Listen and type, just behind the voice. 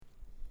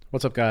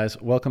What's up, guys?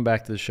 Welcome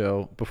back to the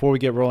show. Before we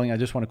get rolling, I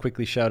just want to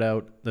quickly shout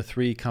out the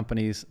three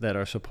companies that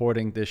are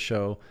supporting this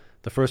show.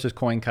 The first is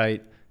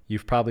CoinKite.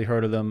 You've probably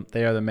heard of them.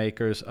 They are the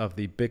makers of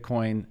the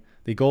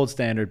gold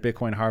standard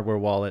Bitcoin hardware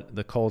wallet,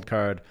 the Cold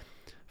Card.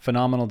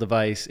 Phenomenal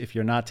device. If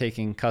you're not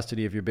taking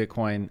custody of your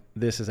Bitcoin,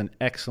 this is an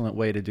excellent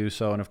way to do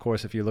so. And of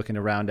course, if you're looking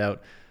to round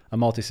out a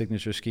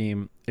multi-signature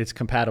scheme, it's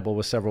compatible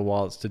with several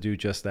wallets to do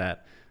just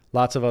that.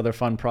 Lots of other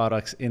fun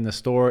products in the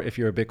store if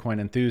you're a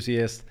Bitcoin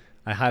enthusiast.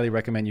 I highly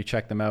recommend you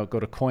check them out.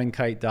 Go to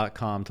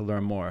coinkite.com to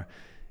learn more.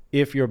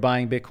 If you're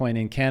buying Bitcoin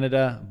in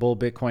Canada,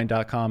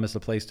 bullbitcoin.com is the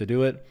place to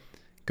do it.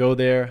 Go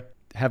there,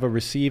 have a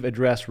receive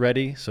address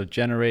ready, so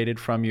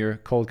generated from your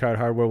Cold Card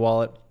hardware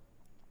wallet.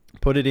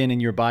 Put it in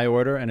your buy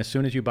order, and as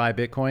soon as you buy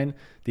Bitcoin,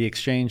 the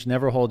exchange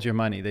never holds your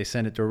money. They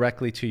send it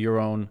directly to your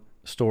own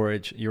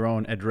storage, your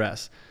own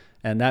address.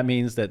 And that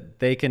means that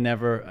they can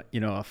never,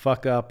 a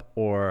fuck up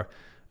or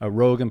a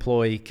rogue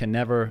employee can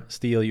never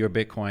steal your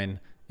Bitcoin.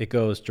 It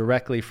goes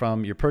directly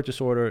from your purchase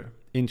order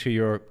into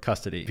your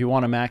custody. If you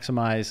want to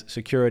maximize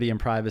security and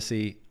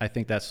privacy, I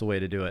think that's the way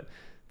to do it.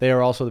 They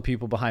are also the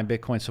people behind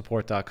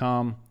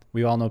BitcoinSupport.com.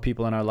 We all know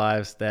people in our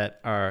lives that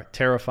are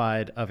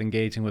terrified of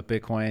engaging with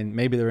Bitcoin.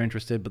 Maybe they're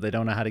interested, but they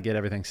don't know how to get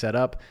everything set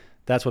up.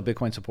 That's what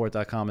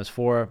BitcoinSupport.com is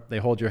for. They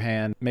hold your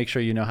hand, make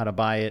sure you know how to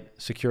buy it,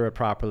 secure it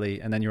properly,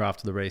 and then you're off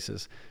to the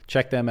races.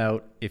 Check them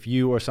out if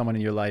you or someone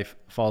in your life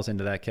falls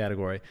into that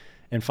category.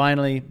 And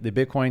finally, the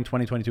Bitcoin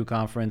 2022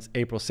 conference,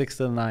 April 6th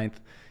to the 9th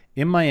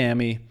in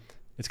Miami.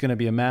 It's going to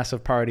be a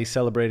massive party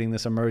celebrating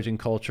this emerging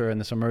culture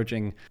and this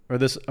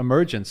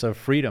emergence of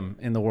freedom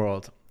in the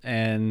world.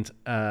 And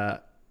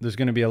there's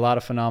going to be a lot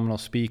of phenomenal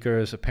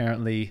speakers.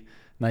 Apparently,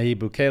 Nayib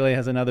Bukele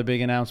has another big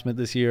announcement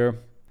this year.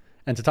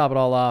 And to top it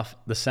all off,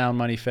 the Sound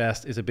Money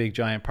Fest is a big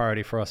giant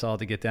party for us all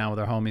to get down with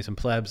our homies and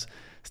plebs.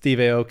 Steve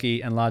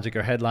Aoki and Logic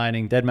are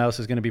headlining.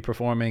 Deadmau5 is going to be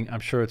performing. I'm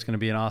sure it's going to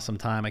be an awesome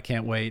time. I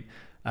can't wait.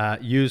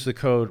 Use the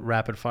code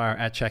RAPIDFIRE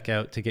at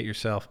checkout to get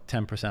yourself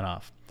 10%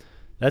 off.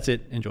 That's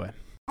it. Enjoy.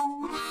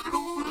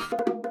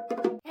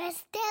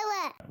 Let's do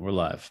it. We're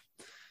live.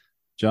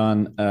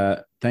 John,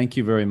 thank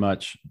you very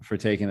much for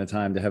taking the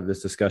time to have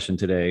this discussion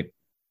today.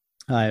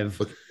 I've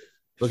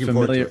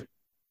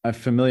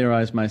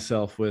familiarized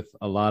myself with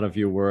a lot of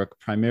your work,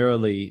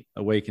 primarily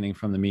Awakening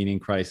from the Meaning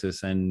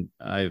Crisis, and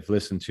I've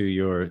listened to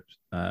your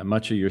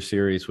much of your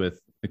series with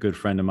a good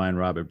friend of mine,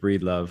 Robert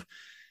Breedlove.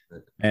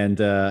 And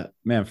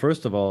man,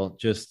 first of all,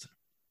 just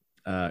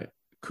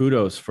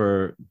kudos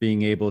for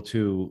being able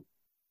to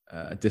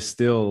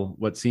distill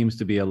what seems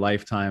to be a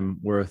lifetime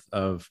worth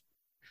of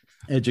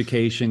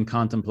education,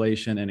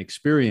 contemplation, and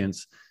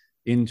experience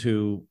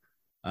into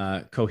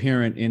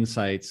coherent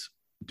insights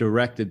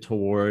directed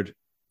toward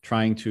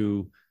trying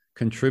to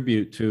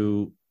contribute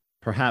to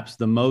perhaps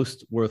the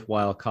most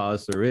worthwhile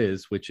cause there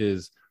is, which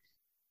is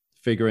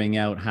figuring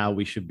out how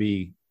we should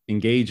be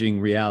engaging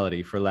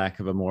reality, for lack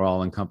of a more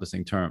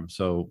all-encompassing term.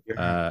 So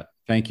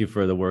thank you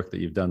for the work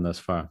that you've done thus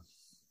far.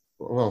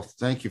 Well,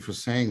 thank you for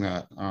saying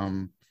that.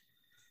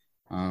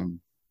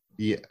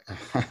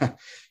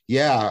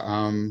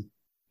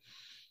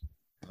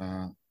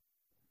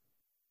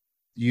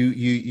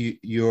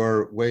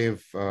 Your way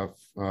of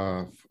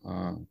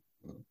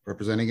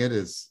representing it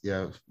is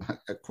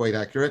quite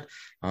accurate,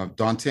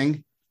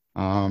 daunting.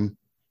 I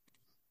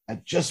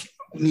just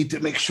need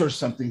to make sure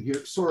something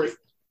here. Sorry.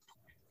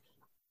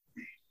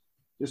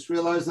 Just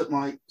realized that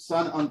my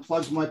son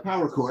unplugged my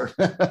power cord.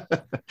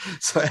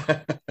 So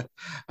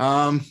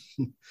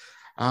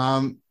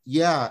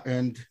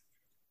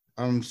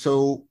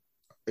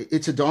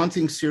it's a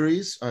daunting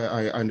series.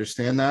 I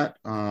understand that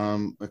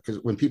because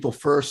when people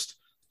first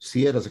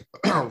see it as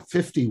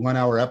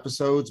 51-hour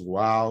episodes,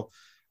 wow.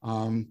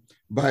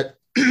 But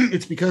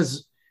it's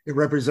because it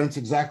represents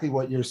exactly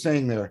what you're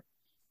saying there.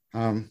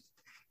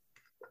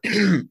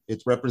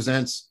 It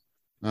represents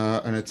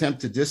an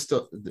attempt to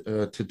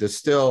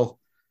distill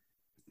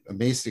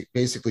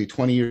basically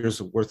 20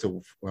 years worth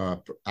of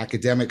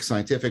academic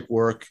scientific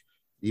work,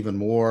 even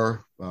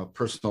more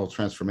personal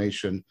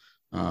transformation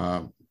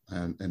and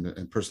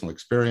personal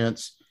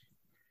experience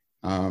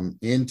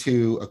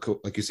into,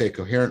 like you say, a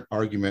coherent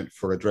argument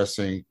for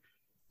addressing,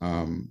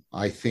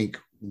 I think,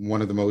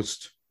 one of the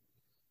most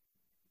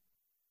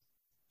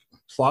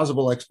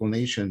plausible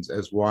explanations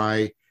as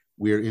why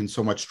we're in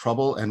so much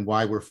trouble and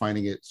why we're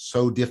finding it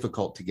so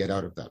difficult to get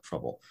out of that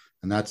trouble.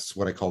 And that's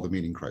what I call the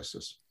meaning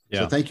crisis. Yeah.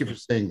 So thank you for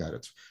saying that.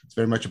 It's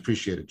very much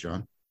appreciated,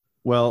 John.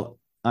 Well,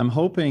 I'm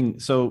hoping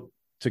to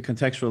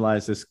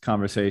contextualize this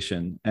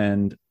conversation,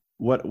 and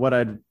what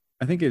I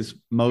think is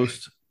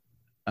most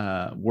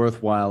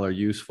worthwhile or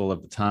useful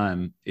at the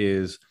time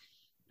is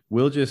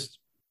we'll just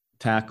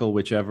tackle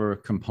whichever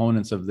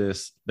components of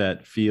this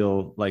that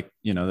feel like,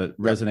 that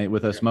resonate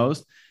with us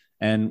most.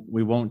 And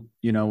we won't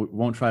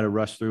try to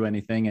rush through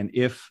anything. And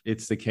if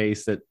it's the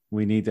case that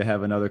we need to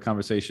have another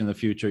conversation in the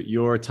future,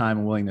 your time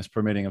and willingness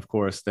permitting, of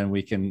course, then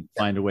we can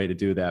find a way to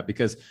do that.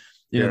 Because,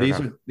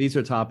 these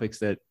are topics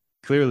that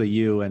clearly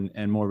you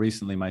and more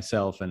recently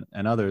myself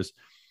and others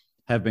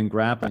have been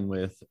grappling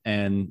with.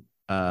 And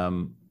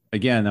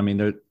again, I mean,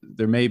 it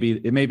may be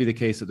the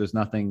case that there's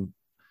nothing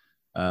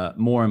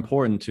more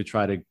important to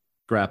try to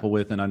grapple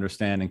with and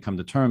understand and come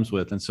to terms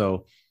with. And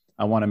so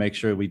I want to make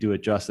sure we do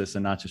it justice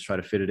and not just try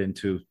to fit it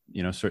into,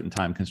 certain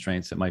time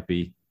constraints that might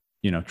be,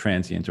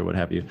 transient or what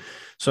have you.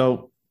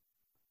 So,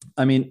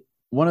 I mean,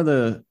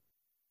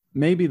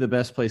 maybe the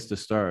best place to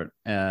start,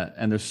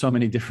 and there's so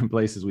many different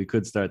places we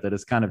could start that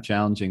it's kind of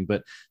challenging,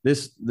 but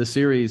the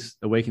series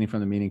Awakening from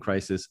the Meaning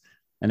Crisis,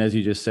 and as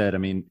you just said, I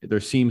mean, there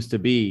seems to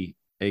be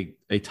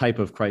a type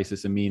of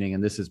crisis in meaning,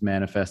 and this is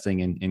manifesting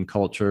in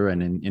culture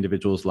and in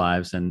individuals'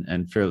 lives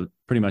and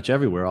pretty much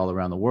everywhere all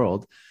around the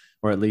world,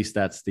 or at least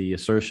that's the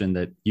assertion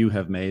that you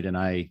have made, and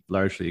I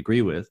largely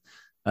agree with.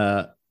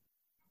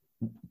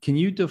 Can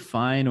you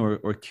define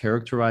or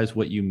characterize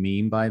what you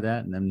mean by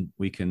that, and then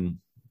we can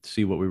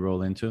see what we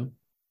roll into?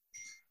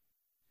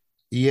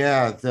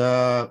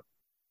 Yeah,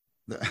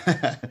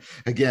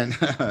 again,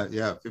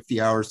 yeah,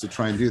 50 hours to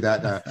try and do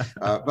that.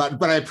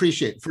 But I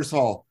appreciate, first of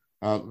all,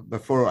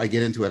 before I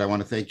get into it, I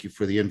want to thank you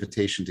for the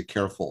invitation to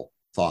careful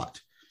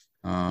thought.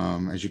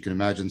 As you can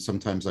imagine,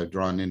 sometimes I've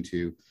drawn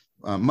into,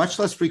 much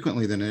less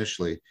frequently than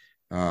initially,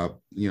 can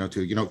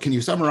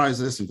you summarize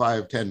this in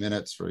 5-10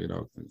 minutes for,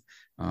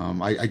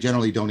 I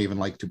generally don't even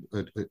like to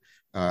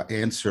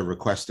answer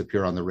requests to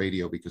appear on the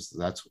radio because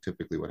that's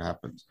typically what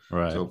happens.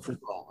 Right. So first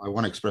of all, I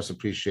want to express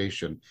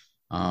appreciation.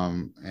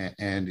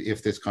 And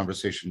if this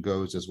conversation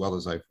goes as well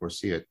as I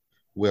foresee it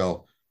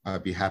will,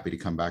 be happy to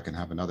come back and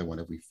have another one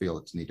if we feel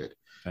it's needed.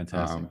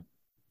 Fantastic.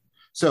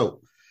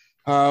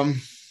 The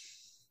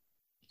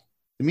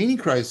meaning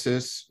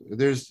crisis,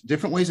 there's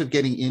different ways of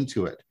getting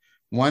into it.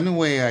 One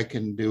way I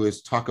can do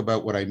is talk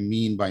about what I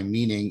mean by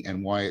meaning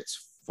and why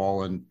it's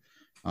fallen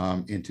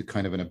into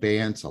kind of an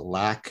abeyance, a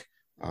lack,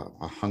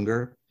 a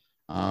hunger.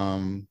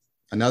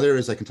 Another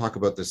is I can talk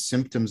about the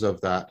symptoms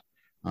of that,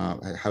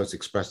 how it's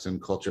expressed in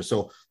culture.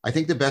 So I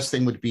think the best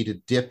thing would be to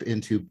dip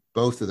into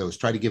both of those,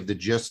 try to give the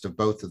gist of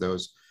both of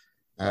those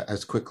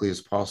as quickly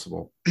as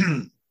possible.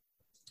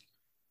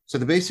 So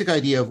the basic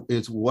idea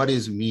is, what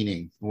is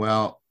meaning?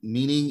 Well,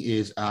 meaning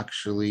is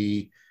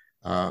actually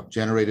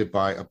generated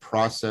by a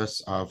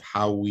process of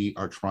how we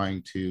are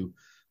trying to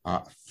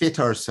fit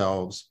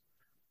ourselves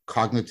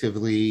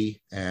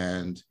cognitively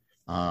and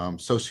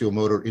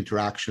sociomotor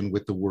interaction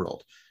with the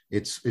world.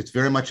 It's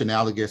very much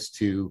analogous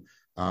to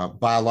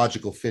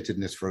biological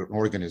fittedness for an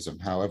organism,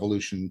 how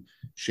evolution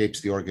shapes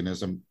the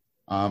organism.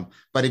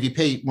 But if you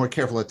pay more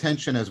careful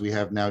attention, as we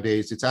have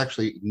nowadays, it's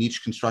actually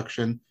niche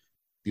construction.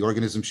 The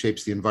organism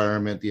shapes the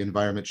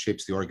environment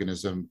shapes the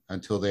organism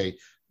until they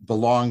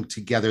belong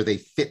together, they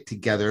fit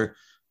together.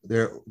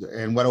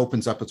 And what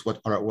opens up is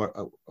what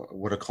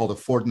are called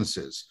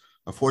affordances.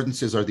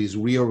 Affordances are these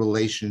real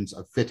relations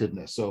of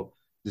fittedness. So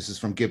this is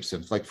from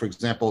Gibson. Like, for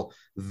example,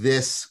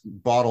 this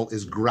bottle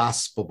is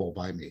graspable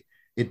by me.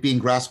 It being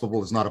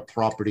graspable is not a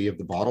property of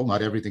the bottle.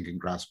 Not everything can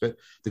grasp it.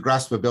 The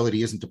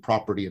graspability isn't a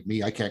property of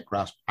me. I can't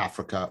grasp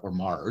Africa or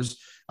Mars.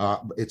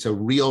 It's a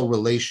real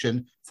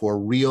relation for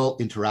real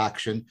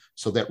interaction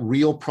so that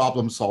real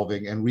problem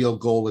solving and real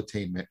goal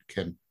attainment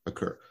can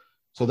occur.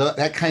 So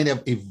that kind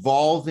of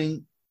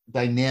evolving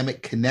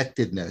dynamic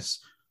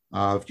connectedness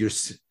of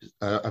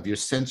your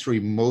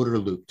sensory motor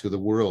loop to the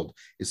world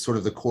is sort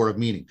of the core of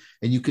meaning.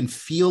 And you can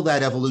feel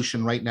that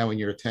evolution right now in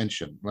your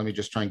attention. Let me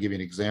just try and give you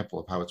an example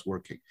of how it's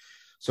working.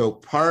 So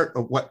part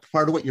of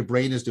what your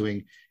brain is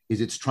doing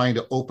is it's trying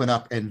to open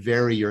up and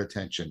vary your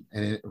attention.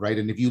 And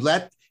if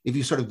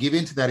you sort of give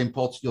into that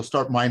impulse, you'll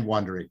start mind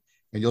wandering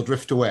and you'll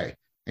drift away.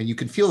 And you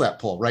can feel that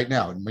pull right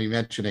now, and me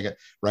mentioning it,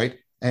 right?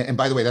 And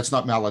by the way, that's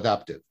not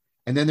maladaptive.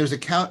 And then there's a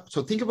count.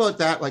 So think about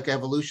that like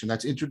evolution.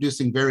 That's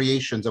introducing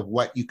variations of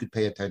what you could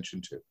pay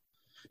attention to.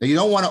 Now, you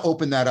don't want to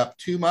open that up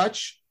too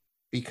much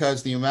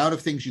because the amount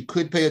of things you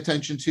could pay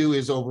attention to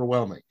is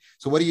overwhelming.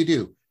 So what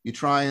do? You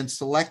try and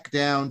select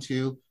down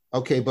to,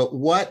 okay, but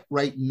what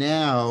right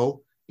now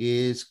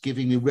is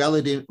giving me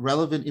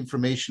relevant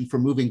information for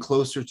moving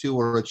closer to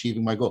or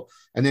achieving my goal?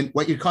 And then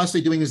what you're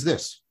constantly doing is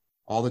this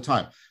all the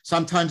time.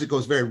 Sometimes it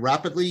goes very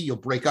rapidly. You'll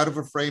break out of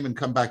a frame and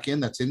come back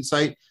in. That's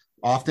insight.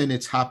 Often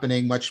it's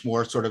happening much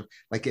more sort of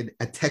like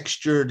a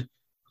textured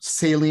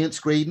salience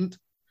gradient,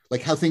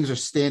 like how things are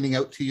standing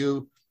out to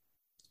you,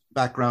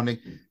 backgrounding.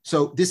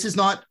 So this is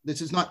not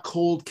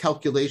cold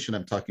calculation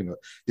I'm talking about.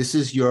 This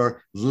is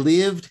your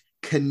lived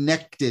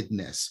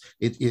connectedness.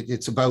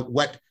 It's about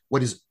what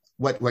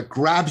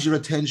grabs your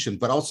attention,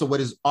 but also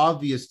what is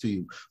obvious to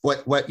you,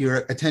 what your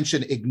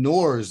attention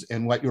ignores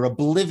and what you're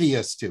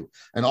oblivious to.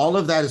 And all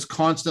of that is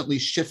constantly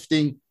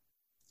shifting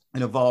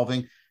and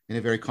evolving in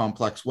a very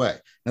complex way.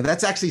 Now,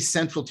 that's actually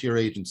central to your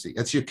agency.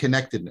 That's your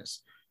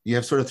connectedness. You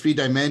have sort of 3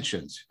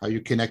 dimensions: how you're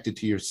connected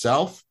to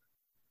yourself,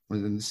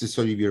 and this is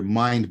sort of your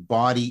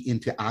mind-body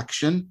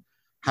interaction,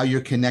 how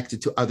you're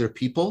connected to other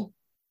people.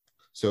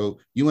 So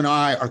you and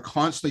I are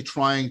constantly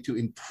trying to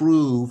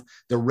improve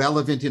the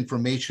relevant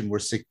information we're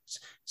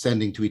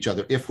sending to each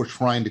other if we're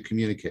trying to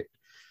communicate.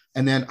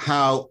 And then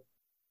how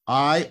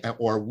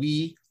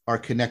we are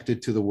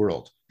connected to the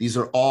world. These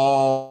are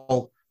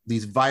all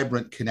these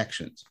vibrant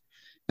connections.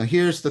 Now,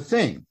 here's the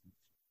thing.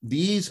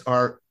 these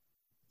are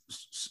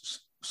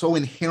so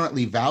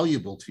inherently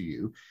valuable to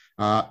you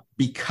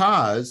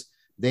because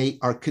they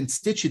are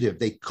constitutive,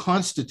 they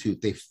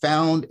constitute, they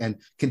found and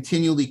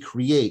continually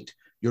create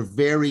your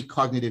very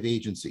cognitive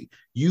agency.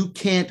 You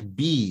can't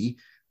be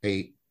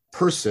a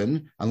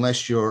person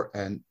unless you're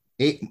a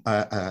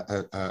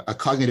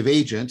cognitive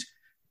agent,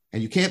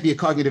 and you can't be a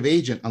cognitive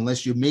agent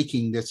unless you're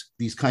making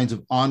these kinds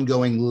of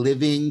ongoing,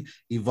 living,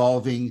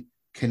 evolving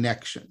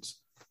connections.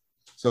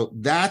 So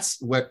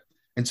that's what,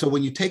 and so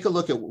when you take a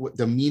look at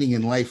the meaning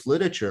in life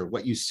literature,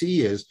 what you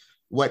see is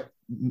what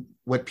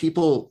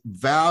people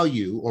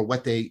value, or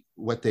what they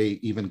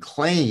even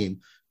claim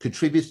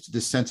contributes to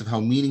the sense of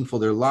how meaningful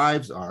their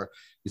lives are,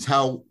 is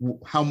how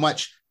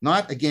much,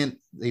 not again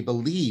they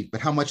believe, but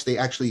how much they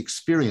actually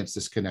experience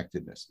this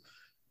connectedness.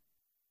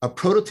 A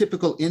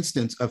prototypical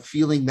instance of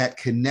feeling that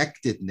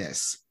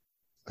connectedness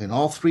in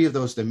all three of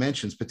those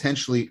dimensions,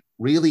 potentially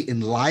really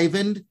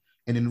enlivened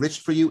and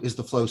enriched for you, is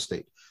the flow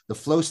state. The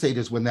flow state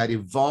is when that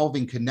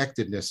evolving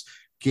connectedness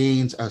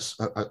gains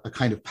a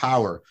kind of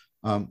power.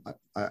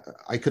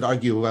 I could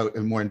argue about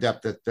it more in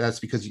depth that that's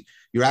because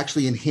you're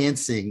actually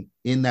enhancing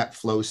in that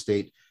flow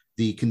state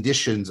the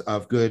conditions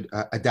of good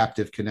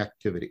adaptive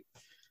connectivity.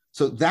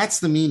 So that's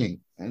the meaning.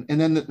 And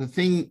then the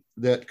thing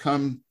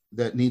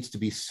that needs to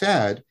be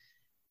said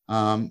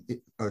are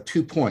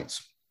 2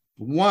 points.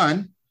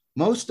 One,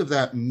 most of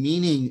that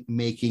meaning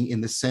making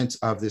in the sense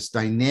of this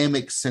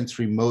dynamic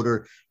sensory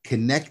motor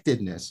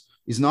connectedness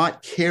is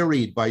not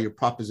carried by your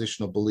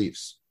propositional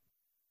beliefs.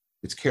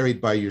 It's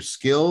carried by your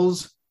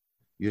skills,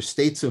 your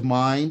states of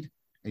mind,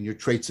 and your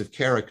traits of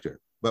character.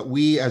 But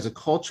we as a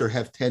culture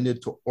have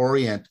tended to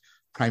orient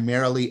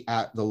primarily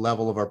at the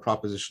level of our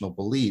propositional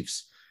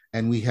beliefs,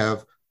 and we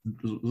have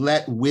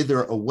let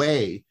wither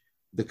away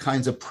the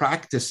kinds of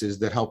practices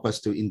that help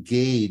us to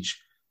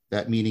engage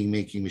that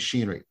meaning-making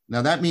machinery.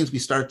 Now, that means we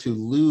start to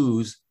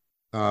lose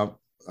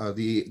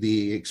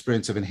the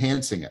experience of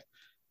enhancing it.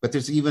 But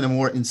there's even a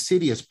more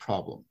insidious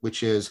problem,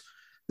 which is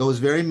those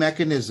very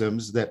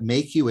mechanisms that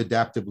make you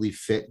adaptively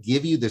fit,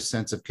 give you this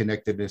sense of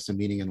connectedness and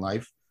meaning in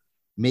life,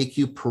 make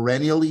you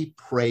perennially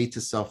prey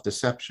to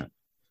self-deception.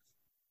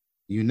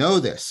 You know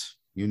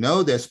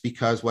this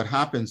because what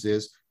happens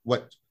is,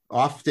 what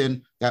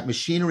often that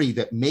machinery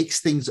that makes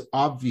things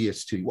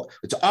obvious to you.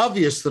 It's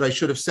obvious that I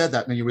should have said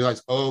that. And then you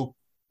realize, oh,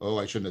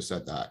 I shouldn't have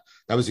said that.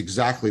 That was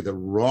exactly the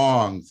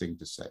wrong thing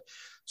to say.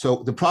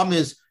 So the problem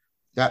is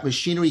that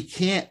machinery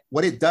can't,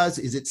 what it does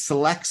is it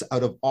selects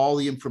out of all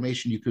the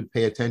information you could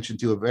pay attention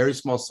to a very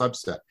small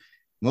subset.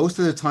 Most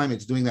of the time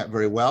it's doing that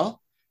very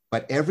well,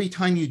 but every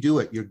time you do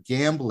it, you're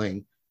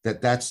gambling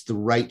that that's the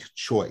right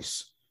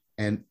choice.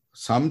 And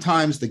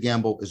sometimes the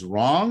gamble is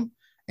wrong,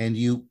 and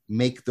you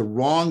make the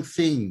wrong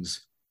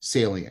things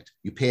salient.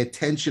 You pay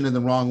attention in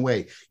the wrong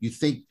way. You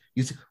think,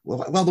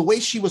 well, the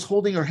way she was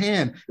holding her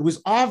hand, it was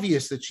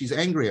obvious that she's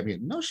angry at me.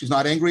 No, she's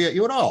not angry at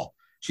you at all.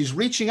 She's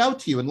reaching out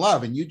to you in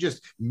love, and you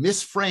just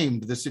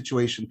misframed the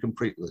situation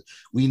completely.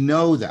 We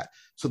know that.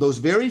 So those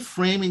very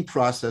framing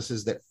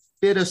processes that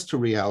fit us to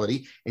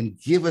reality and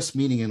give us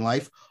meaning in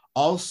life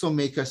also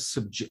make us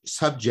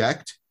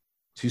subject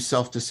to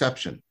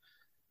self-deception.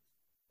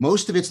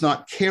 Most of it's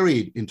not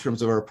carried in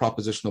terms of our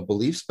propositional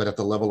beliefs, but at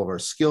the level of our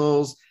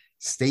skills,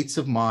 states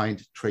of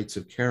mind, traits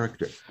of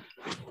character.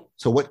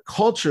 So what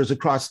cultures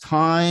across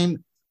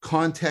time,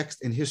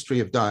 context, and history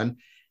have done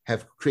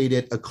have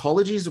created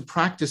ecologies of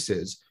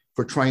practices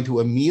for trying to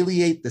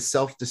ameliorate the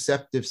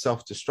self-deceptive,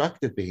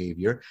 self-destructive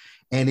behavior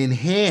and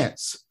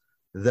enhance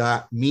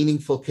the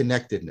meaningful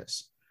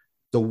connectedness.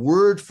 The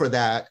word for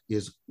that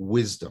is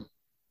wisdom.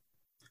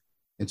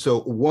 And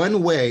so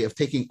one way of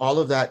taking all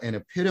of that and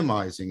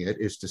epitomizing it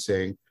is to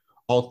saying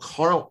our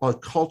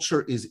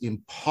culture is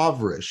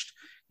impoverished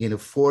in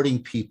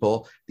affording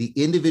people the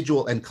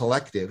individual and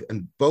collective,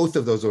 and both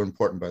of those are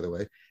important, by the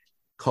way,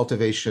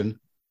 cultivation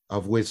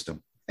of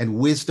wisdom. And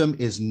wisdom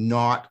is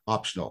not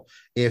optional.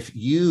 If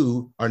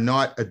you are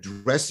not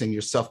addressing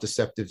your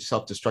self-deceptive,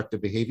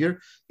 self-destructive behavior,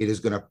 it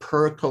is going to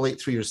percolate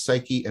through your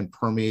psyche and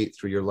permeate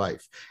through your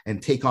life and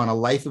take on a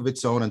life of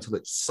its own until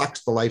it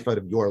sucks the life out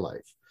of your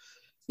life.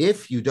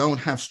 If you don't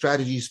have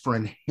strategies for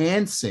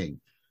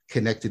enhancing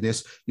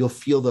connectedness, you'll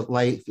feel that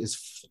life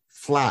is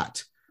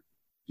flat.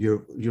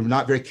 You're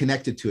not very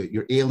connected to it.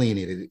 You're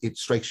alienated. It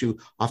strikes you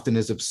often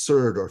as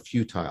absurd or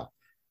futile.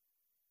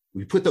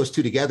 We put those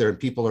two together and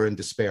people are in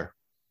despair.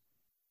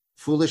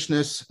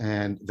 Foolishness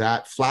and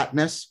that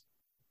flatness,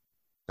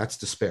 that's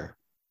despair.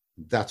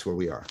 That's where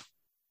we are.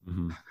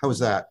 Mm-hmm. How was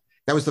that?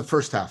 That was the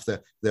first half.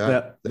 That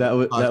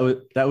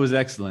was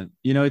excellent.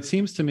 You know, it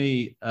seems to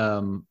me,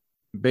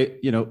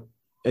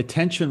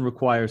 attention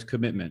requires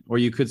commitment, or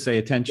you could say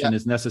attention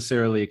is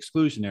necessarily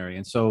exclusionary.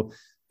 And so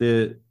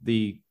the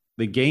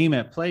game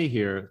at play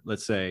here,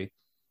 let's say,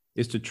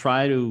 is to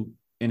try to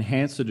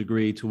enhance the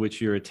degree to which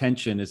your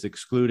attention is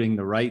excluding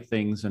the right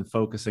things and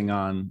focusing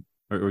on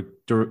or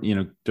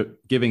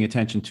giving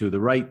attention to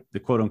the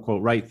quote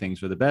unquote right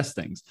things or the best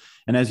things.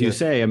 And as you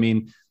say, I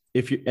mean,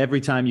 if you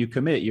every time you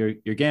commit,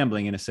 you're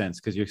gambling in a sense,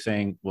 because you're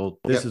saying, well,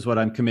 this Yep. is what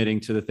I'm committing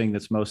to, the thing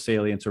that's most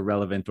salient or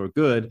relevant or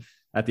good,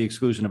 at the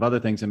exclusion of other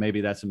things, and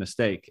maybe that's a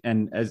mistake.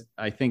 And as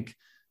I think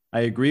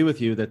I agree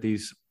with you that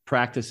these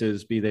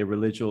practices, be they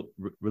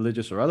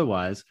religious or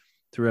otherwise,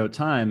 throughout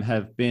time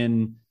have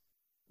been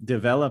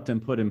developed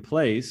and put in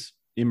place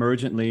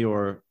emergently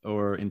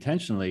or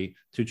intentionally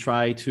to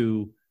try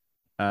to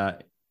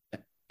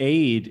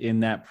aid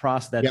in that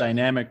process, that Yep.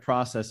 dynamic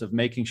process of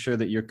making sure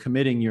that you're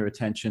committing your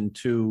attention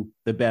to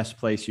the best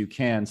place you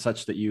can,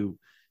 such that you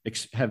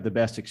have the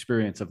best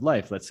experience of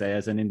life, let's say,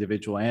 as an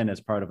individual and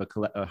as part of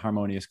a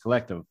harmonious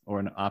collective, or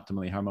an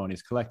optimally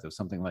harmonious collective,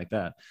 something like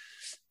that.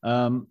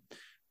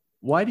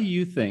 Why do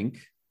you think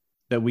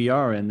that we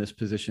are in this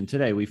position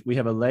today? We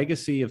have a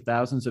legacy of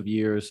thousands of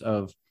years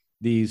of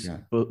these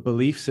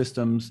belief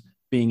systems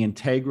being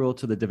integral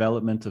to the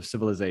development of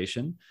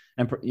civilization.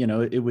 And,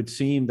 it would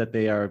seem that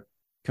they are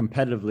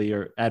competitively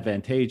or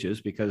advantageous,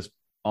 because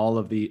all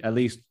of the, at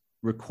least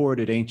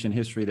recorded ancient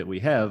history that we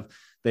have,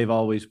 they've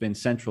always been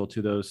central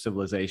to those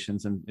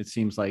civilizations. And it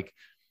seems like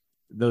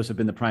those have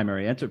been the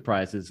primary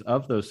enterprises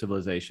of those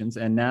civilizations.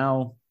 And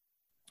now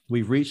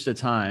we've reached a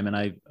time, and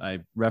I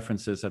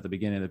referenced this at the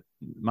beginning of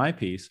my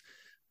piece,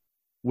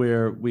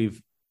 where we've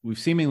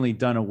seemingly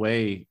done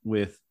away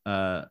with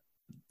the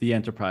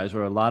enterprise,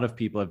 or a lot of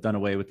people have done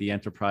away with the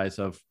enterprise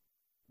of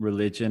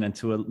religion, and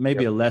to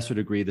maybe a lesser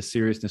degree, the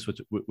seriousness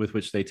with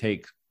which they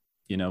take,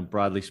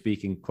 broadly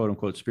speaking, quote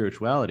unquote,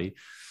 spirituality,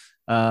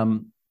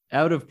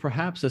 out of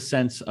perhaps a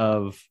sense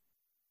of,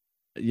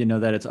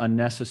 that it's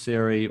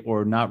unnecessary,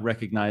 or not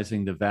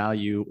recognizing the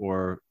value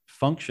or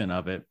function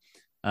of it.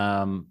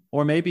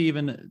 Or maybe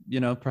even,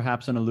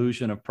 perhaps an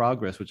illusion of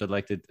progress, which I'd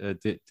like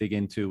to dig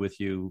into with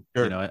you,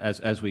 Sure.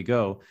 as we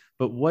go.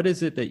 But what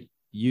is it that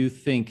you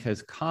think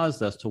has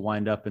caused us to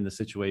wind up in the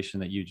situation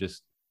that you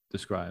just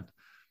described?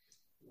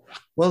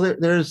 Well,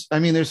 there's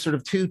sort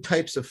of two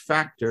types of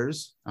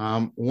factors.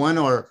 One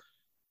are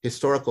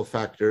historical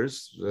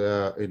factors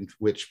in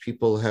which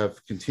people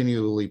have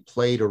continually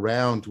played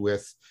around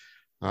with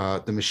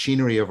the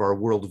machinery of our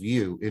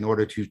worldview in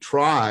order to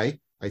try,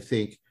 I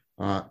think,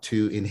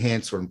 to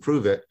enhance or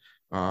improve it.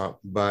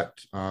 But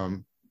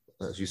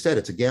as you said,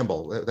 it's a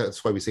gamble.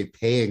 That's why we say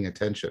paying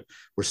attention.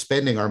 We're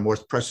spending our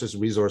most precious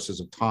resources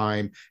of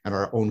time and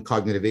our own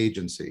cognitive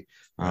agency.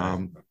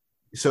 Right.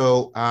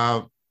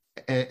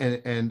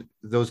 And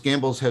those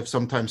gambles have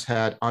sometimes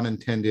had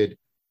unintended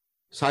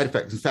side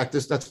effects. In fact,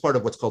 that's part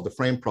of what's called the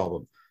frame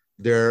problem.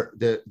 In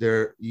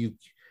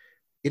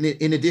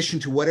addition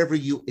to whatever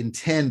you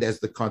intend as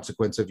the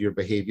consequence of your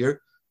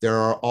behavior, there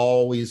are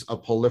always a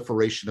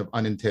proliferation of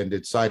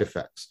unintended side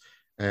effects.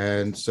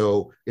 And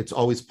so it's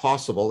always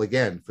possible,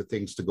 again, for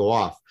things to go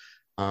off.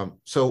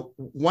 So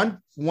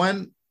one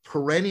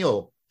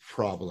perennial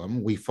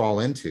problem we fall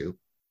into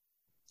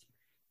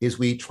is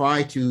we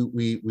try to,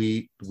 we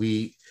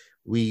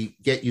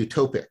get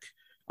utopic.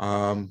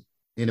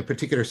 In a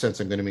particular sense,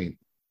 I'm going to mean,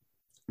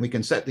 we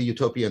can set the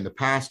utopia in the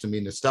past and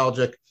be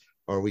nostalgic,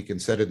 or we can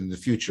set it in the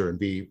future and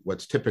be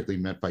what's typically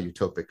meant by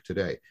utopic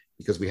today,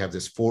 because we have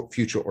this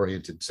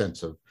future-oriented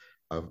sense of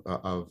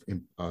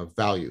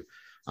value.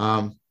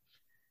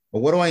 But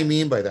what do I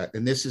mean by that?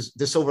 And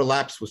this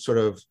overlaps with sort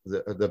of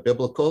the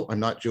biblical. I'm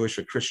not Jewish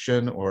or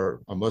Christian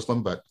or a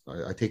Muslim, but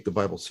I take the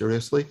Bible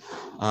seriously.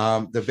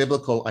 The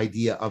biblical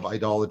idea of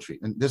idolatry,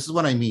 and this is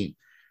what I mean.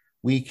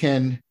 We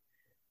can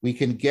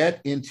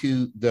get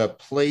into the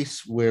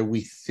place where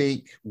we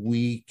think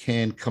we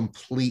can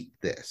complete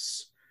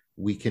this,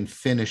 we can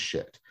finish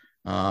it,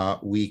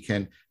 we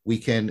can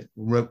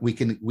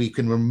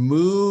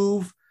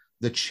remove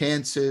the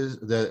chances,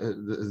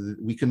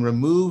 we can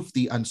remove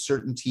the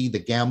uncertainty, the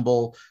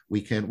gamble. We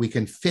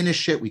can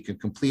finish it, we can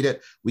complete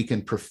it, we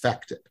can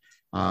perfect it.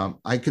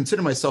 I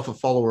consider myself a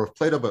follower of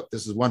Plato, but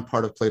this is one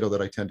part of Plato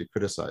that I tend to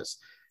criticize.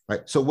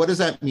 Right. So what does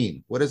that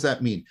mean? What does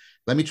that mean?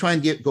 Let me try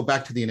and go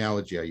back to the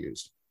analogy I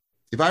used.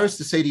 If I was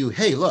to say to you,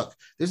 hey, look,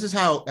 this is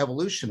how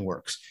evolution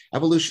works.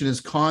 Evolution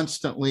is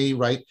constantly,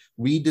 right,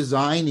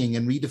 redesigning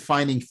and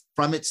redefining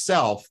from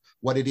itself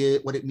what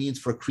it means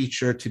for a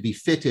creature to be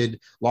fitted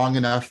long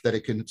enough that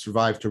it can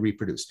survive to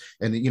reproduce.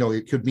 And,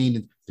 it could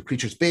mean the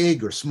creature's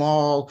big or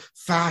small,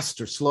 fast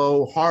or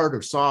slow, hard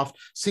or soft,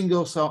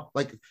 single cell,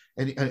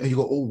 and you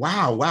go, oh,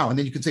 wow. And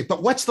then you can say,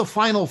 but what's the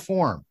final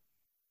form?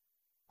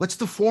 What's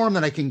the form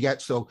that I can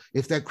get? So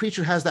if that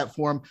creature has that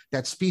form,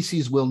 that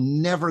species will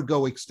never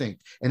go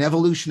extinct and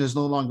evolution is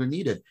no longer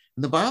needed.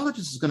 And the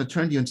biologist is going to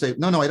turn to you and say,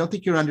 no, I don't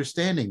think you're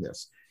understanding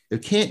this. There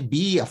can't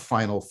be a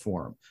final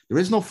form. There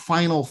is no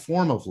final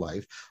form of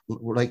life.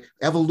 Like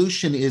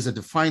evolution is a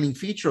defining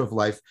feature of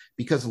life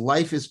because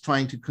life is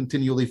trying to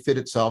continually fit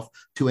itself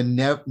to a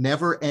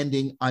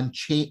never-ending,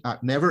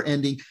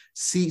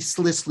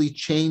 ceaselessly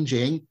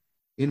changing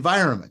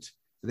environment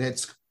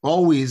that's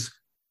always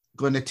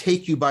going to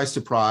take you by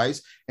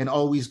surprise and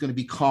always going to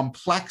be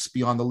complex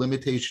beyond the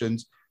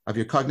limitations of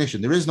your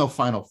cognition. There is no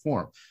final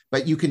form,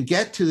 but you can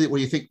get to where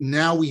you think,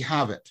 now we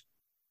have it,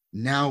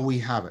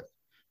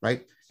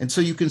 right? And so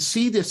you can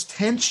see this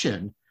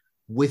tension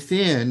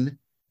within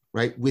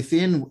right?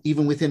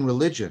 Even within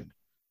religion,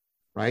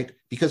 right?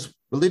 Because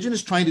religion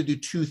is trying to do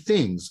two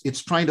things.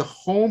 It's trying to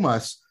home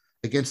us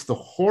against the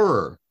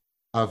horror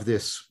of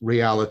this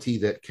reality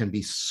that can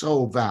be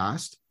so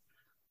vast,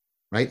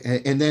 right?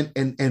 And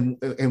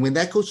when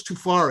that goes too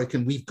far,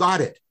 we've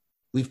got it.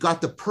 We've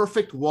got the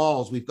perfect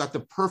walls. We've got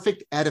the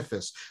perfect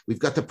edifice. We've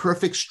got the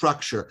perfect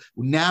structure.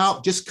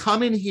 Now just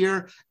come in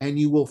here and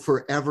you will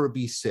forever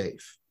be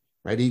safe,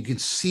 right? And you can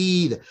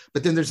see that.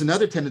 But then there's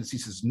another tendency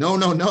that says, no,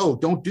 no, no,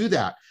 don't do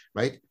that,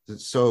 right?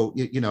 So,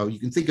 you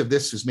can think of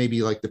this as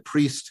maybe like the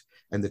priest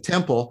and the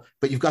temple,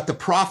 but you've got the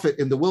prophet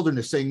in the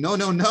wilderness saying, no,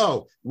 no,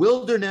 no,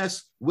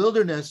 wilderness,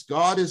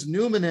 God is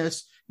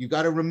numinous. You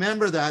got to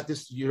remember that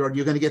you're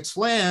going to get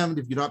slammed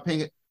if you're not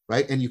paying it,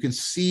 right? And you can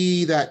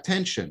see that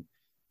tension.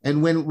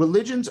 And when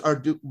religions are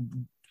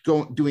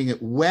doing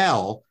it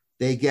well,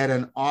 they get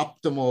an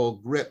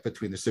optimal grip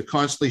between this. They're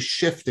constantly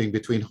shifting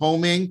between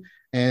homing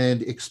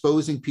and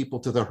exposing people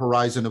to the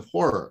horizon of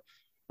horror,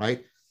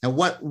 right? And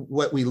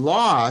what we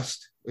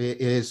lost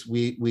is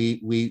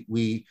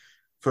we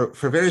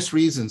for various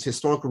reasons,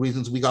 historical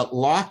reasons, we got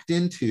locked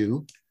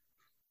into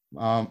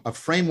a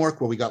framework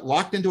where we got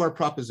locked into our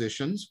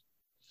propositions.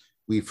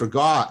 We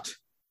forgot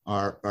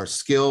our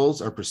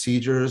skills, our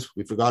procedures.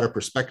 We forgot our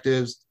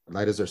perspectives,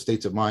 that is our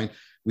states of mind.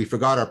 We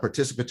forgot our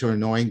participatory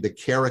knowing,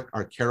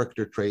 our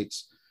character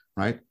traits,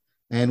 right?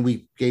 And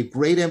we gave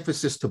great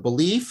emphasis to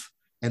belief.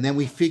 And then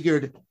we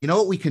figured, you know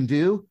what we can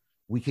do?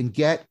 We can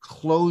get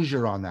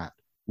closure on that.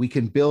 We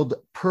can build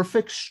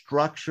perfect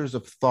structures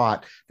of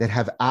thought that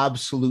have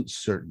absolute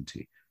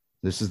certainty.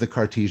 This is the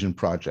Cartesian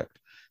project.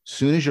 As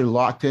soon as you're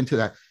locked into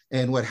that,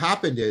 and what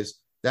happened is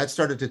that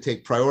started to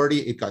take priority.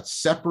 It got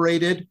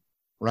separated,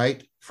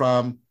 right,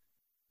 from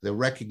the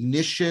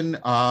recognition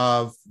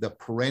of the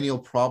perennial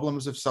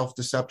problems of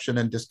self-deception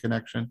and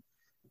disconnection.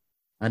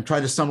 I'm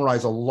trying to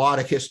summarize a lot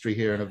of history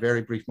here in a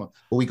very brief moment,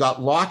 but we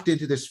got locked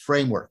into this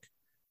framework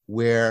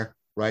where,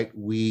 right,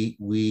 we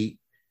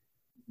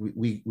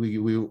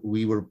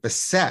were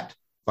beset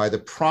by the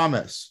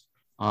promise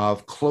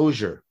of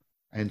closure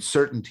and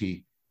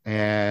certainty.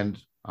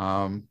 And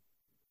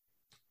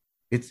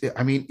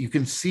you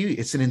can see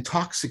it's an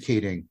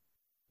intoxicating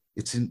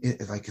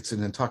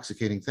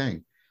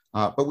thing.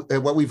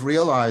 But what we've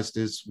realized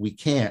is we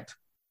can't.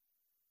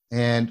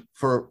 And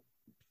for,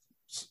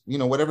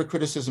 whatever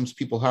criticisms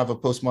people have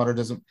of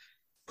postmodernism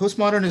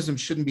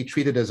shouldn't be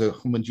treated as a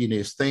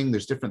homogeneous thing.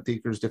 There's different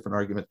thinkers, different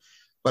arguments.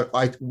 But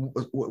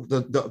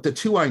the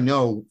two I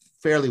know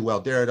fairly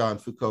well, Derrida and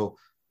Foucault,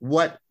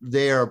 what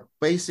they're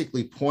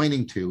basically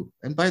pointing to,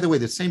 and by the way,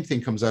 the same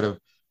thing comes out of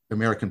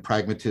American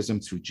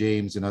pragmatism through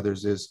James and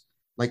others, is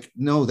like,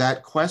 no,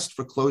 that quest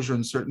for closure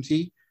and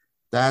certainty,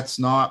 that's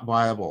not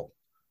viable,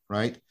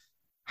 right?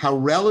 How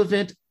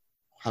relevant,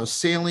 how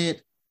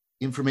salient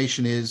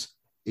information is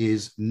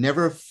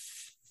never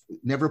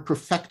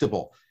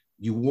perfectible.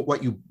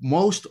 What you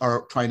most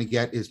are trying to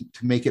get is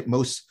to make it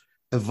most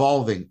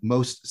evolving,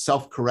 most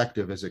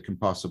self-corrective as it can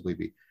possibly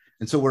be.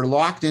 And so we're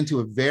locked into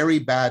a very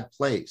bad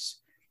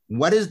place.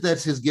 What is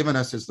this has given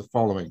us is the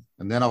following,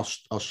 and then I'll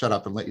shut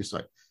up and let you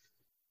say.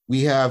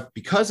 We have,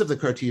 because of the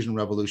Cartesian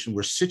revolution,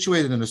 we're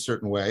situated in a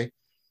certain way.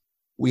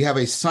 We have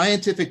a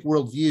scientific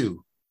worldview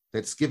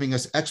that's giving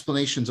us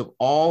explanations of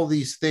all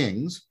these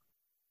things,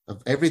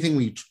 of everything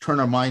we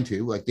turn our mind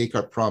to, like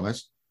Descartes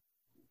promised.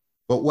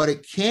 But what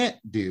it can't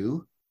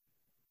do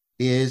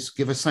is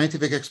give a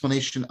scientific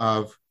explanation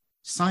of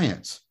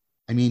science.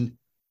 I mean,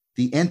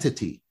 the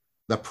entity,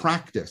 the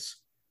practice,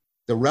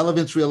 the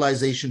relevance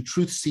realization,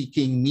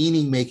 truth-seeking,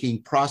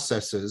 meaning-making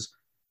processes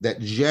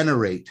that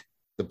generate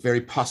the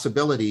very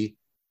possibility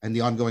and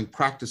the ongoing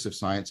practice of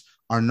science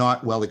are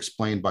not well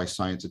explained by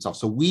science itself.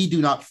 So we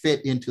do not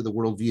fit into the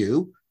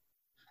worldview,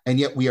 and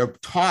yet we are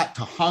taught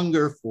to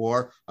hunger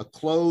for a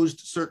closed,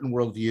 certain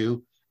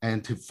worldview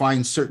and to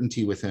find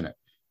certainty within it.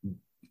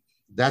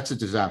 That's a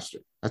disaster.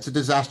 That's a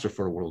disaster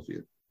for a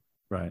worldview.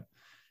 Right.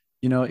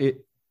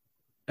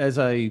 As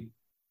I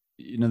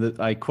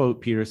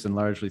quote Peterson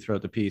largely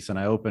throughout the piece, and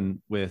I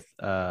open with,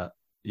 highlighting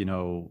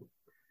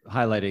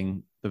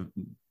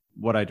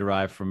what I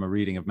derive from a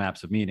reading of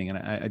Maps of Meaning. And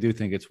I do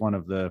think it's one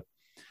of the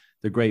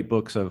great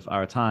books of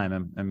our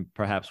time, and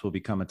perhaps will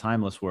become a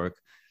timeless work.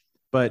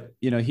 But,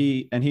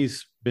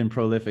 he's been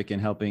prolific in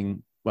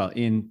helping,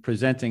 in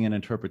presenting an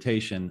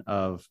interpretation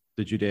of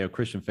the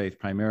Judeo-Christian faith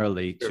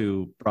primarily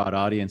to broad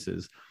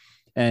audiences.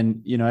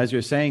 And, as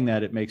you're saying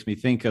that, it makes me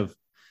think of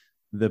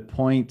the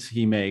point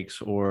he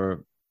makes,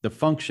 or the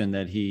function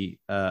that he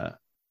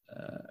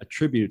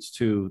attributes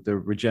to the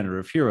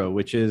regenerative hero,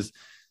 which is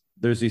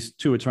there's these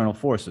two eternal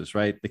forces,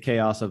 right? The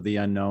chaos of the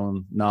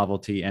unknown,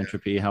 novelty,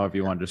 entropy, however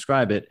you want to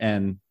describe it,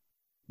 and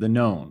the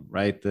known,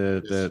 right?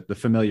 The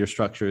familiar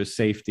structures,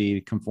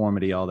 safety,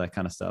 conformity, all that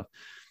kind of stuff.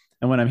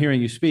 And when I'm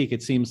hearing you speak,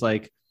 it seems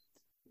like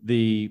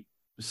the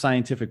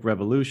scientific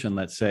revolution,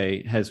 let's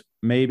say, has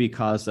maybe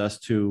caused us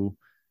to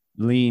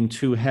lean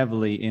too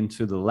heavily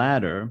into the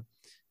latter,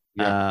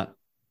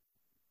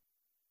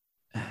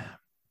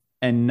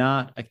 and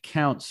not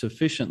account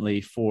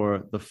sufficiently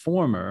for the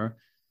former,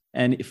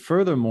 And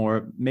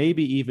furthermore,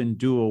 maybe even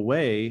do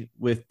away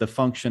with the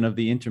function of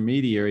the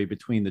intermediary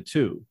between the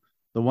two,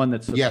 the one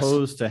that's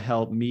supposed to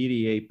help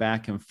mediate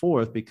back and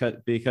forth,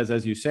 because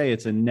as you say,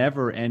 it's a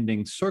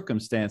never-ending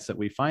circumstance that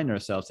we find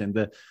ourselves in.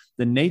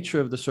 The nature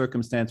of the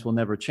circumstance will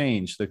never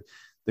change.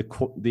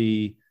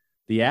 The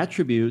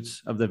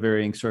attributes of the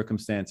varying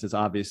circumstances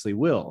obviously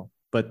will,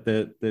 but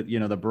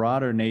the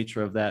broader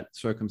nature of that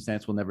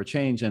circumstance will never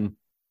change. And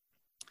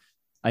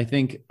I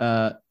think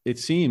it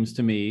seems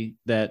to me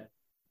that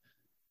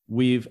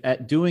we've,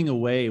 at doing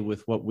away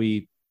with what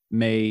we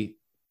may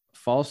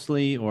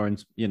falsely, or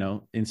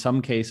in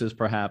some cases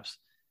perhaps,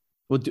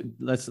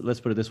 let's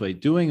put it this way,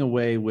 doing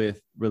away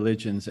with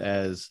religions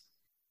as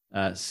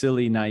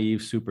silly,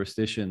 naive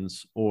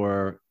superstitions,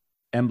 or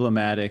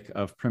emblematic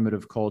of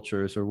primitive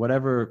cultures, or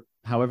whatever,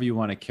 however you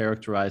want to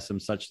characterize them,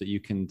 such that you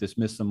can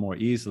dismiss them more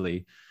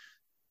easily.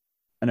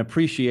 An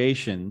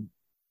appreciation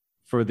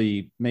for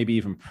the maybe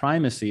even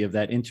primacy of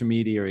that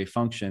intermediary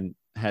function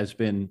has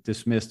been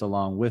dismissed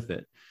along with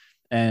it.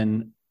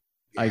 And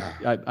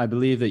I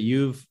believe that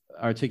you've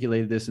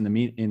articulated this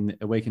in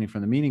Awakening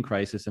from the Meaning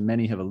Crisis, and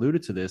many have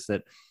alluded to this,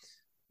 that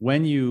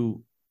when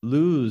you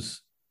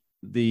lose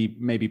the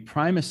maybe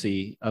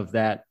primacy of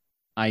that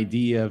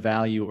idea,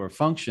 value, or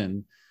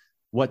function,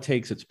 what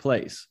takes its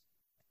place?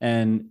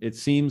 And it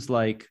seems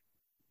like,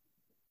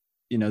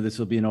 this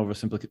will be an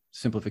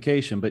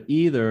oversimplification, but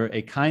either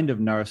a kind of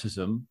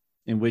narcissism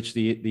in which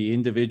the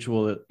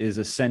individual is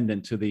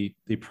ascendant to the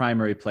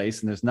primary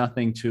place, and there's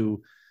nothing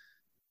to,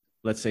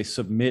 let's say,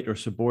 submit or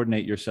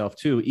subordinate yourself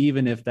to,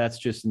 even if that's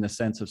just in the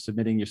sense of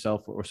submitting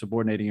yourself or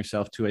subordinating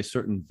yourself to a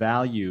certain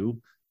value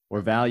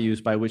or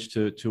values by which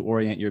to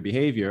orient your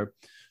behavior.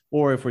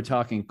 Or if we're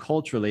talking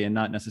culturally and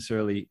not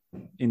necessarily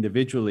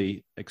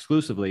individually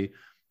exclusively,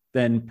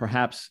 then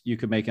perhaps you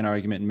could make an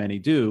argument, and many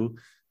do,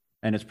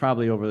 and it's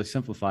probably overly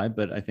simplified,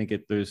 but I think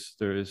there's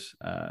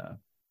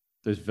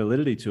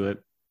validity to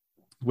it,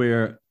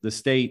 where the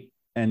state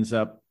ends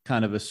up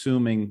kind of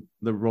assuming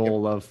the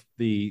role of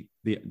the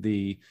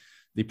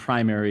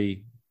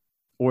primary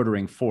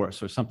ordering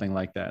force or something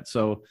like that.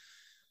 So,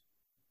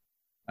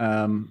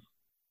 do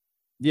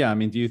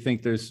you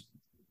think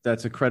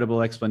that's a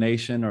credible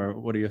explanation, or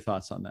what are your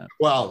thoughts on that?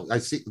 Well, I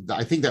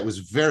think that was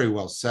very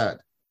well said.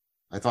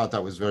 I thought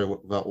that was very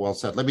well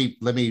said. Let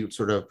me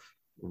sort of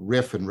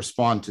riff and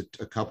respond to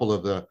a couple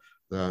of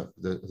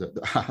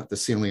the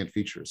salient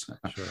features.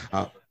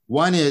 Sure.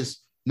 One is,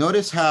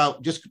 notice how,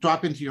 just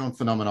drop into your own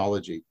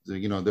phenomenology,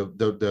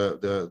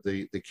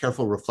 the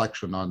careful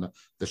reflection on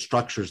the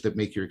structures that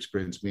make your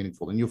experience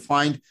meaningful. And you'll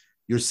find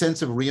your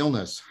sense of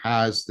realness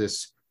has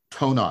this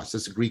tonos,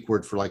 this is a Greek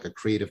word for like a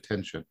creative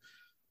tension.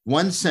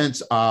 One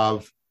sense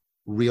of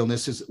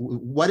realness is,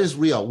 what is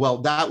real? Well,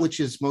 that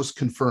which is most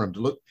confirmed.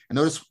 Look, and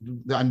notice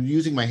I'm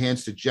using my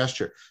hands to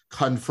gesture,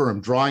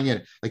 confirm, drawing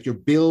in, like you're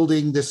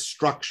building this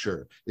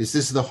structure. This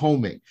is the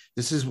homing.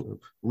 This is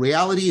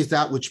reality, is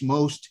that which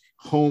most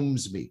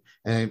homes me,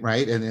 and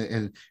right,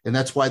 and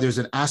that's why there's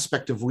an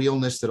aspect of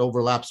realness that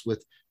overlaps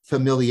with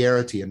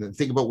familiarity. And then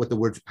think about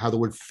how the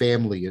word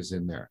family is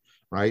in there,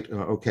 right?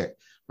 Okay,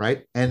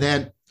 right, and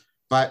then,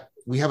 but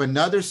we have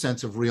another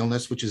sense of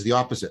realness, which is the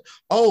opposite.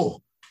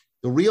 Oh,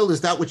 the real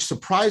is that which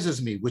surprises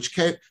me, which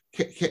is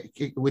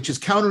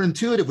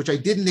counterintuitive, which I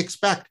didn't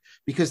expect,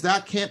 because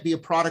that can't be a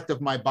product of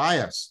my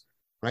bias,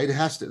 right? That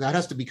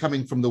has to be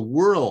coming from the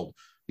world,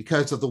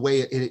 because of the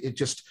way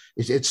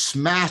it's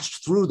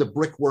smashed through the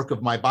brickwork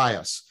of my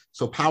bias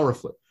so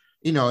powerfully.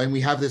 And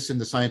we have this in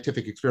the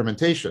scientific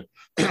experimentation.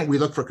 We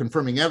look for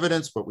confirming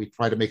evidence, but we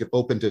try to make it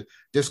open to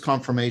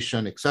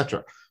disconfirmation, et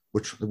cetera,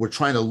 which we're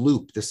trying to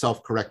loop, the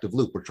self-corrective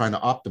loop. We're trying to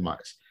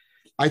optimize.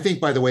 I think,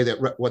 by the way, that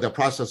what the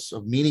process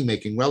of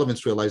meaning-making,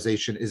 relevance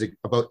realization, is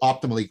about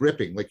optimally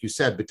gripping, like you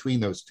said,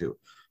 between those two,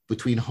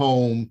 between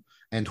home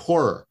and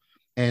horror.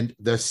 And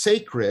the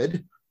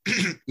sacred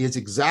is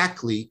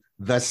exactly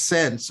the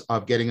sense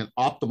of getting an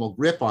optimal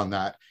grip on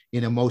that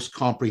in a most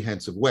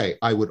comprehensive way,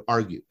 I would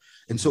argue.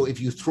 And so if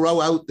you throw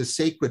out the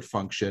sacred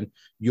function,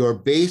 you're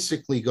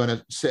basically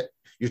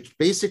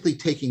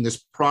taking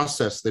this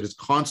process that is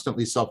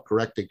constantly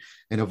self-correcting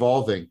and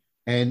evolving,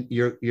 and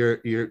you're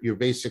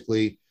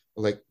basically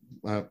like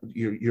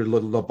you're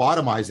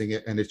lobotomizing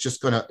it, and it's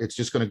just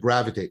gonna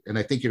gravitate. And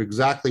I think you're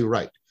exactly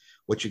right.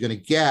 What you're gonna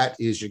get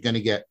is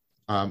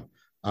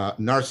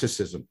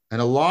narcissism,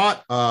 and a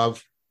lot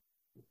of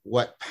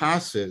what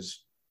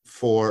passes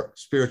for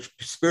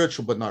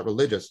spiritual but not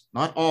religious,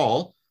 not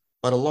all,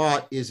 but a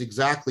lot, is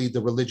exactly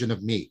the religion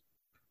of me.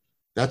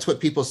 That's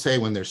what people say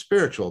when they're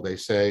spiritual. They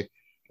say,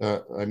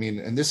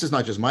 and this is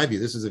not just my view,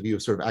 this is a view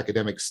of sort of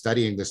academics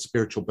studying the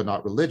spiritual but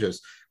not religious.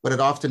 What it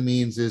often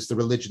means is the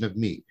religion of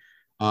me.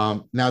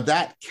 Now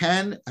that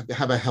can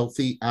have a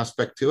healthy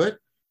aspect to it.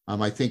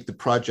 I think the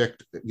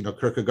project,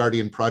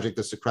 Kierkegaardian project,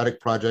 the Socratic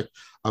project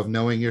of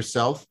knowing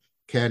yourself,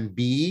 can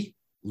be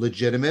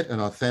legitimate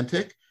and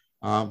authentic.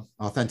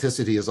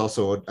 Authenticity is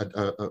also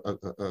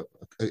a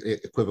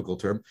equivocal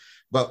term,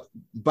 but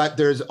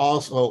there's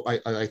also,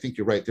 I think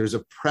you're right, there's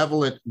a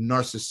prevalent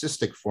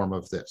narcissistic form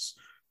of this.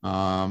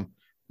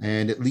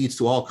 and it leads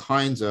to all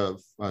kinds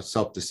of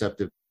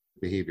self-deceptive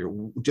behavior.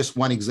 Just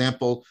one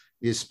example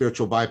is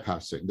spiritual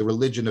bypassing, the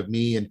religion of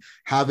me, and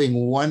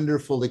having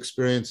wonderful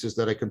experiences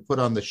that I can put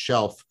on the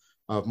shelf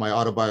of my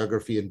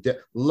autobiography and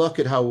look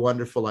at how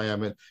wonderful I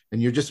am. And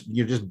you're just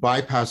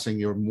bypassing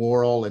your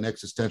moral and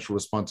existential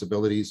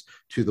responsibilities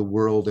to the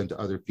world and to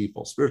other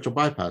people. Spiritual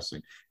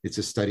bypassing, it's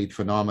a studied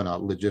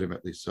phenomenon,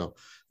 legitimately. So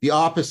the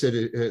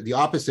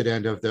opposite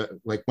end of the,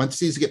 like, once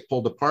these get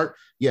pulled apart,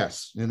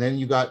 yes. And then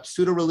you got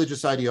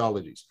pseudo-religious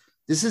ideologies.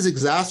 This is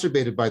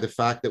exacerbated by the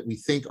fact that we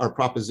think our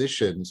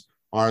propositions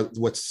are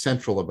what's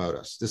central about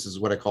us. This is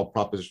what I call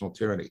propositional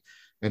tyranny.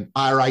 And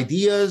our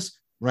ideas,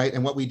 right?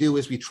 And what we do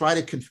is we try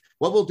to,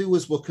 what we'll do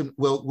is we'll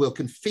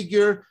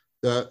configure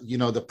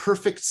the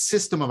perfect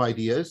system of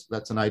ideas.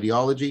 That's an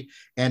ideology.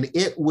 And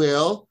it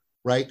will,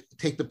 right,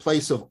 take the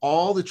place of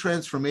all the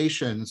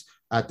transformations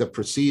at the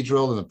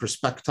procedural and the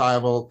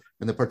perspectival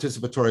and the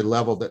participatory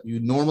level that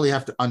you normally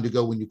have to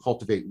undergo when you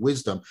cultivate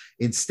wisdom.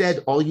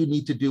 Instead, all you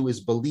need to do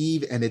is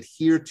believe and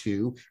adhere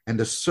to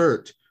and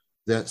assert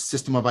the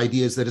system of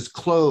ideas that is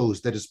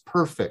closed, that is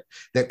perfect,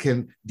 that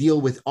can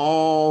deal with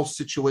all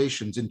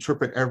situations,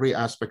 interpret every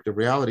aspect of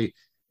reality.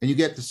 And you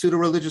get the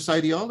pseudo-religious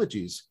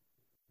ideologies,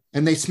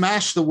 and they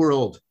smash the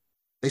world.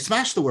 They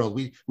smash the world.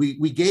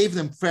 We gave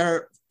them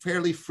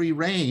fairly free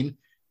rein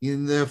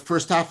in the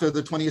first half of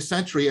the 20th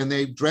century, and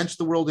they drenched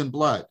the world in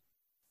blood,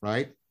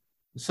 right?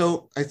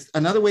 So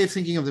another way of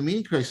thinking of the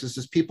meaning crisis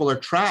is people are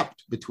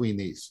trapped between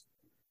these,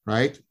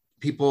 right?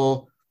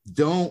 People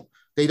don't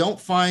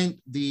find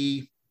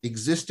the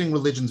existing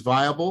religions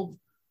viable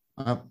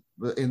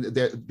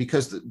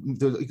because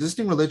the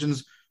existing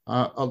religions,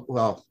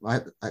 well,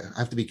 I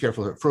have to be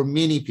careful here. For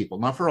many people,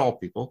 not for all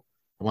people.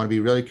 I want to be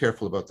really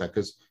careful about that,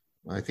 because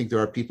I think there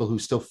are people who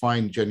still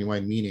find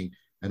genuine meaning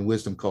and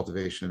wisdom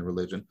cultivation in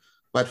religion.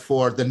 But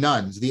for the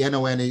nones, the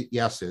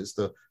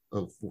NONESs,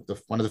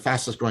 one of the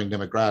fastest growing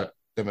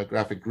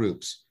demographic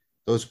groups,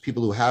 those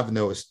people who have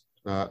no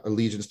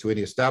allegiance to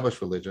any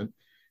established religion,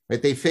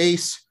 right? They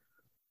face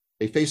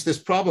this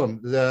problem.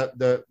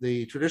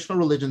 The traditional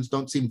religions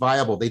don't seem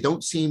viable. They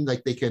don't seem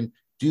like they can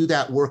do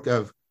that work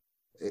of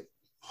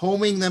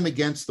homing them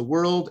against the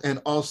world and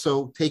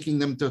also taking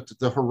them to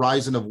the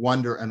horizon of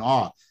wonder and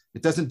awe.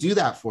 It doesn't do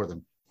that for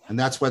them. And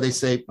that's why they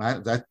say,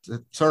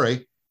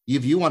 sorry,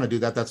 if you want to do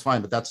that, that's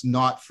fine, but that's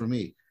not for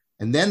me.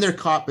 And then they're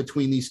caught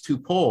between these two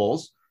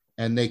poles,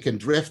 and they can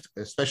drift,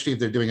 especially if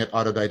they're doing it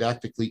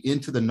autodidactically,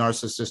 into the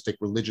narcissistic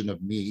religion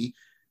of me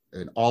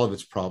and all of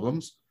its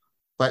problems.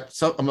 But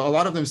a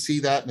lot of them see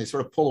that and they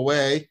sort of pull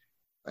away,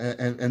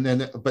 and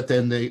then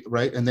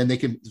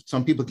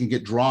some people can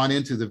get drawn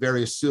into the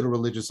various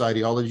pseudo-religious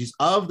ideologies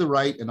of the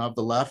right and of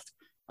the left.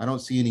 I don't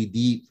see any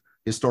deep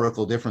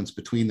historical difference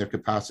between their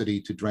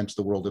capacity to drench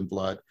the world in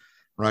blood,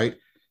 right?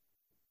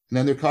 And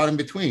then they're caught in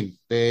between.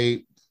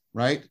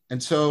 Right?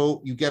 And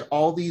so you get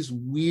all these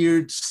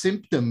weird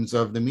symptoms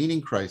of the meaning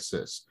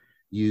crisis.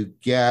 You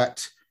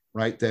get,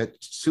 right, that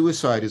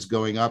suicide is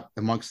going up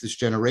amongst this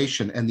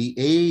generation, and the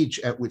age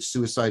at which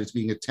suicide is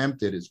being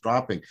attempted is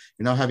dropping.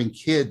 You're now having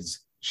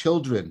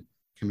children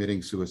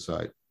committing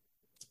suicide,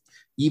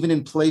 even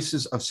in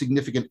places of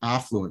significant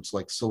affluence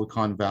like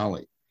Silicon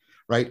Valley,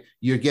 right?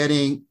 You're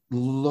getting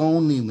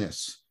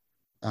loneliness,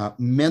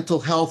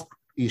 mental health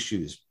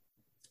issues,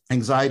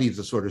 anxiety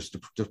disorders,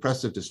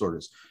 depressive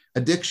disorders,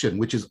 addiction,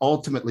 which is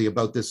ultimately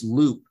about this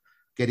loop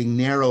getting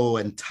narrow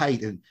and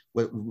tight, and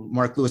what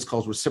Mark Lewis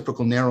calls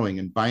reciprocal narrowing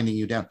and binding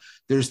you down.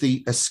 There's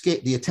the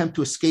attempt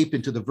to escape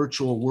into the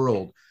virtual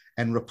world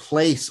and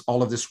replace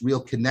all of this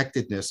real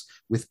connectedness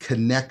with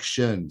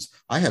connections.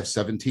 I have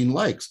 17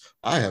 likes.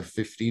 I have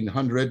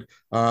 1,500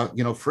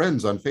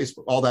 friends on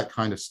Facebook, all that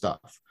kind of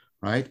stuff,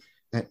 right?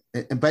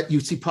 But you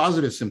see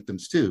positive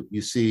symptoms too.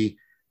 You see,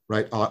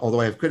 right,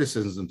 although I have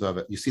criticisms of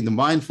it, you see the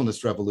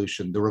mindfulness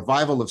revolution, the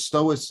revival of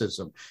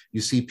Stoicism.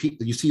 You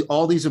see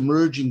all these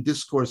emerging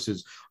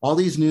discourses, all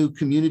these new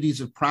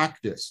communities of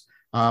practice,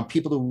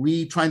 people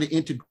trying to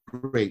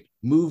integrate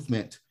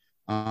movement,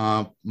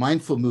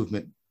 mindful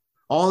movement,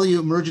 all the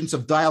emergence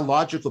of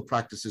dialogical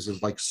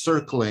practices like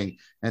circling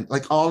and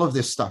like all of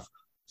this stuff.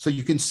 So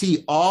you can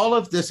see all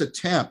of this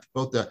attempt,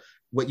 both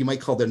what you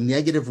might call the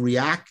negative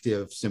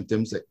reactive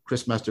symptoms that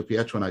Chris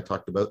Mastropietro and I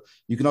talked about.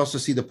 You can also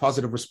see the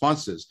positive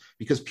responses,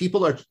 because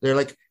they're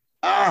like,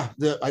 I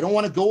don't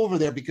want to go over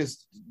there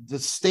because the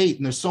state,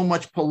 and there's so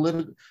much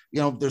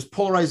there's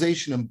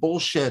polarization and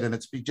bullshit, and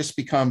it's just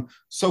become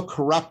so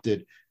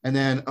corrupted. And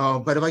then,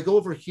 but if I go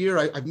over here,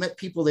 I've met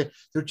people that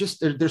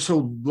they're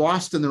so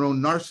lost in their own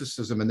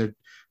narcissism, and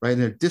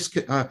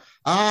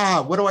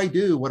what do I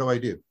do? What do I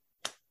do?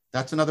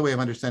 That's another way of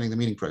understanding the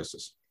meaning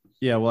crisis.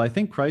 Yeah, well, I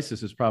think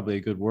crisis is probably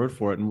a good word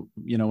for it. And,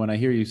 when I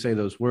hear you say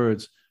those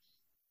words,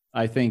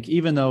 I think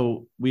even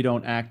though we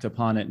don't act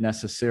upon it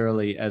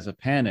necessarily as a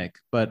panic,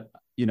 but,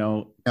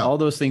 all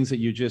those things that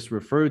you just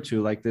referred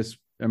to, like this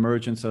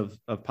emergence of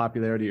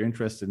popularity or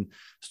interest in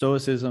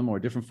Stoicism or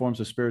different forms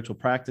of spiritual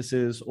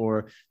practices,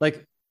 or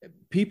like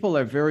people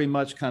are very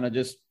much kind of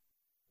just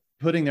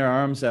putting their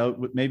arms out,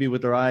 maybe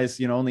with their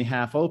eyes, only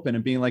half open,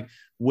 and being like,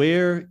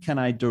 where can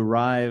I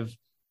derive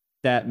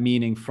that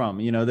meaning from?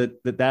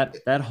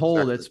 That hole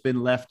Exactly. that's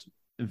been left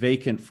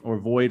vacant or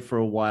void for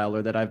a while,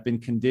 or that I've been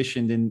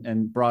conditioned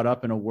and brought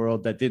up in a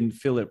world that didn't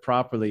fill it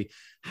properly.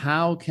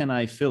 How can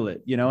I fill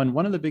it? And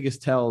one of the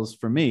biggest tells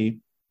for me,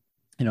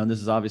 and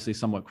this is obviously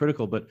somewhat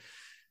critical, but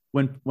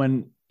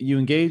when you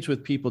engage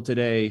with people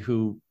today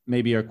who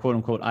maybe are quote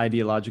unquote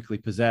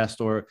ideologically possessed,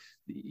 or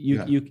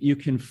you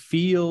can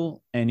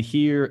feel and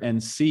hear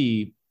and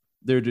see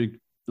their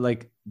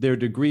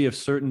degree of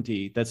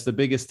certainty. That's the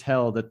biggest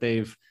tell that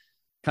they've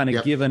kind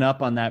of given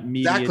up on that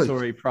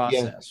mediatory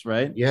process,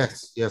 right?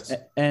 Yes.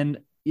 And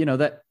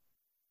that,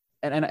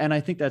 and I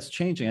think that's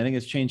changing. I think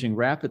it's changing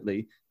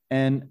rapidly.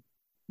 And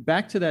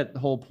back to that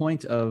whole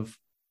point of,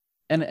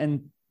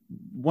 and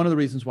one of the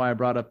reasons why I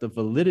brought up the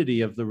validity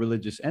of the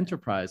religious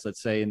enterprise,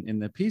 let's say in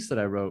the piece that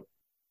I wrote,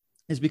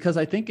 is because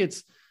I think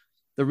it's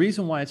the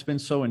reason why it's been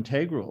so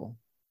integral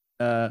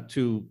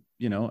to,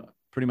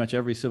 pretty much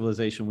every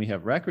civilization we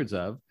have records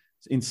of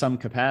in some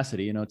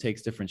capacity. It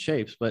takes different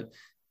shapes, but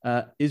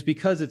is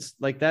because it's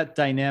like that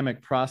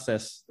dynamic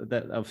process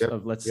that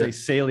of let's say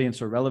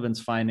salience or relevance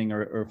finding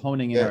or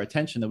honing in our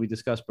attention that we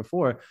discussed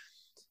before.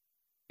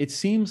 It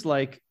seems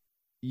like,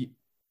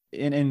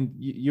 and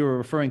you're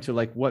referring to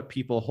like what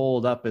people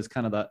hold up as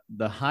kind of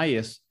the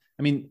highest.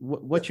 I mean,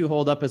 what you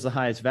hold up as the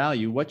highest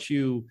value, what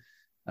you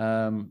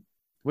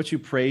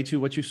pray to,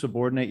 what you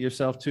subordinate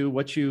yourself to,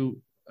 what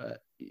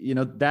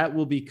that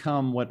will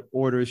become what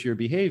orders your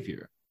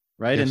behavior,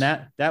 right? Yes.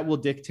 And that will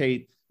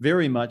dictate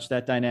very much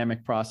that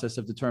dynamic process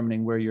of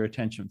determining where your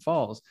attention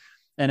falls.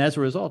 And as a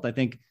result, I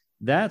think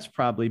that's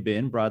probably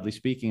been, broadly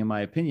speaking, in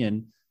my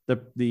opinion,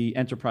 the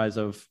enterprise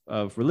of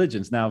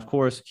religions. Now, of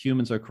course,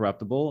 humans are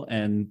corruptible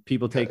and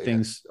people take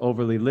things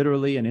overly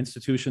literally, and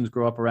institutions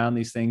grow up around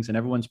these things, and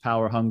everyone's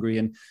power hungry.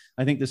 And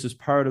I think this is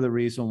part of the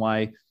reason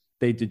why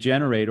they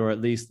degenerate, or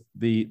at least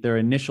their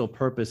initial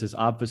purpose is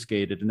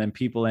obfuscated. And then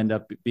people end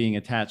up being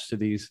attached to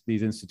these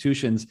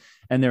institutions,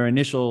 and there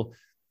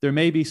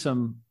may be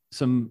some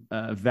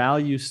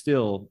value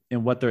still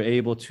in what they're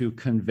able to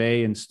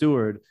convey and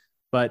steward,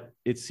 but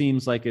it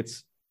seems like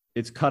it's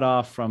cut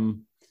off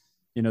from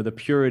the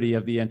purity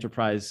of the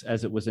enterprise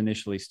as it was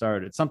initially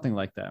started, something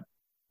like that.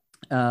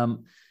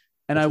 And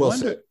that's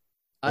wonder,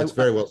 that's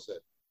very well said.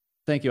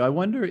 Thank you. I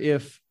wonder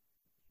if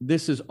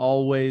this is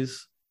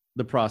always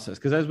the process,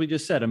 because as we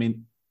just said, I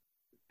mean,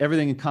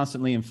 everything is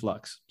constantly in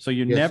flux. So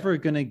you're never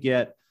going to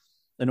get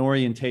an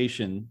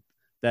orientation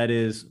that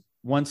is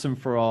once and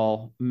for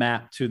all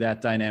mapped to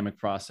that dynamic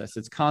process.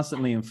 It's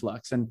constantly in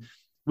flux. And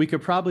we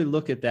could probably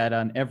look at that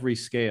on every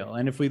scale.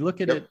 And if we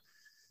look at it,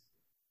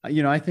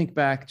 I think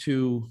back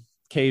to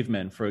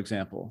cavemen, for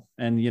example,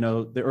 and,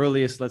 the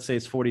earliest, let's say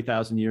it's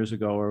 40,000 years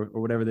ago or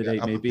whatever the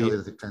date may be.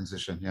 The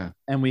transition,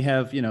 And we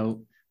have,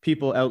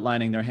 people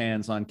outlining their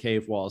hands on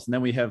cave walls. And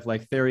then we have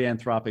like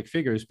therianthropic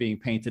figures being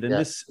painted. And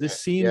this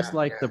seems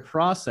like the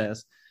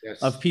process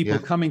of people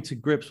coming to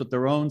grips with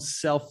their own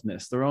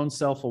selfness, their own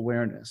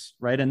self-awareness,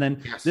 right? And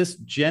then this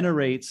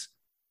generates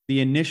the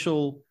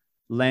initial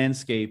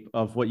landscape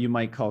of what you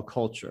might call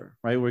culture,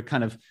 right? We're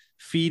kind of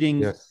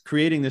creating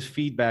this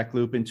feedback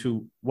loop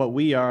into what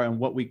we are and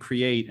what we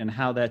create, and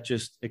how that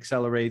just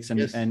accelerates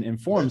and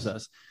informs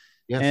us.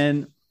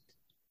 And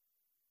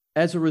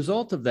as a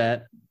result of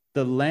that,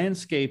 the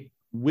landscape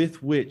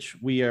with which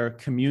we are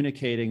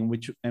communicating,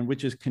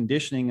 which is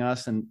conditioning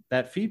us, and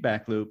that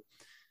feedback loop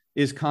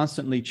is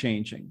constantly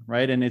changing,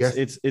 right? And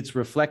it's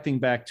reflecting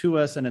back to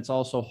us, and it's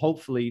also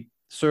hopefully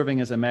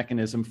serving as a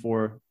mechanism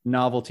for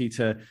novelty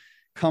to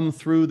come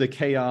through the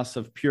chaos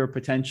of pure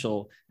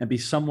potential and be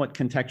somewhat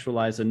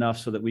contextualized enough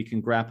so that we can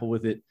grapple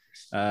with it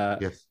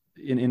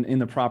in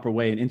the proper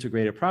way and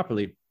integrate it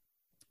properly.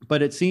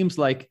 But it seems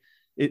like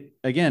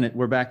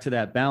we're back to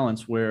that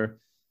balance where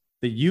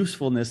the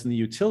usefulness and the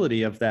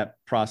utility of that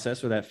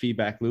process or that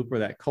feedback loop or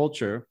that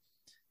culture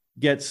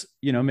gets,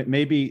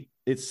 maybe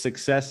its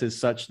success is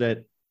such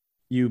that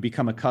you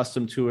become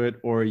accustomed to it,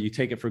 or you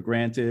take it for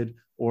granted,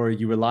 or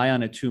you rely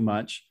on it too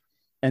much.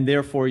 And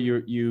therefore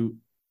you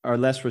are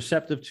less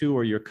receptive to,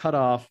 or you're cut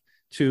off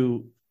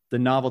to the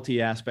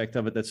novelty aspect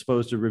of it that's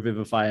supposed to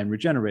revivify and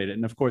regenerate it.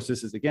 And of course,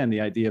 this is, again,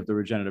 the idea of the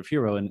regenerative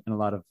hero in a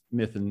lot of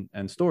myth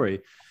and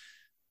story.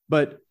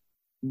 But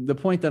the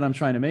point that I'm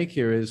trying to make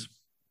here is,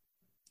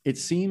 it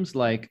seems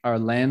like our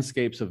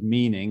landscapes of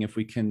meaning, if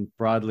we can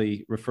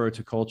broadly refer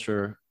to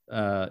culture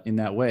in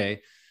that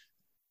way,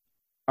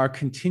 are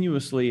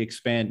continuously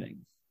expanding.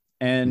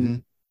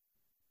 And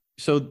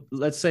so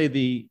let's say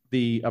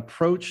the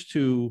approach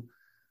to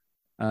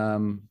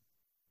the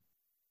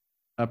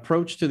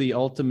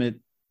ultimate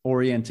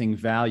orienting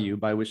value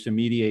by which to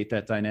mediate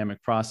that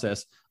dynamic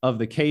process of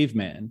the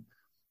caveman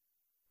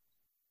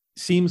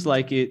seems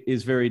like it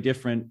is very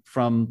different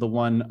from the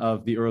one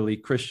of the early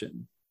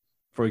Christian,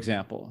 for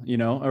example,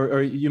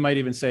 or you might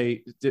even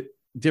say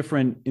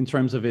different in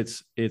terms of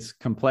its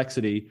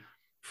complexity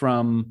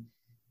from,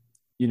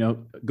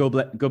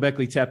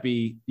 Göbekli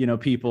Tepe,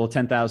 people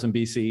 10,000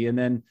 BC, and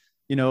then,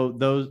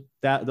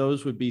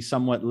 those would be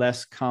somewhat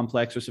less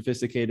complex or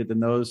sophisticated than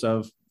those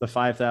of the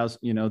 5,000,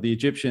 the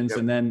Egyptians,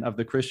 and then of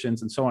the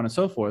Christians, and so on and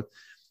so forth.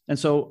 And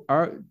so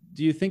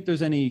do you think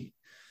there's any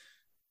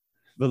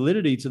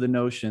validity to the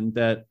notion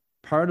that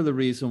part of the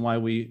reason why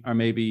we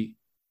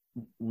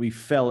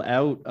fell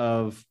out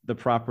of the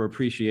proper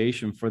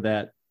appreciation for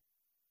that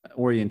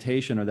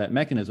orientation or that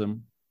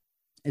mechanism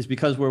is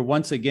because we're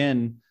once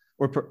again,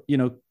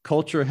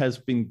 culture has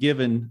been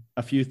given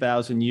a few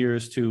thousand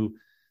years to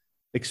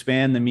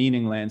expand the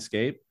meaning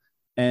landscape.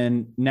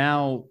 And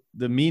now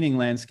the meaning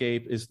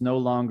landscape is no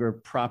longer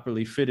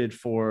properly fitted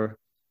for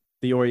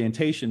the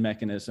orientation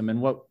mechanism.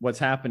 And what's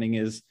happening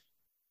is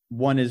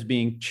one is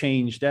being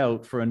changed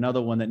out for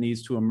another one that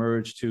needs to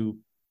emerge to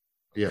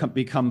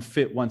become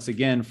fit once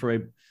again for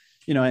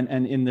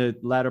and in the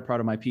latter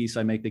part of my piece,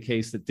 I make the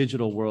case that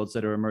digital worlds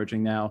that are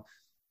emerging now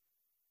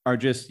are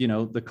just,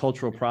 the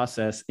cultural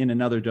process in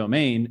another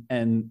domain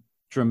and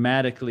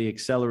dramatically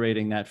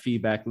accelerating that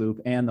feedback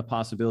loop and the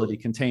possibility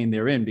contained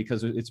therein,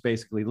 because it's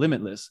basically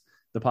limitless,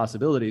 the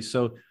possibilities.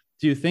 So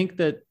do you think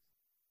that,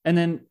 and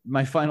then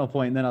my final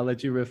point, and then I'll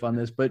let you riff on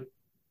this, but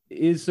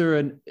is there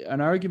an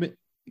argument?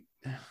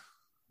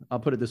 I'll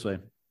put it this way.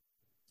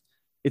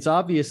 It's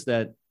obvious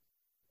that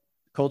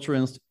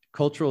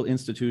cultural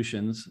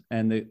institutions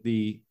and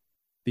the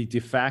de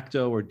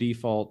facto or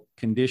default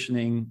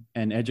conditioning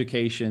and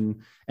education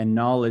and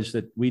knowledge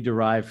that we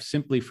derive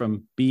simply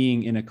from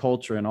being in a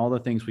culture and all the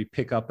things we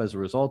pick up as a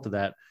result of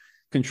that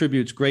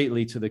contributes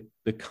greatly to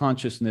the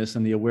consciousness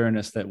and the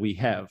awareness that we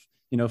have.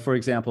 For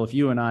example, if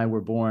you and I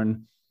were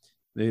born,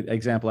 the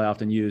example I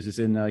often use is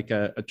in like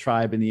a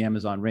tribe in the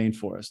Amazon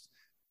rainforest.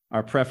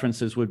 Our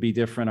preferences would be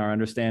different. Our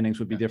understandings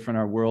would be different.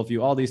 Our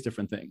worldview, all these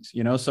different things,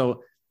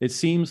 So it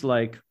seems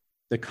like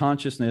the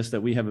consciousness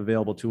that we have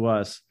available to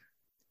us,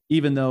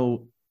 even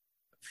though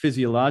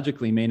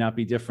physiologically may not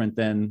be different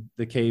than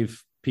the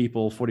cave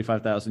people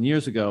 45,000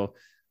 years ago,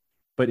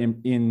 but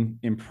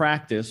in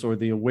practice, or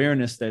the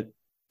awareness that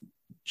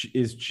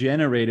is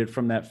generated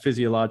from that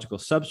physiological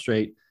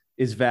substrate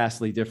is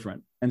vastly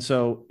different. And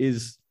so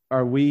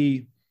are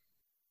we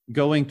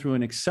going through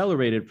an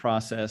accelerated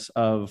process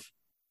of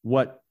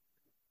what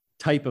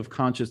type of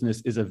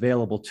consciousness is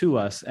available to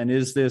us? And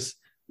is this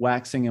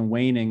waxing and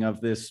waning of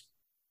this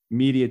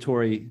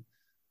mediatory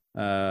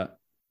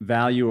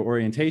value or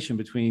orientation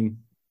between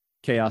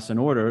chaos and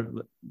order,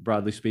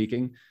 broadly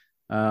speaking,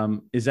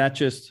 is that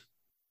just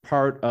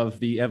part of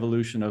the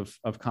evolution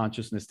of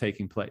consciousness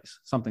taking place?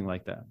 Something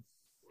like that.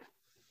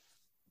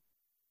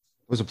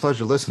 It was a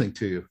pleasure listening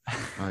to you.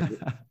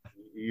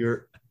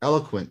 You're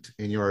eloquent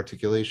in your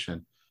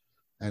articulation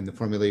and the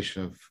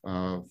formulation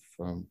of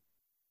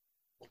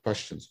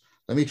questions.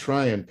 Let me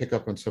try and pick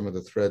up on some of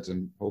the threads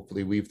and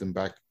hopefully weave them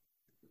back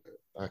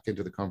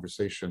into the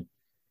conversation.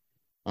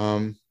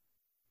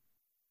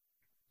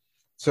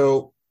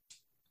 So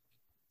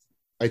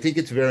I think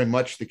it's very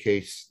much the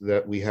case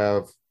that we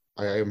have,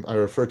 I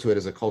refer to it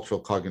as a cultural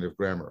cognitive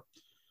grammar.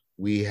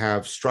 We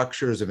have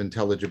structures of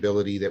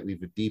intelligibility that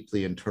we've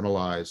deeply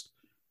internalized,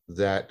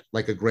 that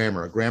like a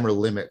grammar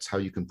limits how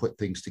you can put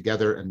things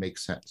together and make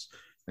sense.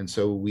 And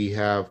so we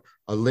have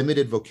a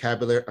limited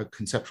vocabulary, a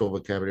conceptual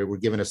vocabulary. We're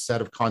given a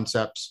set of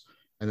concepts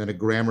and then a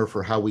grammar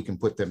for how we can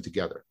put them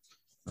together,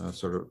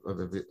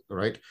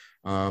 right?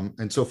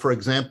 And so, for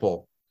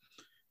example,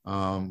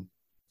 one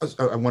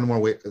more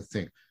way to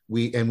think,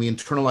 we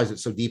internalize it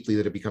so deeply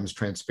that it becomes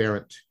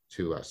transparent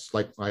to us.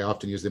 Like I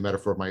often use the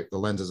metaphor of the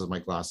lenses of my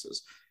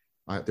glasses.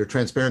 They're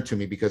transparent to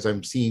me because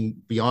I'm seeing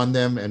beyond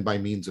them and by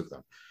means of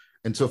them.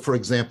 And so, for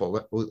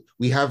example,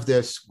 we have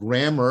this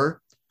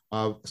grammar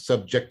of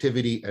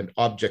subjectivity and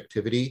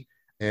objectivity,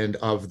 and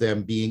of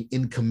them being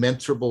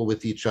incommensurable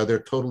with each other,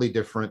 totally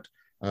different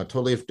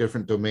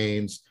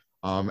domains.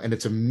 And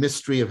it's a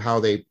mystery of how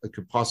they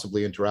could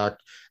possibly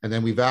interact. And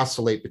then we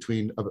vacillate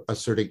between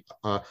asserting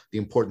the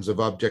importance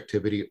of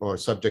objectivity or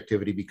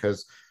subjectivity,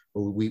 because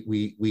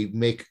we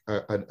make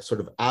a sort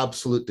of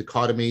absolute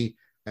dichotomy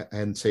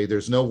and say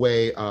there's no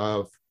way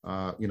of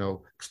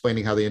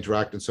explaining how they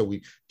interact. And so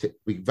we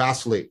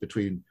vacillate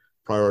between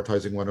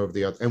prioritizing one over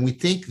the other. And we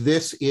think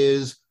this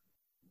is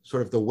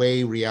sort of the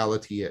way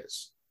reality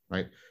is,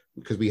 right?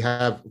 Because we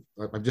have,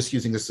 I'm just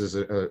using this as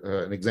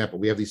an example.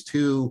 We have these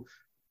two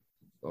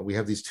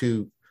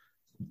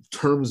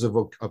terms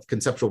of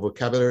conceptual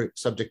vocabulary: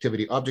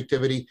 subjectivity,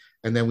 objectivity,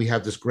 and then we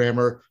have this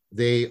grammar.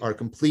 They are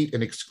complete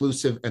and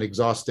exclusive and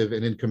exhaustive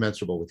and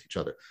incommensurable with each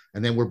other.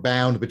 And then we're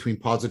bound between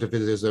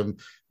positivism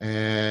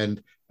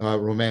and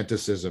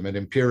romanticism and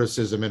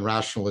empiricism and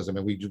rationalism,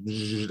 and we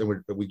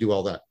do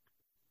all that,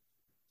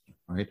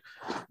 right?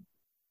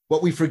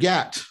 What we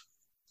forget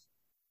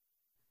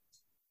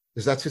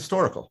is that's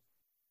historical.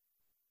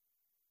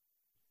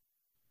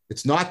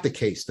 It's not the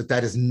case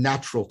that is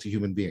natural to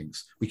human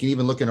beings. We can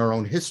even look in our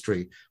own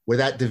history where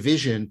that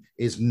division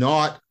is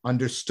not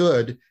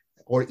understood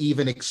or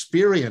even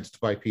experienced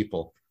by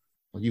people.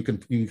 You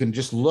can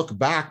just look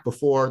back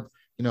before,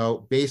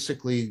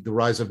 basically the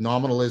rise of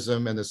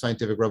nominalism and the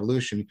scientific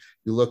revolution.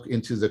 You look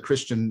into the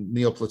Christian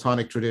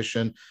Neoplatonic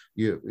tradition,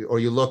 or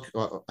you look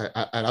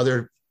at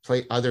other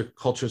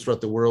cultures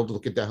throughout the world,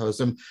 look at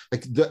Taoism,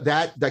 like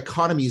that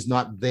dichotomy is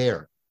not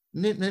there.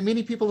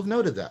 Many people have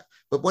noted that.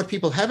 But what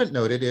people haven't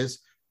noted is,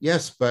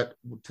 yes, but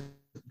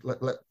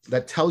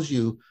that tells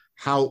you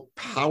how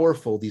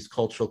powerful these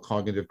cultural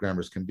cognitive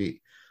grammars can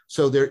be.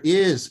 So there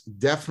is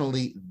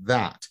definitely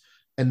that.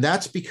 And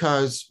that's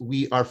because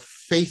we are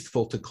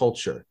faithful to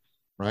culture,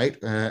 right?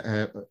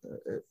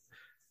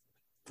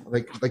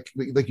 Like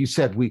you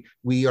said, we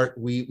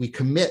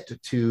commit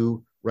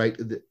to, right,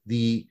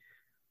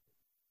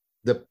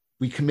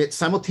 we commit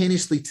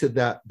simultaneously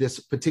to this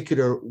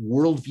particular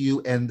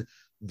worldview and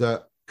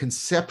the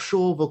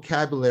conceptual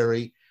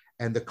vocabulary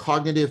and the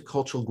cognitive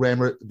cultural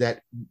grammar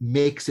that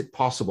makes it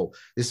possible.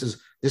 This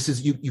is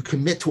you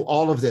commit to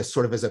all of this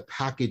sort of as a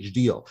package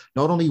deal,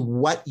 not only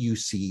what you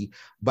see,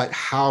 but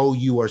how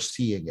you are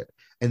seeing it.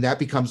 And that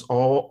becomes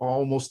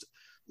almost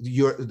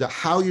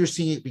how you're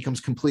seeing it becomes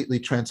completely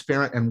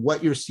transparent, and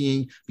what you're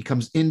seeing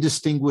becomes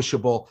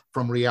indistinguishable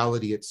from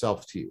reality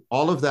itself to you.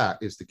 All of that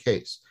is the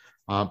case.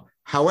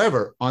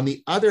 However, on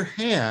the other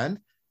hand,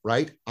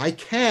 right, I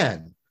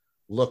can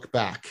look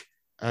back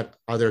at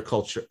other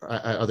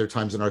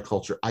times in our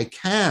culture. I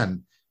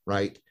can,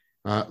 right,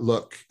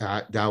 look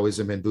at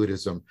Taoism and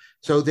Buddhism.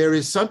 So there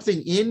is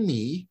something in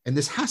me, and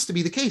this has to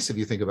be the case if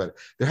you think about it,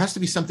 there has to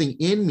be something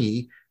in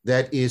me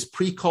that is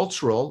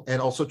pre-cultural and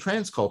also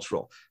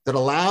transcultural that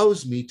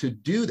allows me to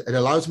do that. It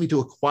allows me to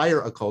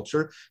acquire a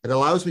culture. It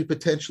allows me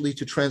potentially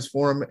to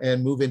transform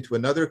and move into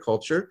another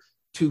culture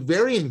to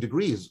varying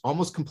degrees,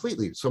 almost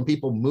completely. Some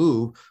people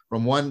move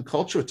from one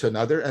culture to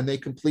another and they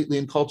completely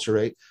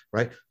enculturate,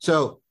 right?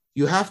 So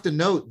you have to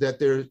note that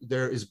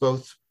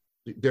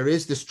there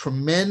is this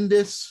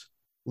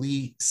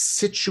tremendously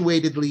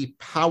situatedly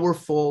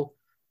powerful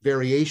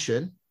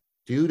variation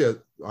due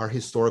to our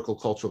historical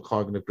cultural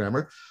cognitive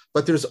grammar,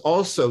 but there's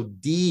also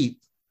deep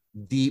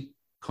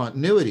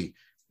continuity.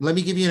 Let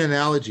me give you an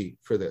analogy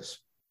for this,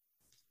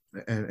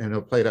 and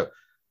I'll play it out.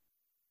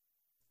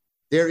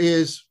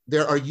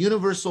 There are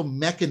universal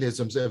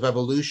mechanisms of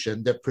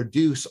evolution that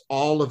produce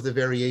all of the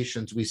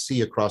variations we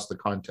see across the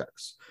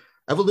context.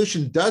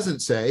 Evolution doesn't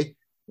say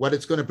what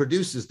it's going to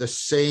produce is the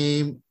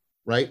same,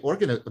 right,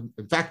 organism.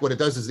 In fact, what it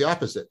does is the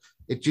opposite.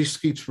 It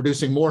just keeps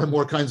producing more and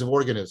more kinds of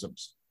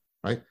organisms,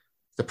 right?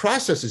 The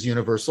process is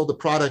universal. The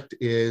product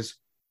is,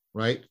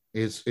 right,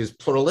 is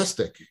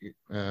pluralistic,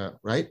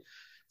 right?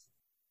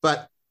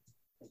 But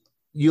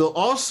you'll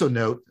also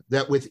note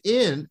that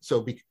within,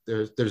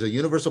 there's a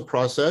universal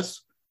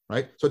process,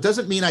 right? So it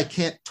doesn't mean I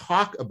can't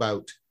talk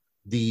about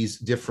these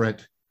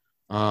different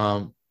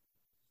forms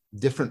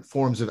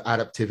of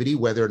adaptivity,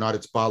 whether or not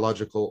it's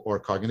biological or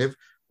cognitive.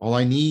 All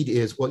I need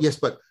is, well, yes,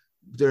 but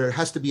there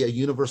has to be a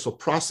universal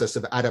process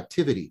of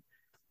adaptivity.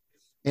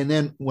 And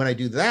then when I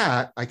do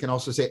that, I can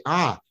also say,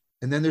 and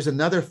then there's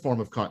another form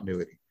of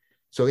continuity.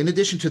 So in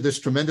addition to this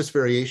tremendous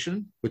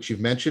variation, which you've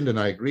mentioned and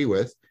I agree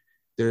with,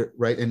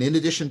 right? And in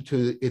addition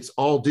to, it's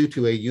all due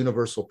to a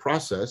universal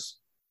process,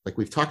 like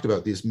we've talked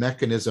about, this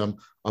mechanism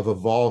of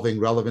evolving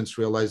relevance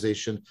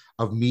realization,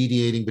 of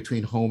mediating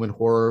between home and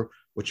horror,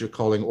 what you're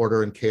calling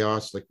order and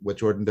chaos, like what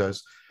Jordan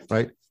does,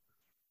 right?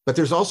 But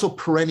there's also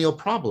perennial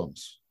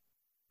problems,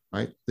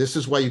 right? This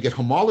is why you get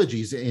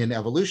homologies in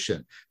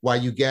evolution, why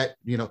you get,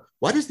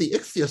 what is the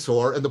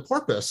ichthyosaur and the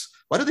porpoise?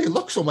 Why do they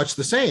look so much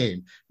the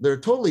same? They're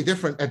totally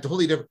different and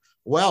totally different.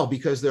 Well,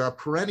 because there are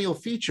perennial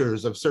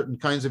features of certain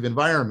kinds of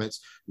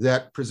environments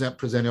that present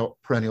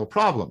perennial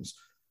problems.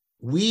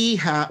 We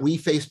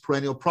face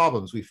perennial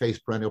problems. We face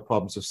perennial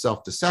problems of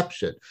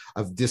self-deception,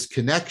 of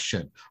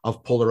disconnection,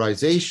 of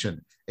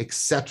polarization,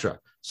 etc.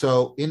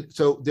 So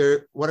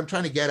what I'm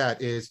trying to get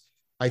at is,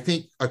 I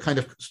think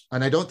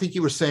and I don't think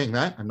you were saying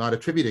that, I'm not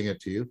attributing it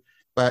to you,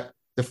 but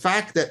the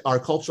fact that our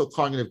cultural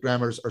cognitive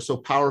grammars are so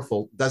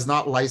powerful does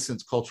not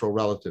license cultural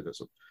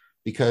relativism,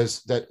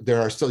 because that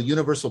there are still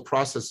universal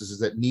processes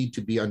that need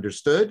to be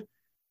understood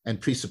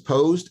and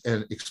presupposed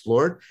and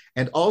explored.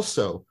 And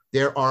also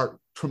there are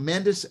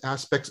tremendous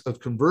aspects of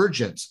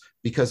convergence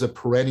because of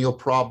perennial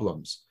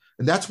problems.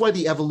 And that's why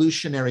the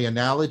evolutionary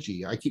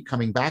analogy, I keep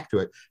coming back to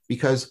it,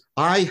 because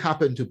I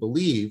happen to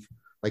believe,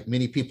 like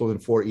many people in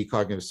 4E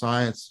cognitive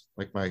science,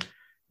 like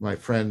my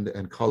friend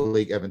and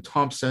colleague Evan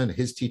Thompson,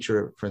 his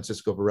teacher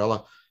Francisco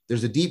Varela,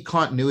 there's a deep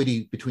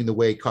continuity between the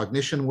way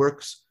cognition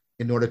works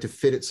in order to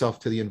fit itself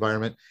to the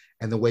environment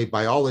and the way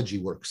biology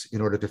works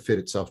in order to fit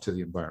itself to the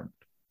environment.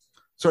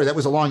 Sorry, that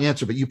was a long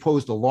answer, but you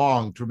posed a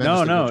long,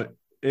 tremendous. No,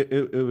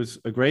 it was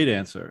a great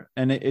answer.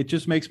 And it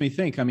just makes me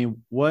think, I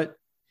mean, what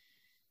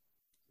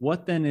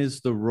then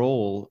is the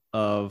role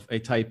of a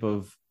type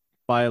of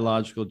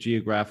biological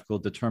geographical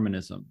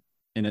determinism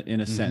in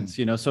a sense,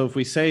 so if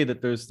we say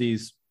that there's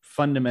these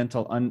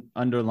fundamental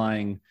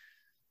underlying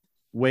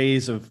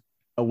ways of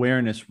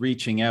awareness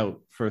reaching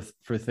out for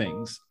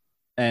things,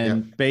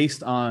 and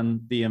based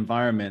on the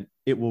environment,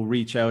 it will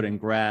reach out and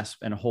grasp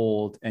and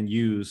hold and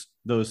use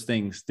those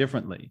things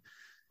differently.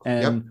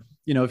 And,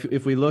 Yep.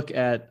 if we look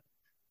at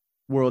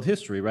world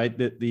history, right,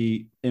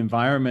 the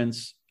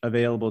environments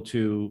available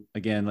to,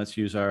 again, let's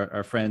use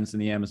our friends in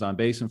the Amazon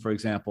basin, for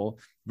example,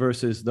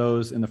 versus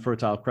those in the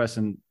Fertile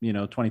Crescent,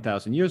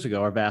 20,000 years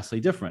ago are vastly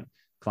different.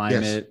 Yes.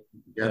 Climate,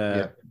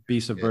 Yeah.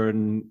 beasts of Yeah.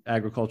 burden,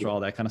 agriculture, Yeah. all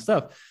that kind of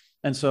stuff.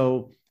 And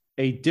so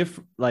a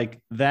different,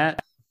 like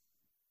that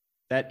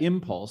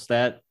impulse,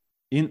 that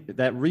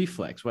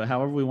reflex,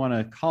 however we want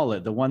to call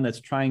it, the one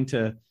that's trying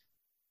to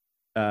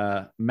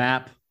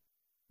map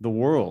the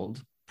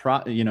world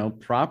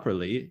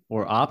properly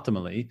or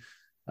optimally,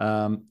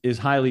 is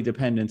highly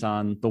dependent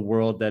on the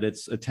world that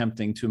it's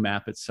attempting to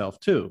map itself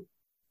to.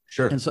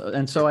 Sure.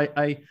 And so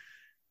I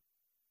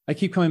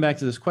keep coming back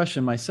to this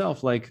question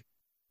myself, like,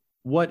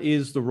 what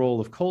is the role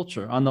of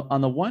culture?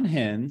 On the one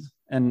hand,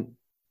 and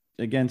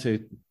again,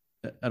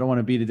 I don't want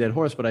to beat a dead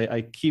horse, but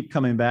I keep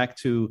coming back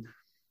to,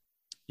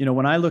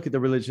 when I look at the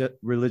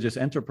religious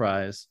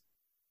enterprise,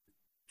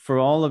 for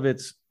all of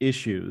its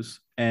issues,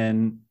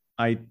 and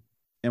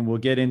we'll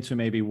get into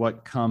maybe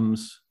what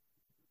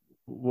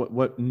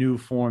new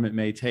form it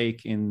may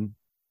take in,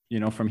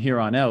 from here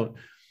on out.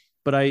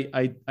 But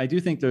I do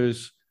think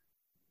there's,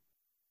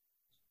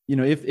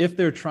 if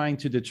they're trying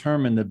to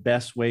determine the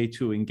best way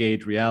to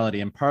engage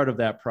reality, and part of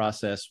that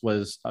process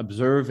was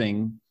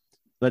observing,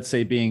 let's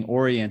say, being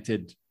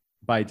oriented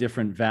by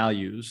different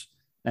values,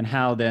 and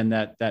how then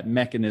that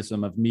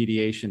mechanism of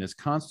mediation is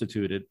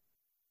constituted.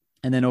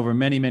 And then over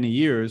many, many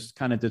years,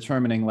 kind of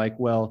determining, like,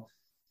 well,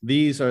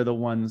 these are the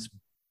ones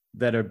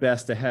that are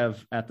best to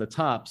have at the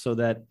top, so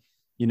that,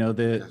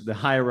 the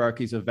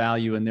hierarchies of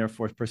value and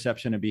therefore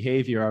perception and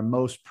behavior are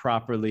most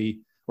properly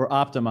or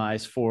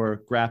optimized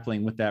for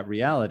grappling with that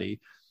reality.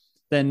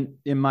 Then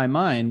in my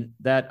mind,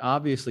 that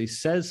obviously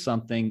says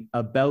something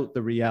about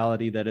the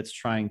reality that it's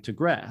trying to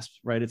grasp,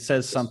 right? It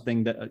says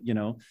something that,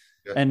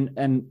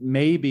 and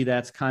maybe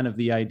that's kind of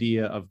the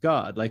idea of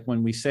God. Like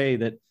when we say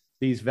that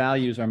these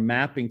values are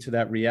mapping to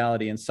that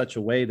reality in such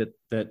a way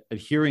that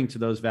adhering to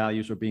those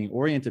values or being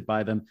oriented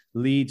by them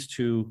leads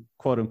to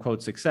quote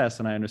unquote success.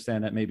 And I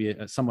understand that may be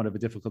somewhat of a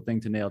difficult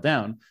thing to nail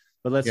down,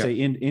 but let's say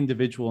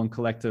individual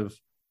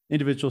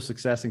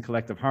success and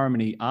collective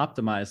harmony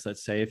optimized,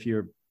 let's say, if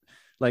you're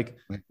like,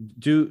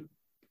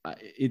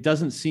 it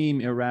doesn't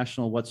seem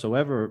irrational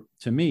whatsoever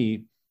to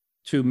me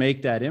to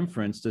make that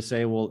inference to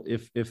say, well,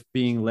 if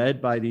being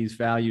led by these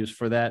values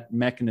for that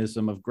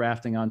mechanism of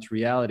grafting onto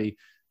reality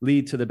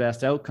lead to the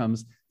best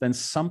outcomes, then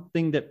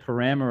something that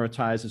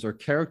parameterizes or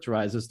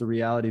characterizes the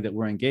reality that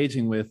we're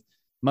engaging with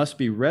must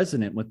be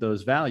resonant with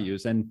those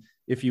values. And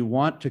if you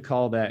want to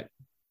call that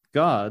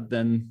God,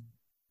 then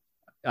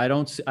I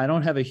don't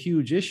have a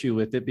huge issue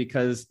with it,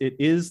 because it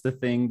is the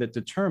thing that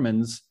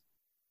determines,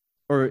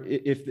 or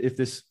if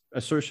this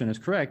assertion is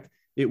correct,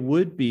 it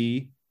would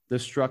be the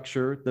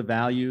structure, the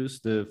values,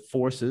 the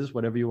forces,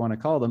 whatever you want to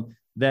call them,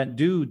 that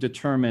do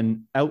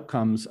determine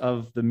outcomes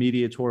of the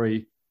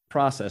mediatory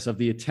process, of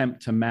the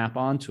attempt to map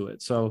onto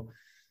it. So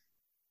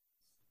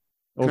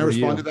can I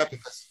respond to that?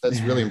 Because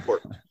that's really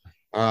important.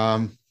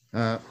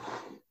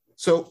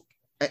 So,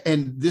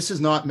 and this is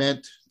not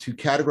meant to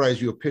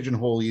categorize you or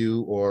pigeonhole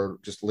you or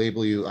just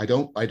label you. I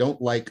don't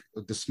like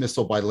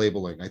dismissal by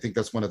labeling. I think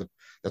that's one of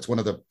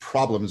the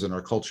problems in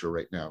our culture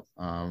right now,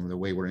 the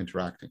way we're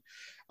interacting.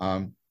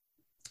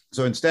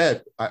 So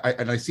instead,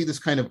 I see this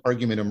kind of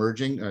argument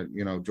emerging.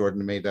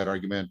 Jordan made that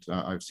argument.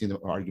 I've seen the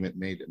argument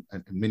made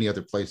in many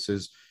other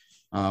places.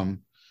 And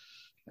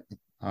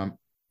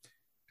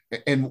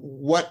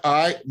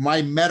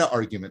my meta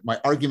argument, my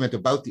argument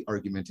about the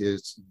argument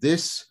is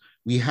this: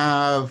 we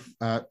have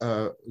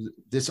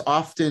this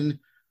often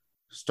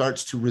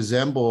starts to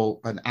resemble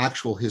an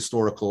actual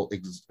historical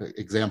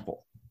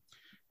example,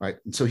 right?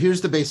 And so here's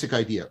the basic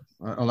idea.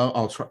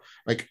 I'll try,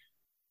 like,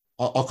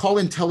 I'll call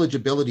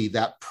intelligibility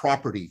that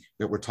property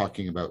that we're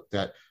talking about,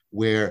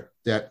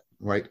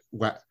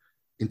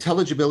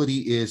 intelligibility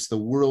is the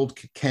world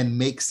can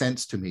make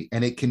sense to me,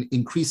 and it can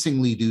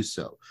increasingly do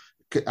so.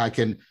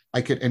 And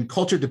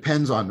culture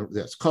depends on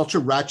this. Culture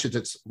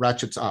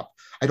ratchets up.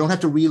 I don't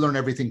have to relearn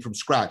everything from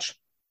scratch.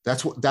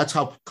 That's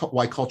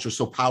why culture is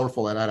so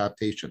powerful at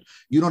adaptation.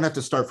 You don't have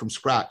to start from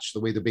scratch the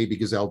way the baby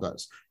gazelle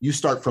does. You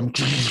start from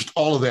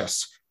all of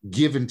this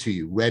given to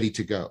you, ready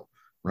to go,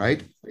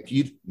 right? Like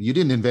you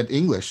didn't invent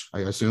English,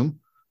 I assume,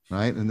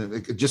 right? And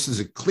then just as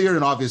a clear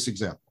and obvious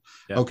example.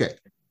 Yeah. Okay.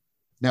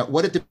 Now,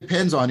 what it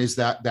depends on is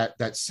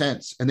that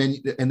sense, and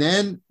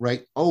then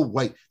right. Oh,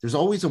 right. There's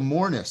always a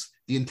moreness.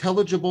 The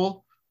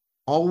intelligible,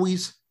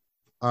 always,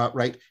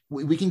 right.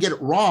 We can get it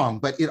wrong,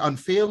 but it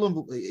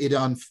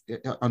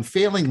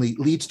unfailingly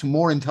leads to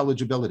more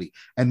intelligibility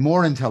and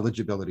more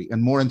intelligibility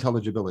and more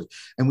intelligibility,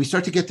 and we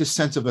start to get this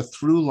sense of a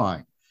through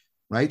line,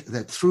 right?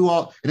 That through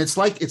all, and it's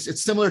like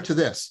it's similar to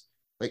this.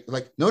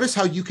 Like notice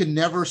how you can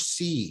never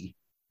see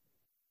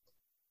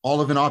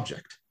all of an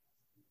object.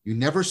 You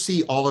never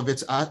see all of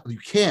its, you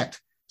can't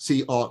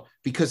see all,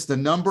 because the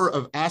number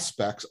of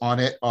aspects on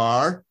it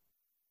are,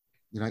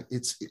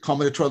 it's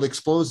combinatorially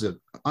explosive,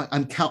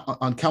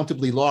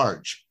 uncountably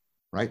large,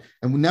 right?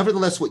 And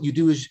nevertheless, what you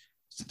do is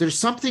there's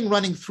something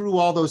running through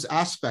all those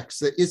aspects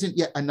that isn't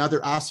yet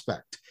another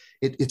aspect.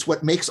 It's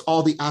what makes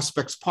all the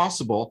aspects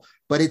possible,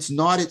 but it's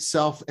not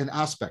itself an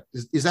aspect.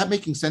 Is that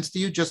making sense to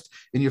you just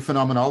in your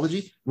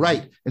phenomenology?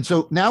 Right. And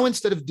so now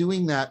instead of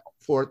doing that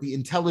for the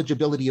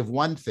intelligibility of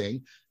one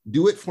thing,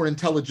 do it for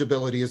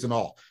intelligibility as an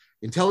all.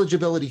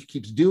 Intelligibility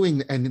keeps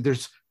doing, and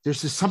there's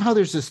this, somehow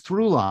there's this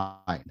through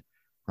line,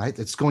 right?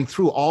 That's going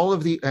through all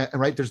of the,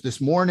 right? There's this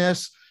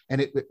moreness,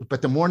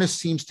 but the moreness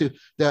seems to,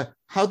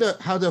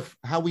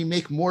 how we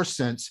make more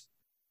sense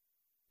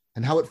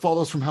and how it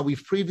follows from how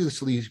we've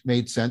previously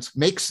made sense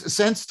makes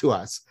sense to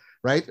us,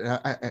 right?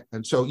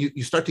 And so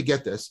you start to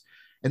get this.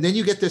 And then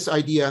you get this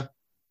idea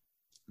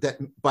that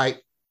by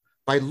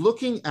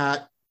looking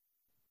at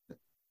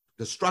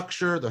the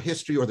structure, the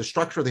history, or the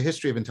structure of the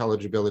history of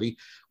intelligibility,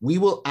 we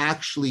will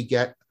actually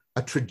get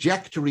a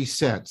trajectory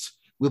sense.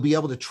 We'll be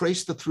able to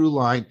trace the through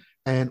line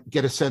and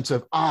get a sense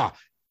of,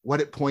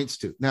 what it points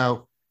to.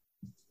 Now,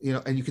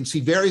 and you can see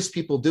various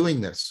people doing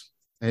this.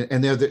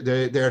 And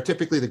they're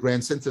typically the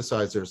grand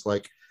synthesizers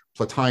like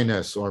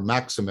Plotinus or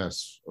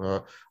Maximus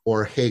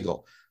or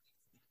Hegel.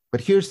 But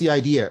here's the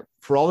idea: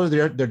 for all of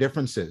their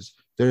differences,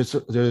 there's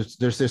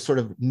this sort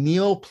of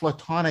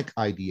Neoplatonic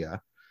idea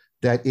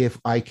that if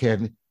I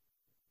can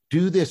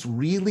do this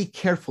really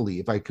carefully,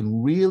 if I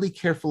can really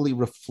carefully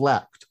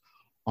reflect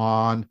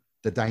on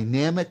the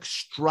dynamic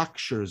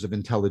structures of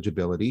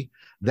intelligibility,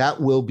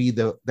 that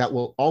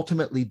will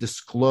ultimately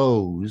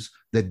disclose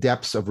the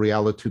depths of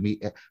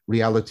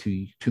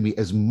reality to me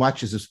as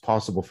much as is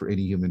possible for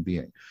any human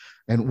being.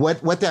 And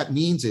what that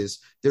means is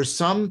there's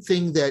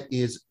something that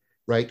is,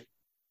 right,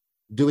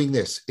 doing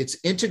this. It's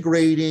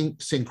integrating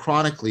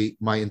synchronically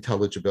my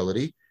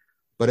intelligibility,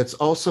 but it's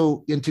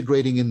also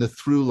integrating in the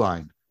through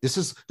line. This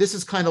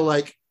is kind of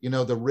like,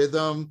 the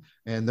rhythm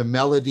and the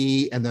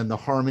melody and then the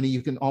harmony.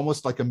 You can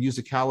almost like a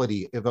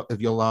musicality,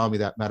 if you allow me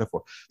that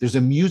metaphor. There's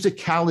a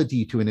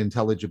musicality to an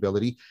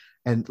intelligibility.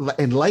 And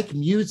like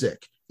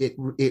music, it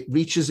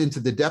reaches into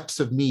the depths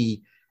of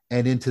me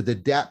and into the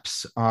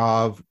depths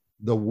of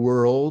the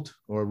world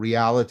or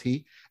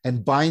reality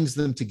and binds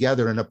them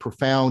together in a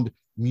profound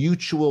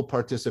mutual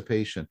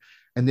participation.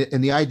 And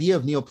the idea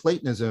of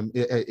Neoplatonism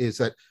is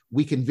that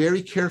we can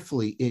very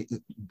carefully,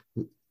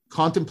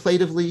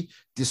 contemplatively,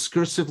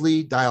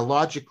 discursively,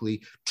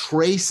 dialogically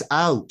trace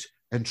out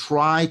and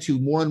try to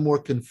more and more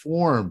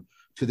conform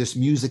to this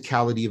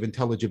musicality of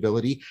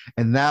intelligibility,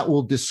 and that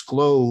will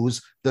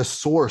disclose the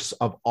source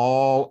of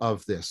all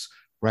of this,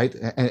 right?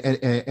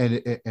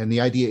 And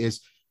the idea is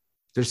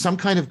there's some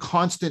kind of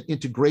constant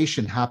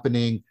integration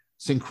happening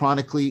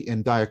synchronically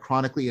and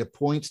diachronically. It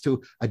points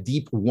to a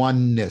deep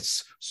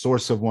oneness,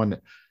 source of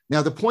oneness.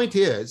 Now, the point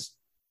is,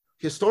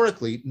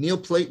 historically,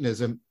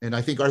 Neoplatonism, and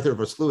I think Arthur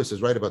Voss Lewis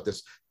is right about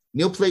this,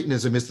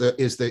 Neoplatonism is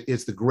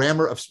the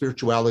grammar of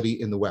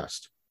spirituality in the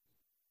West.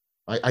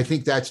 I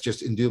think that's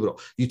just indubitable.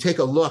 You take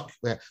a look,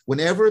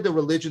 whenever the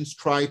religions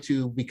try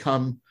to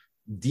become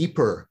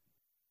deeper,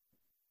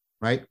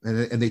 right,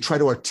 and they try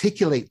to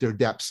articulate their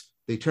depths,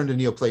 they turn to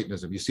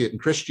Neoplatonism. You see it in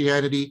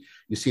Christianity,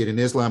 you see it in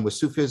Islam with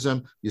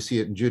Sufism, you see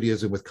it in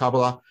Judaism with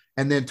Kabbalah.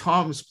 And then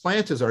Thomas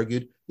Plant has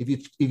argued, if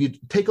you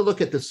take a look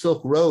at the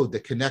Silk Road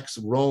that connects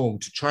Rome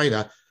to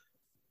China,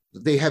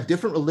 they have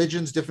different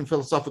religions, different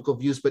philosophical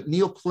views, but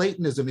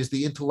Neoplatonism is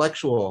the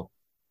intellectual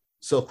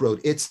Silk Road.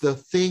 It's the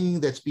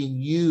thing that's being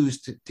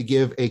used to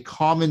give a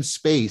common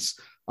space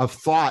of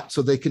thought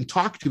so they can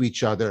talk to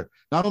each other,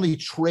 not only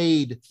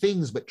trade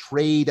things, but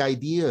trade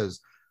ideas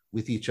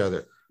with each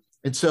other.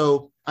 And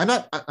so I'm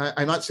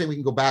not saying we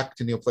can go back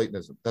to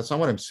Neoplatonism. That's not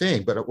what I'm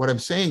saying. But what I'm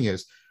saying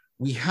is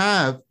we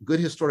have good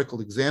historical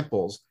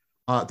examples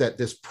that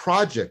this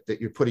project that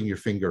you're putting your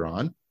finger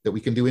on, that we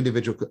can do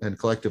individually and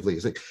collectively,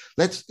 is like,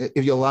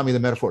 if you allow me the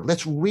metaphor,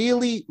 let's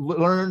really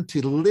learn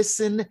to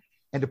listen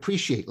and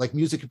appreciate, like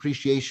music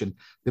appreciation,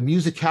 the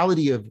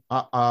musicality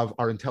of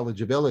our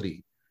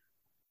intelligibility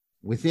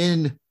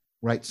within,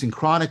 right,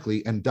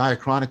 synchronically and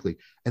diachronically.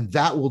 And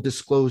that will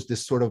disclose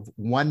this sort of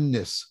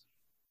oneness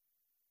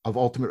of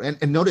ultimate,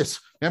 and notice,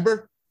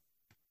 remember,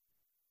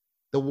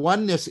 the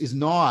oneness is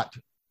not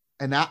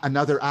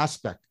another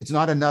aspect. It's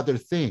not another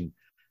thing.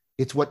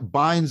 It's what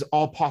binds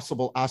all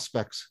possible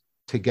aspects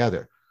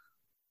together.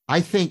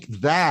 I think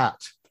that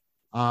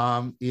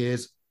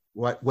is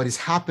what is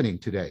happening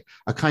today,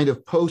 a kind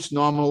of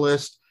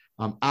post-nominalist,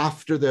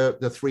 after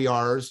the three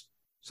R's,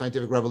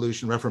 scientific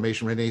revolution,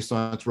 Reformation,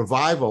 Renaissance,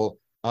 revival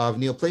of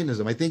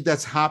Neoplatonism. I think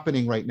that's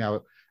happening right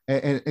now.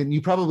 And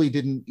you probably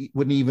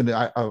wouldn't even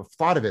have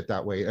thought of it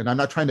that way. And I'm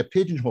not trying to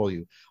pigeonhole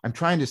you. I'm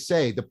trying to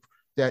say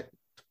that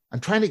I'm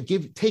trying to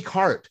take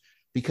heart,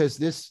 because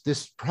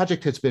this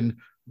project has been,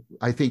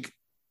 I think,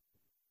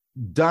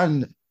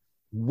 done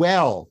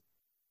well,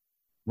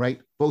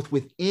 right? Both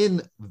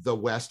within the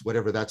West,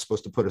 whatever that's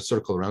supposed to put a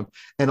circle around,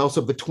 and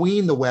also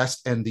between the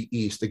West and the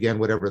East, again,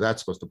 whatever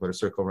that's supposed to put a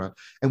circle around.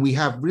 And we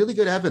have really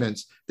good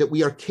evidence that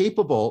we are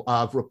capable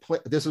of,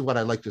 this is what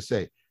I like to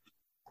say,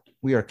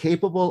 we are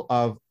capable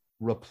of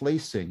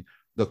replacing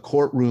the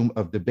courtroom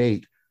of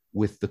debate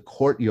with the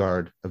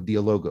courtyard of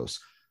dialogos.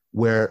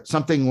 where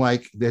something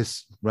like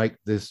this, right,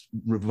 this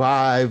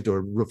revived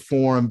or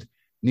reformed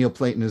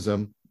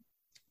Neoplatonism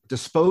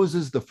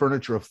disposes the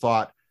furniture of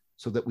thought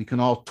so that we can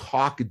all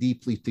talk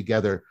deeply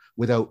together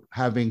without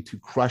having to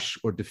crush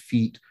or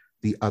defeat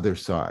the other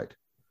side.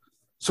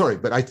 Sorry,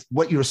 but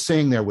what you're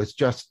saying there was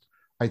just,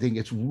 I think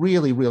it's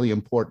really, really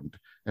important.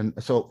 And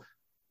so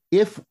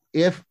if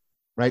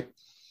right,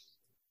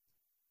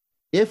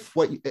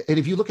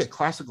 if you look at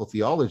classical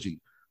theology,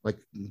 like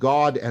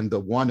God and the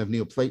one of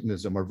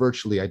Neoplatonism are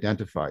virtually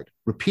identified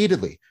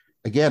repeatedly,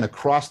 again,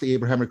 across the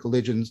Abrahamic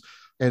religions.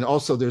 And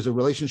also there's a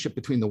relationship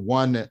between the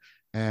one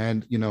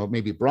and,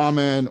 maybe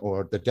Brahman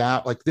or the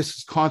Tao, like this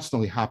is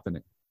constantly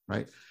happening,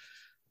 right?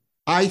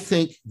 I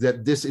think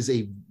that this is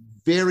a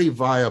very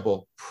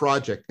viable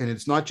project, and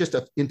it's not just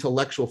an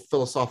intellectual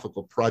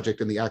philosophical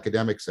project in the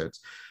academic sense.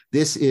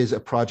 This is a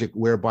project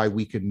whereby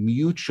we can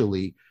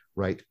mutually,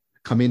 right,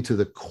 come into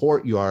the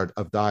courtyard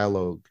of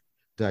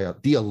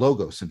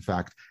dialogos, in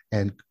fact,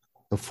 and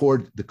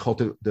afford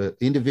the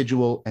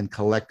individual and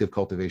collective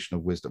cultivation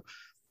of wisdom.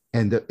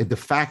 And the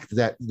fact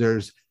that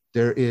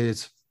there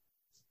is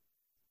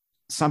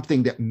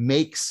something that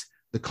makes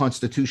the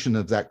constitution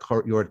of that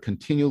courtyard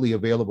continually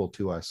available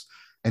to us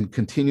and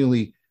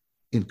continually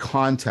in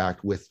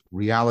contact with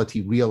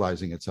reality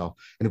realizing itself.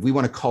 And if we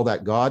want to call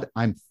that God,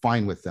 I'm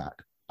fine with that.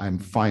 I'm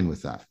fine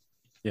with that.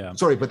 Yeah.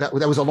 Sorry, but that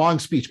was a long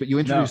speech, but you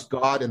introduced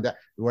God and that,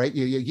 right?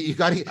 You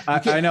got to.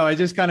 I know. I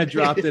just kind of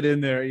dropped it in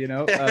there,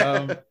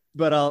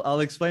 but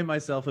I'll explain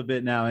myself a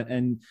bit now.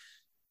 And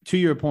to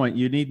your point,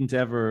 you needn't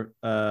ever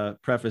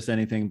preface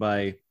anything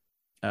by,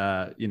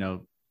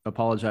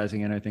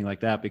 apologizing and anything like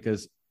that,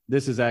 because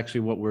this is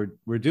actually what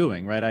we're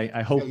doing, right?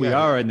 I hope we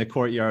are in the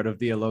courtyard of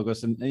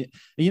Dialogos. And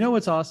you know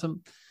what's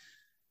awesome?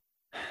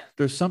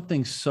 There's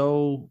something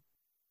so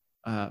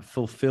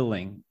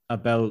fulfilling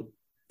about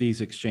these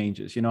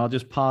exchanges. I'll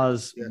just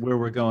pause where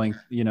we're going,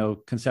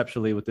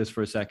 conceptually with this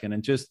for a second.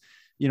 And just,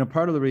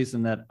 part of the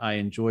reason that I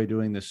enjoy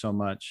doing this so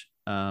much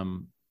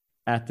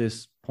at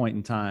this point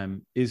in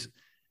time is,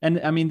 and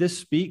I mean, this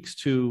speaks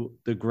to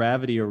the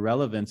gravity or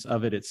relevance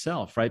of it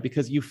itself, right?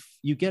 Because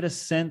you get a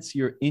sense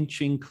you're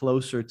inching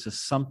closer to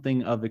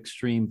something of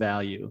extreme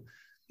value.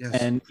 Yes.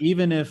 And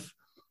even if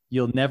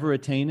you'll never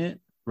attain it,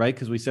 right?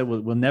 Because we said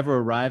we'll never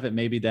arrive at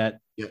maybe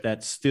that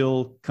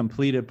still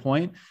completed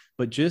point,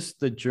 but just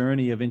the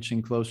journey of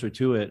inching closer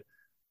to it.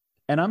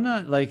 And I'm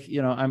not like,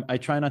 I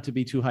try not to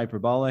be too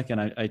hyperbolic,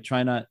 and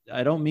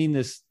I don't mean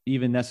this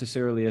even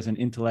necessarily as an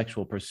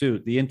intellectual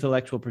pursuit. The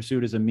intellectual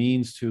pursuit is a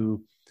means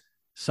to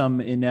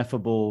some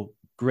ineffable,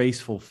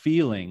 graceful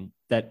feeling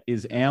that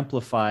is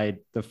amplified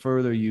the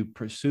further you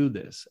pursue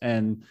this.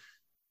 And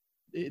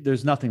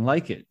there's nothing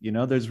like it,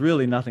 there's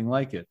really nothing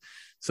like it.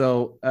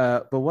 So,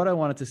 but what I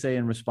wanted to say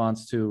in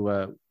response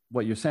to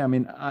what you're saying, I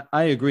mean,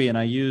 I agree. And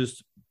I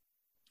used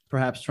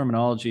perhaps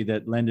terminology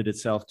that lended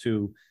itself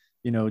to,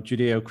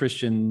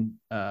 Judeo-Christian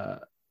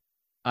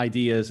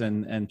ideas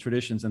and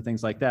traditions and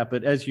things like that.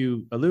 But as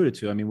you alluded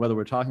to, I mean, whether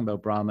we're talking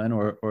about Brahman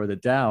or the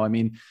Tao, I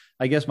mean,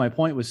 I guess my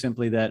point was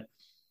simply that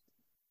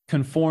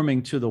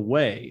conforming to the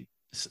way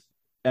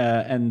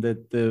and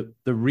the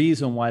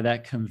reason why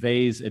that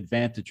conveys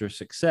advantage or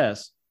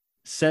success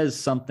says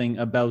something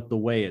about the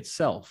way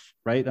itself,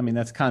 right? I mean,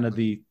 that's kind of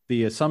the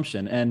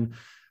assumption. And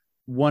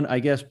one, I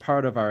guess,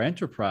 part of our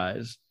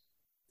enterprise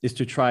is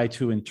to try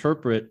to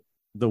interpret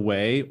the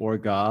way or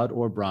God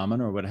or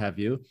Brahman or what have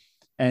you,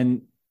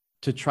 and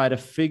to try to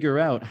figure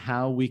out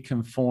how we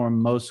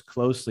conform most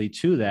closely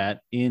to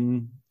that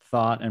in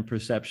thought and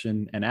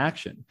perception and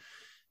action.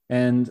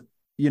 And,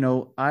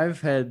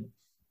 I've had,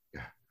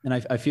 and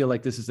I feel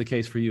like this is the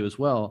case for you as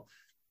well,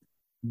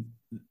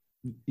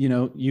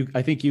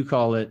 I think you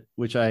call it,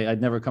 which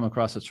I'd never come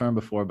across the term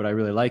before, but I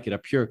really like it, a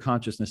pure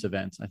consciousness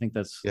event. I think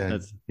that's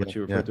what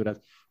you refer to it as.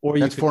 Or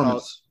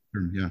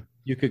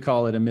you could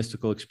call it a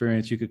mystical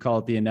experience. You could call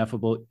it the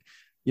ineffable.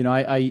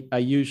 I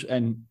use,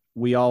 and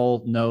we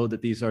all know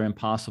that these are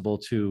impossible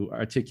to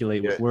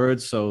articulate with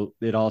words, so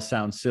it all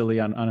sounds silly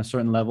on a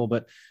certain level,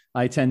 but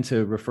I tend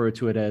to refer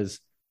to it as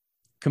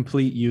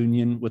complete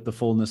union with the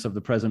fullness of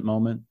the present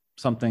moment,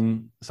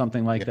 something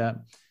like that.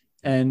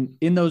 And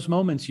in those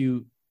moments,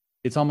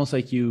 it's almost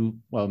like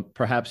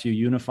perhaps you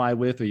unify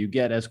with, or you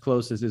get as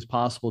close as is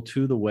possible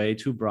to the way,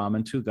 to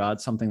Brahman, to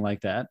God, something like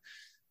that.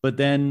 But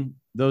then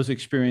those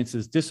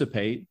experiences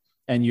dissipate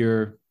and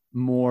you're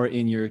more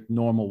in your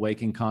normal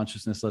waking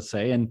consciousness, let's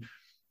say. And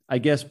I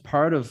guess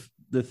part of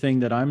the thing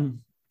that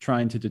I'm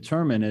trying to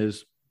determine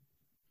is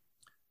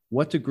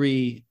what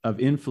degree of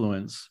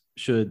influence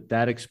should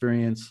that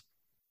experience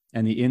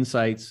and the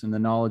insights and the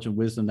knowledge and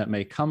wisdom that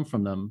may come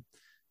from them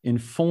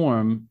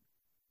inform,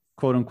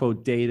 quote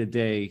unquote,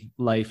 day-to-day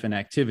life and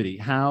activity.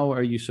 How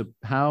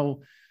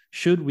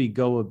should we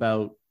go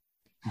about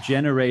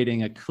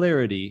generating a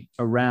clarity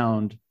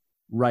around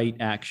right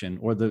action,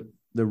 or the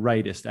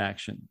rightest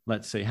action,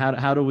 let's say?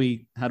 How do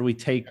we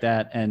take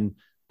that and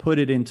put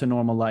it into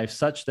normal life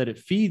such that it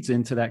feeds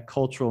into that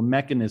cultural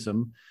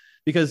mechanism?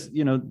 Because,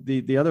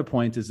 the other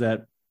point is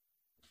that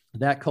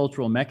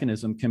cultural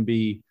mechanism can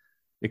be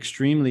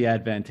extremely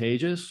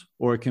advantageous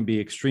or it can be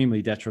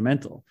extremely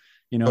detrimental,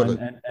 you know, Totally.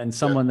 and Yeah.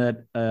 someone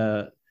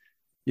that,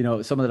 you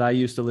know, someone that I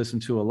used to listen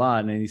to a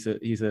lot, and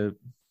he's a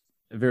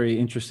very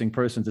interesting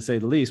person to say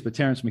the least, but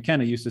Terence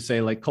McKenna used to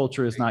say, like,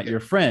 culture is not Yeah. your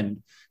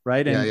friend,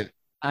 right? Yeah. And Yeah.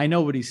 I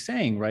know what he's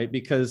saying, right?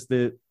 Because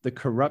the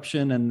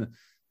corruption and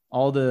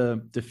all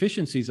the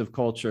deficiencies of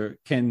culture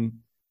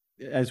can,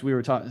 as we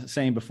were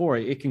saying before,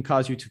 it can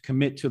cause you to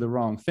commit to the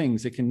wrong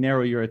things. It can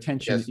narrow your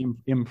attention Yes.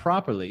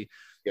 improperly.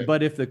 Yeah.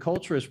 But if the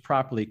culture is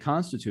properly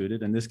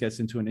constituted, and this gets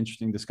into an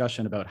interesting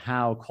discussion about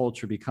how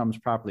culture becomes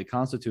properly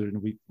constituted,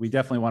 and we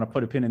definitely want to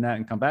put a pin in that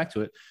and come back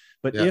to it.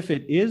 But Yeah. if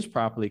it is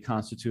properly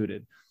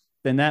constituted,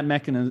 then that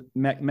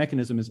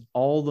mechanism is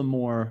all the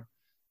more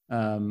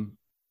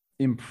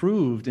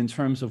improved in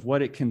terms of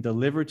what it can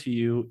deliver to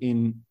you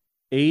in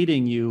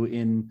aiding you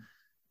in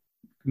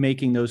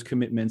making those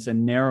commitments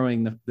and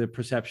narrowing the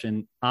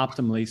perception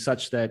optimally,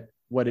 such that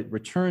what it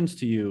returns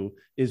to you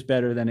is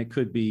better than it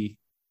could be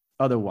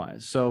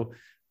otherwise. So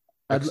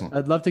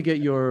I'd love to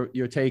get your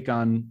take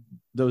on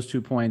those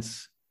 2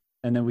 points,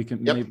 and then we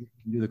can maybe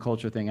do the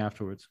culture thing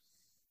afterwards.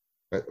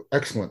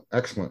 Excellent.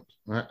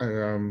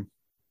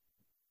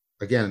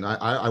 Again,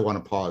 I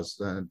want to pause,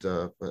 and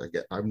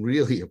again, I'm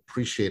really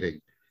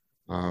appreciating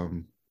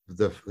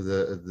the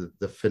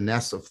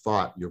finesse of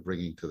thought you're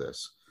bringing to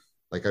this.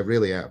 Like, I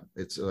really am.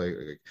 It's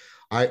like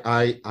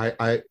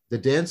the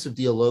dance of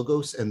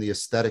Dialogos and the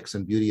aesthetics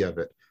and beauty of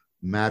it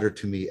matter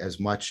to me as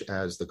much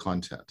as the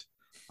content.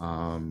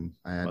 And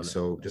well,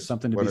 so just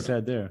something to be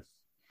said there.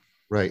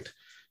 Right.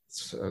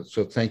 So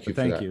thank you.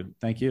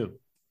 Thank you.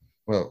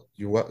 Well,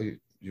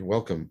 you're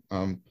welcome.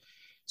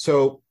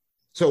 So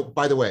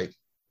by the way,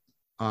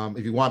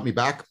 if you want me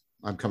back,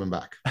 I'm coming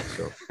back.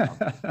 So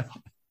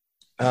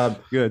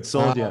good,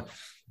 sold you.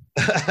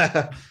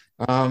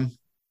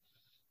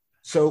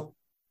 So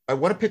I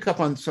want to pick up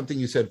on something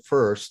you said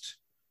first,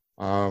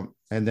 and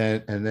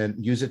then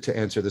use it to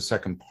answer the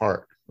second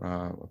part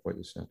of what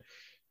you said.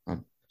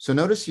 So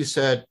notice you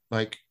said,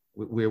 like,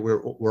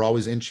 we're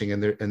always inching,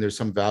 and there's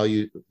some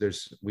value.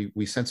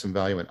 We sense some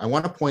value in. I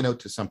want to point out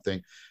to something,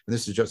 and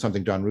this is just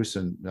something John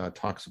Rusin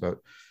talks about.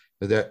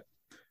 That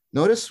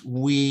notice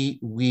we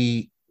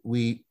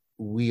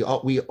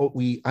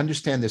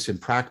understand this in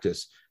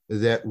practice,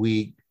 that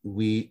we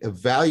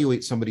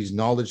evaluate somebody's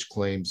knowledge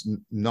claims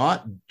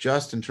not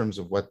just in terms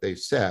of what they've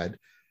said,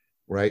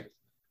 right?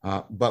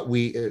 But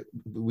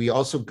we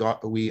also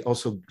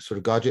sort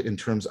of gauge it in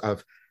terms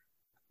of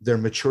their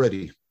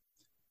maturity,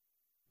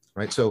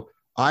 right? So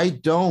I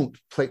don't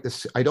place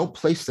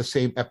the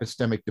same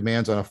epistemic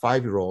demands on a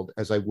 5-year-old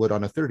as I would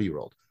on a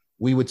 30-year-old.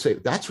 We would say,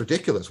 that's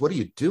ridiculous. What are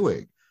you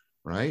doing?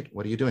 Right?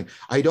 What are you doing?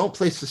 I don't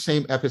place the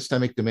same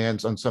epistemic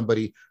demands on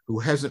somebody who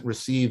hasn't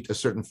received a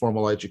certain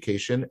formal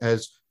education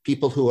as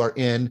people who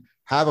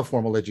have a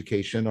formal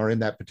education or in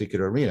that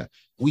particular arena.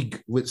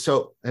 And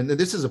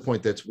this is a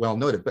point that's well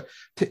noted, but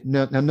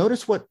now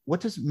notice what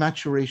does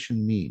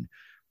maturation mean?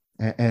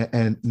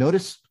 And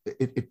notice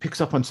it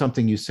picks up on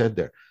something you said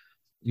there.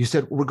 You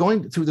said we're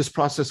going through this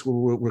process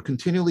where we're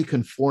continually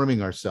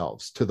conforming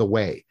ourselves to the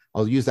way.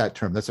 I'll use that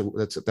term. That's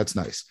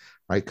nice,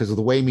 right? Because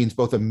the way means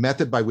both a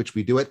method by which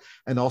we do it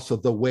and also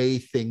the way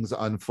things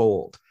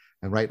unfold.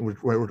 And right,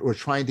 we're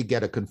trying to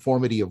get a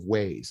conformity of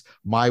ways.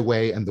 My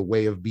way and the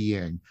way of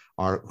being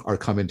are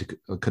come into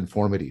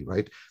conformity,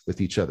 right, with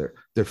each other.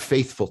 They're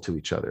faithful to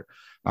each other.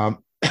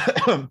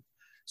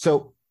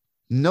 So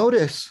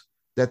notice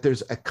that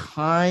there's a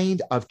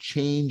kind of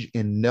change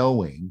in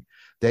knowing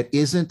that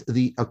isn't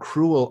the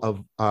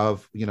accrual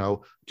of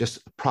just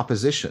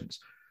propositions,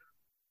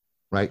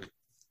 right?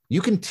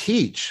 You can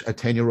teach a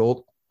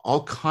 10-year-old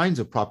all kinds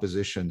of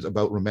propositions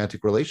about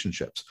romantic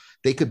relationships.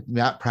 They could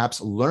perhaps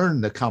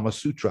learn the Kama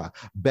Sutra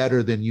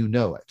better than you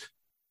know it.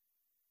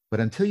 But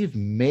until you've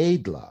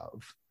made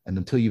love, and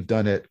until you've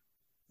done it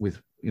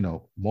with,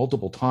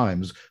 multiple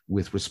times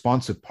with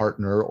responsive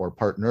partner or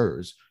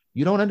partners,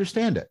 you don't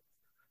understand it.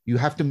 You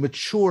have to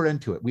mature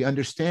into it. We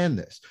understand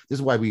this. This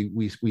is why we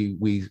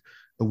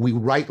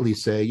rightly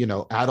say,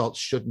 adults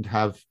shouldn't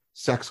have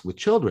sex with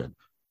children.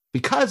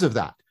 Because of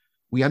that,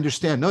 we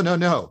understand,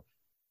 no.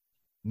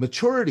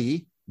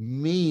 Maturity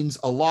means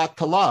a lot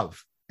to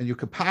love, and your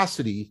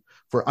capacity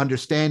for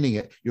understanding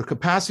it, your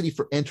capacity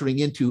for entering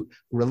into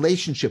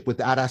relationship with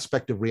that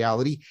aspect of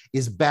reality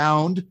is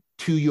bound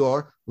to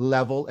your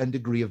level and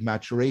degree of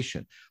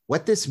maturation.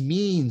 What this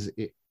means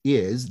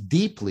is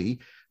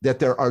deeply that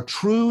there are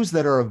truths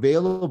that are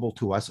available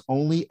to us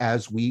only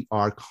as we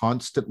are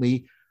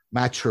constantly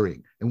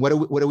maturing. And what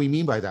do we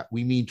mean by that?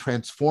 We mean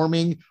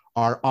transforming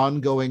our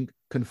ongoing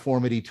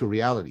conformity to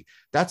reality.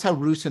 That's how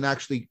Rusin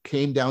actually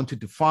came down to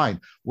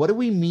define. What do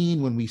we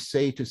mean when we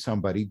say to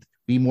somebody,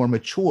 be more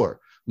mature?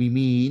 We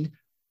mean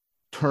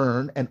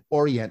turn and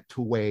orient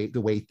to the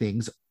way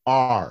things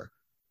are.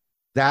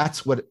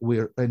 That's what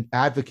we're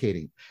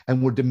advocating.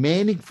 And we're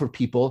demanding for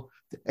people,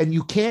 and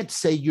you can't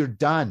say you're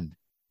done.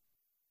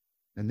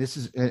 And this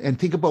is, and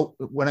think about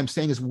what I'm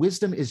saying is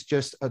wisdom is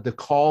just the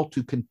call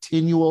to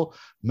continual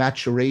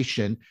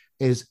maturation,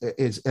 is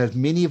as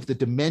many of the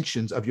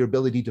dimensions of your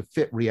ability to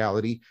fit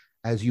reality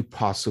as you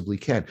possibly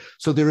can.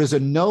 So there is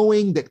a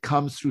knowing that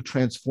comes through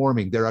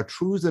transforming. There are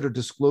truths that are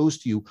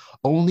disclosed to you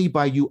only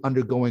by you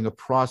undergoing a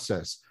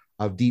process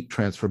of deep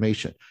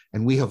transformation.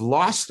 And we have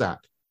lost that.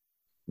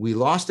 We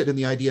lost it in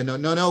the idea,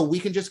 no, we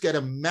can just get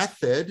a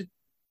method,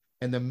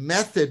 and the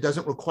method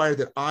doesn't require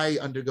that I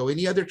undergo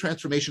any other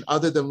transformation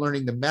other than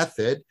learning the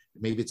method.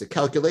 Maybe it's a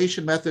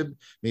calculation method,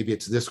 maybe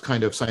it's this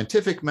kind of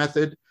scientific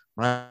method,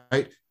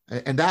 right?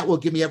 And that will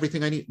give me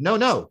everything I need.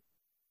 No.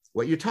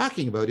 What you're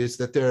talking about is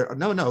that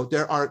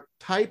there are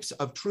types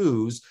of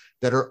truths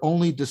that are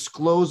only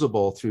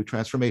disclosable through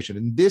transformation.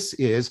 And this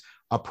is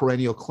a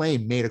perennial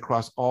claim made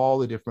across all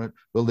the different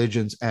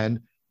religions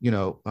and,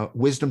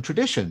 wisdom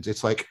traditions.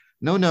 It's like,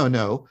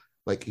 no,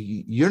 like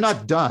you're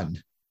not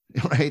done,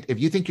 right? If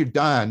you think you're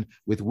done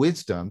with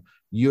wisdom,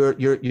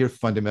 you're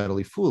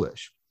fundamentally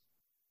foolish.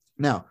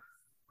 Now,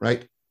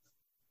 right?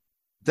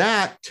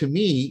 That to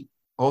me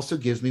also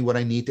gives me what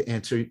I need to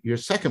answer your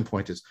second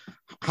point is,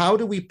 how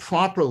do we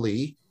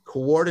properly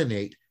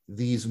coordinate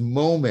these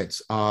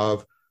moments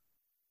of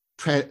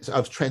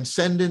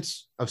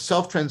transcendence, of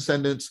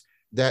self-transcendence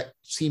that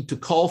seem to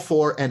call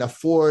for and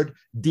afford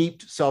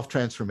deep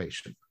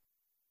self-transformation?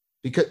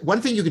 Because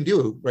one thing you can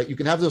do, right, you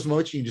can have those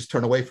moments, you can just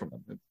turn away from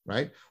them,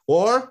 right?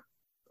 Or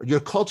your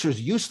culture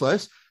is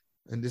useless,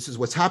 and this is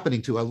what's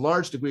happening to a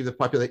large degree of the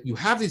population. You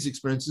have these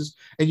experiences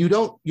and you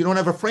don't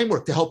have a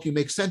framework to help you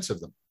make sense of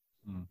them.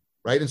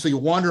 Right. And so you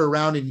wander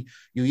around and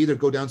you either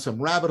go down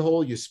some rabbit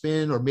hole, you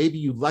spin, or maybe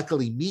you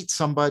luckily meet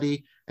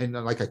somebody. And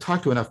like I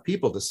talk to enough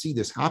people to see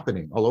this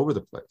happening all over the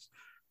place.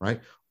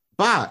 Right.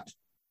 But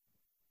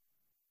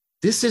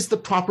this is the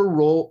proper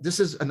role.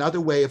 This is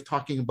another way of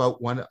talking about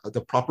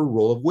the proper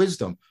role of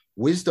wisdom.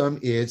 Wisdom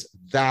is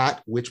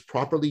that which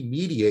properly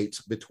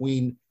mediates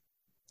between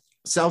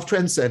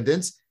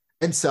self-transcendence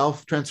and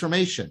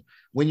self-transformation.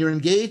 When you're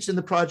engaged in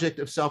the project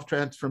of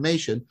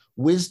self-transformation,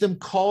 wisdom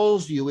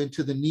calls you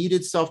into the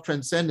needed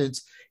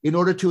self-transcendence in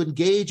order to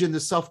engage in the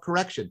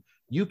self-correction.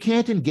 You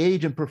can't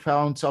engage in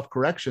profound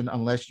self-correction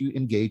unless you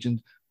engage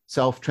in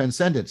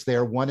self-transcendence. They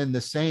are one and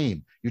the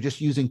same. You're just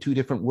using two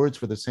different words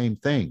for the same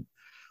thing,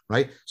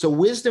 right? So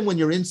wisdom, when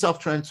you're in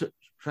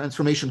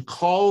self-transformation,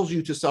 calls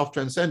you to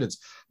self-transcendence,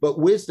 but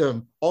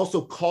wisdom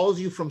also calls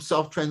you from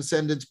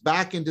self-transcendence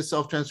back into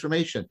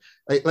self-transformation.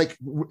 Like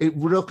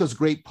Rilke's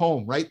great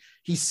poem, right?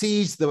 He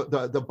sees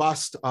the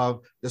bust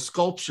of the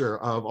sculpture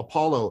of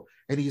Apollo,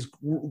 and he's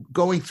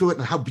going through it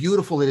and how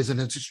beautiful it is. And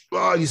it's just,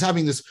 he's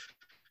having this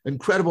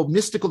incredible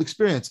mystical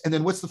experience. And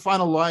then what's the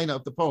final line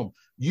of the poem?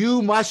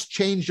 You must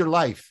change your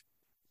life.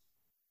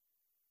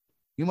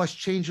 You must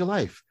change your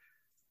life.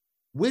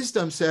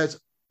 Wisdom says,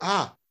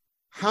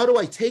 how do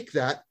I take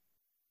that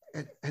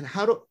and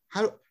how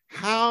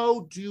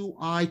do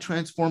I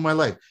transform my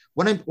life?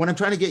 What I'm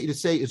trying to get you to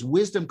say is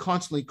wisdom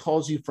constantly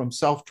calls you from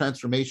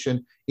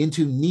self-transformation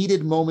into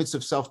needed moments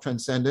of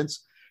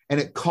self-transcendence, and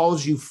it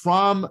calls you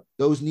from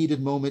those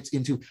needed moments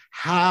into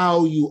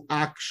how you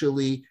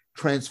actually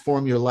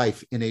transform your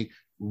life in a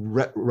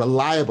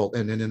reliable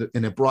and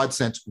in a broad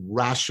sense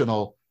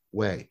rational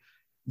way.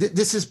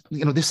 This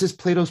is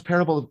Plato's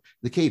parable of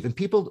the cave, and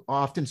people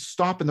often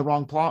stop in the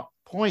wrong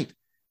point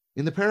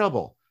in the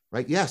parable,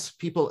 right? Yes,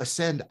 people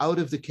ascend out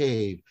of the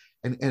cave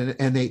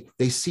and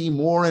they see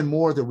more and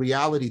more the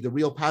reality, the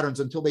real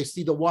patterns, until they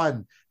see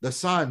the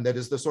sun that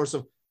is the source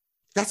of.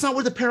 That's not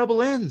where the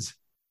parable ends.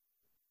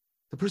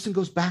 The person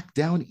goes back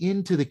down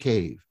into the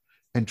cave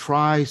and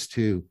tries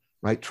to,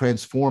 right,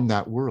 transform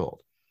that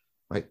world,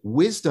 right?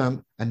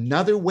 Wisdom,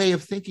 another way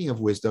of thinking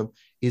of wisdom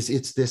is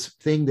it's this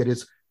thing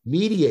that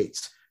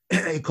mediates.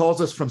 It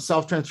calls us from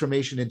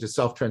self-transformation into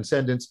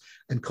self-transcendence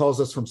and calls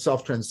us from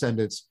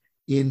self-transcendence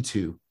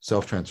into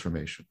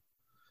self-transformation.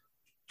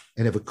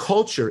 And if a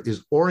culture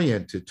is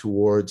oriented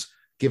towards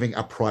giving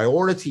a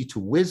priority to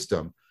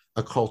wisdom,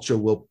 a culture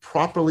will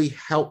properly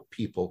help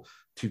people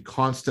to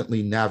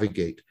constantly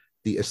navigate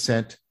the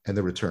ascent and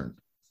the return.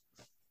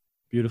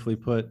 Beautifully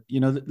put.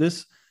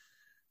 This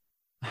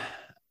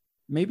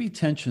maybe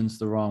tension's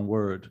the wrong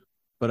word,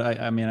 but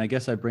I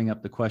guess I bring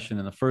up the question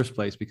in the first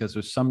place because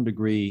there's some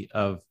degree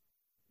of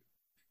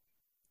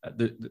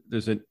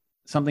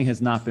something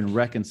has not been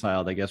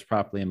reconciled, I guess,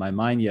 properly in my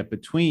mind yet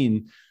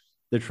between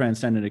the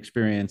transcendent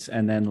experience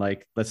and then,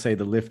 like, let's say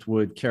the lift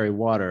wood, carry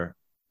water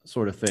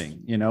sort of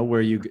thing,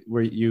 where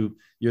you're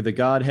the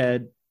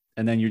Godhead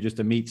and then you're just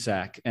a meat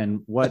sack.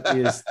 And what's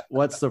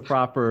the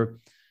proper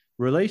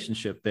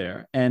relationship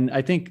there? And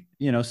I think,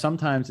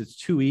 sometimes it's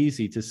too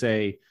easy to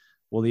say,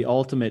 well, the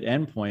ultimate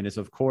endpoint is,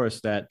 of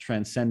course, that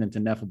transcendent,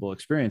 ineffable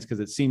experience,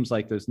 because it seems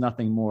like there's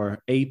nothing more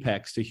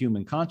apex to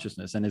human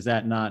consciousness. And is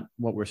that not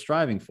what we're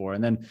striving for?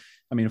 And then,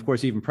 of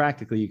course, even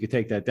practically, you could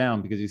take that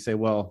down because you say,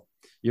 well,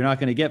 you're not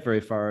going to get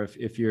very far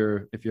if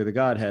you're the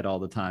Godhead all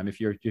the time.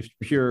 If you're just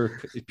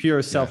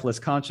pure selfless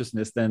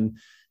consciousness, then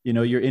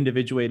your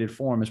individuated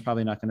form is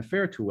probably not going to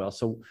fare too well.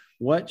 So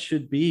what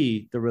should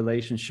be the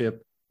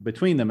relationship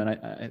between them.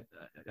 And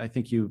I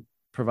think you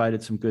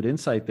provided some good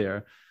insight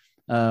there.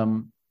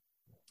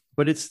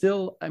 But it's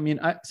still, I mean,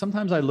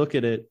 sometimes I look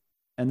at it,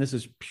 and this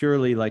is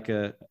purely like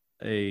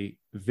a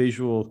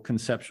visual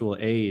conceptual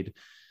aid,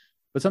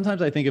 but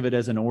sometimes I think of it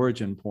as an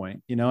origin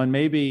point, and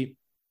maybe,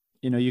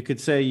 you could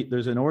say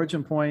there's an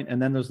origin point,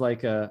 and then there's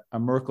like a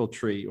Merkle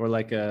tree, or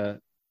like I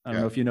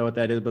don't know if you know what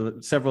that is,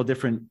 but several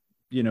different,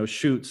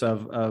 shoots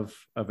of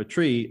a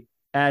tree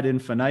ad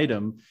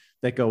infinitum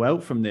that go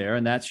out from there.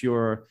 And that's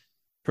your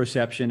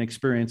perception,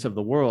 experience of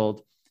the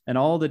world, and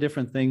all the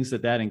different things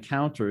that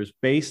encounters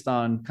based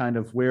on kind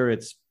of where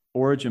its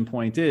origin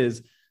point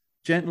is,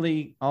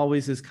 gently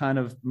always is kind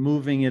of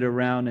moving it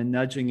around and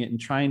nudging it and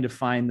trying to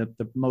find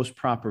the most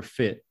proper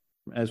fit,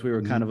 as we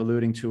were kind of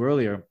alluding to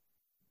earlier.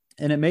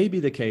 And it may be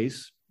the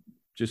case,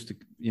 just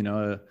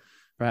to,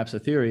 perhaps a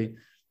theory,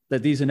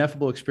 that these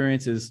ineffable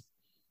experiences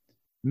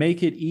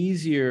make it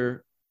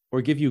easier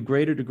or give you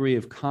greater degree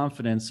of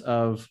confidence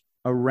of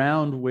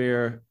around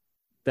where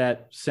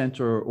that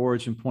center or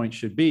origin point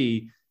should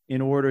be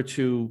in order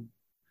to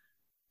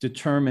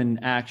determine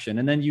action.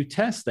 And then you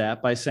test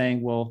that by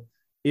saying, well,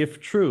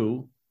 if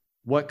true,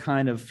 what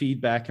kind of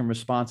feedback and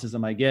responses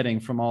am I getting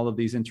from all of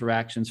these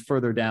interactions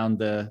further down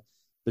the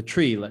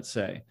tree, let's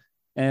say?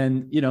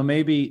 And,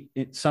 maybe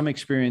some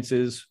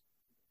experiences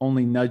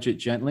only nudge it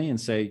gently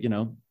and say,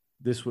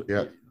 this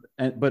would,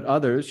 but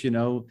others,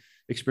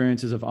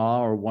 experiences of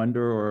awe or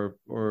wonder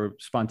or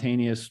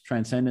spontaneous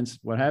transcendence,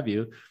 what have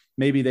you,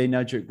 maybe they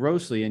nudge it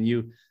grossly. And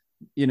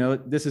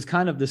this is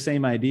kind of the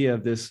same idea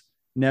of this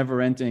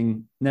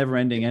never-ending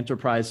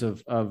enterprise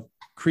of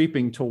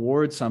creeping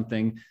towards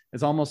something.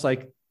 It's almost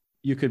like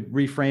you could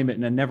reframe it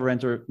in a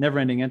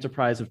never-ending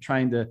enterprise of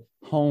trying to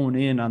hone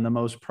in on the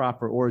most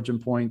proper origin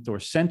point or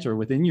center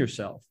within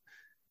yourself.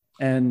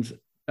 And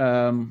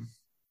so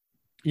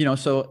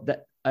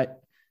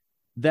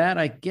that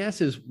I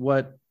guess is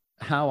one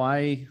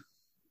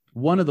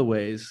of the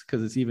ways,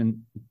 because it's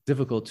even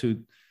difficult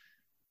to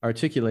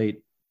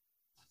articulate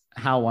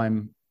how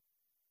I'm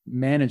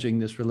managing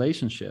this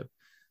relationship,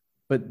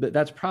 but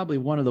that's probably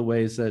one of the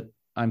ways that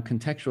I'm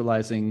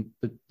contextualizing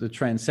the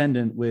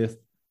transcendent with,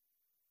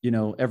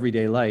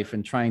 everyday life,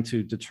 and trying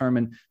to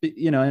determine,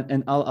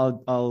 and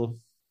I'll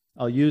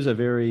use a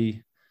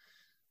very,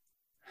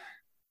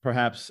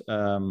 perhaps,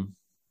 it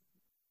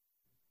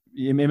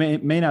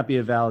may not be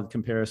a valid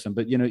comparison,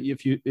 but,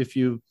 if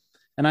you,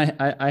 and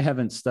I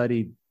haven't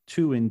studied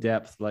too in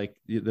depth, like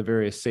the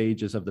various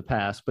sages of the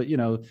past, but,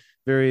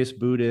 various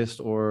Buddhist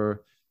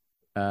or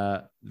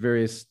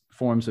various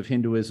forms of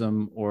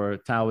Hinduism or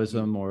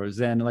Taoism or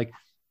Zen, like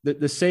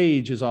the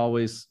sage is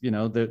always,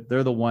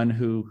 they're the one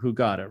who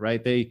got it,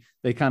 right? They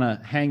kind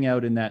of hang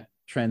out in that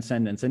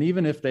transcendence. And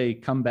even if they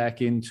come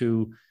back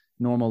into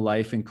normal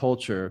life and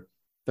culture,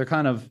 they're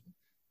kind of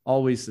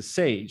always the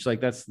sage.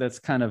 Like that's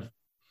kind of,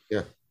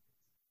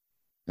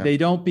 they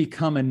don't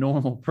become a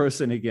normal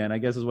person again, I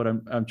guess is what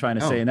I'm trying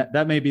to say. And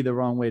that may be the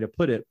wrong way to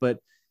put it, but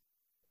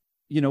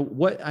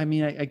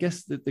I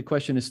guess the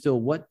question is still,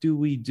 what do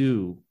we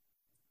do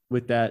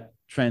with that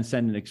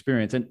transcendent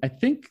experience? And I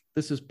think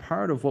this is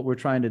part of what we're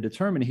trying to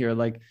determine here,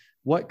 like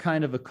what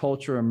kind of a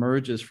culture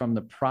emerges from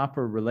the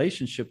proper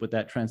relationship with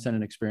that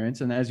transcendent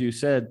experience. And as you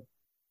said,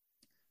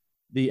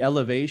 the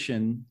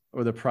elevation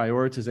or the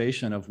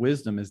prioritization of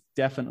wisdom is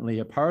definitely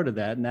a part of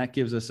that. And that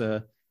gives us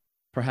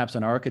perhaps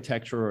an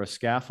architecture or a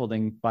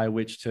scaffolding by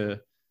which to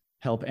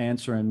help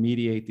answer and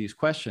mediate these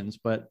questions.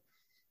 But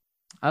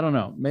I don't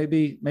know,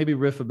 maybe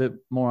riff a bit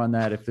more on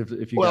that if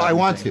you. Well, I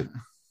want to,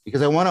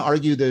 because I want to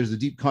argue there's a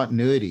deep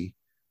continuity,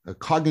 a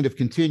cognitive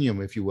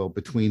continuum, if you will,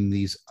 between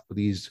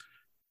these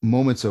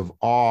moments of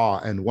awe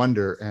and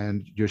wonder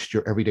and just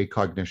your everyday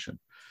cognition.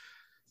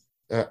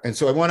 And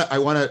so I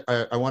want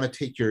to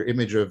take your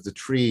image of the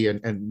tree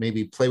and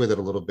maybe play with it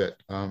a little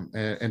bit,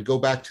 and go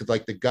back to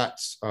like the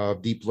guts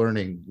of deep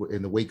learning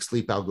in the wake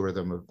sleep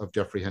algorithm of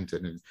Geoffrey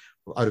Hinton and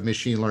out of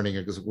machine learning.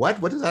 It goes,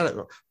 what is that?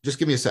 Just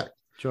give me a sec.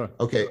 Sure.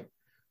 Okay.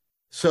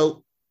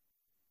 So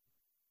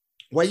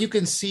what you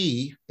can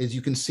see,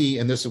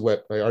 and this is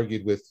what I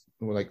argued with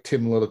like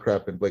Tim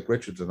Lillicrap and Blake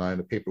Richards and I in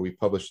a paper we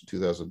published in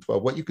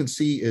 2012, what you can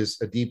see is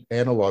a deep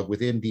analog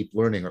within deep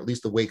learning, or at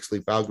least the wake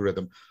sleep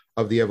algorithm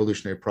of the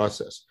evolutionary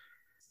process.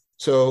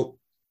 So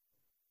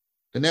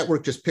the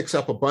network just picks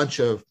up a bunch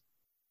of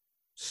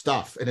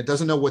stuff and it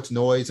doesn't know what's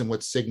noise and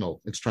what's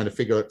signal. It's trying to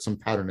figure out some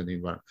pattern in the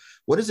environment.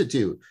 What does it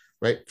do,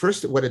 right?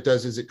 First, what it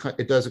does is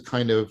it does a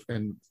kind of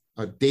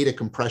a data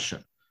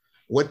compression.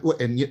 What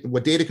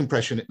data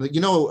compression,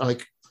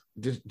 like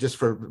just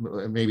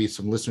for maybe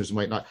some listeners who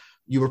might not,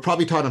 you were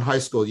probably taught in high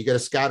school, you get a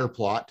scatter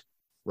plot,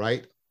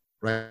 right?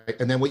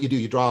 And then what you do,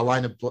 you draw a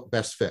line of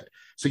best fit.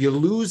 So you're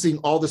losing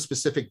all the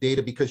specific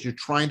data because you're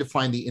trying to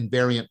find the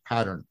invariant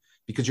pattern,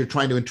 because you're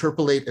trying to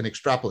interpolate and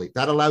extrapolate.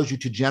 That allows you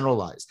to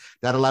generalize.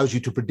 That allows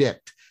you to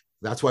predict.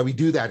 That's why we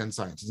do that in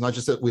science. It's not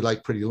just that we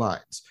like pretty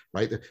lines,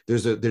 right?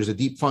 There's a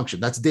deep function.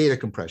 That's data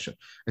compression.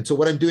 And so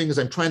what I'm doing is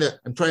I'm trying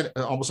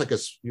to almost like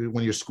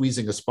when you're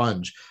squeezing a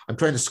sponge, I'm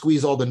trying to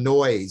squeeze all the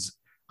noise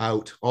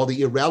out, all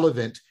the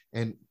irrelevant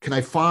And can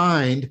I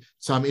find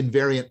some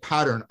invariant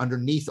pattern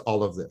underneath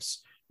all of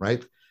this,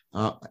 right?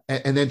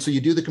 And then so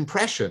you do the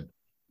compression.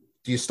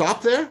 Do you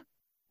stop there?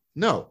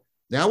 No.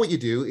 Now what you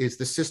do is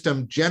the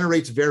system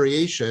generates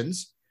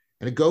variations,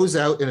 and it goes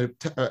out and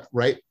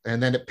right,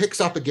 and then it picks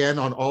up again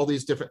on all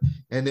these different,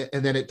 and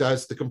then it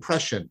does the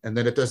compression, and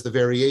then it does the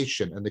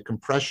variation and the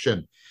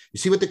compression. You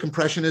see what the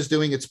compression is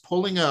doing? It's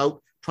pulling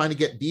out, trying to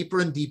get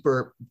deeper and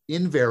deeper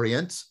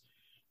invariants.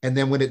 And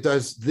then when it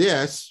does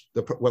this,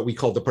 what we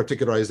call the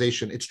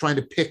particularization, it's trying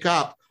to pick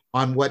up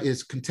on what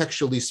is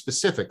contextually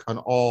specific on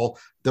all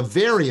the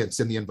variance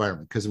in the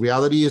environment, because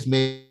reality is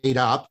made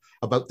up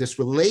about this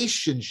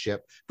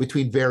relationship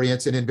between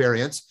variance and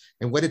invariance.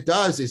 And what it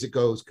does is it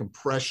goes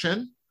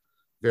compression,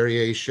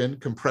 variation,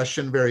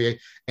 compression, variation,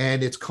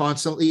 and it's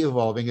constantly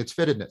evolving its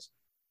fittedness.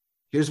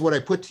 Here's what I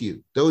put to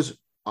you. Those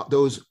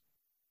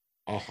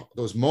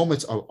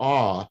moments of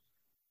awe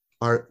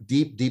are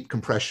deep, deep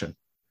compression.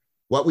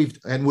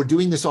 And we're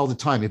doing this all the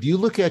time. If you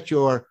look at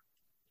your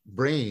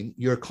brain,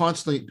 you're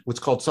constantly what's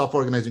called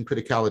self-organizing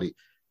criticality.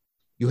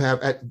 You have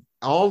at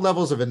all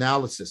levels of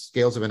analysis,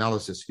 scales of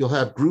analysis, you'll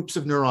have groups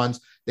of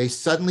neurons. They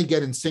suddenly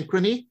get in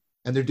synchrony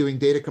and they're doing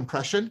data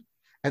compression,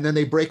 and then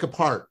they break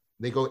apart.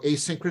 They go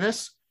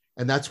asynchronous,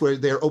 and that's where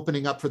they're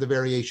opening up for the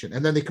variation.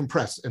 And then they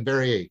compress and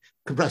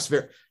compress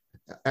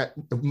at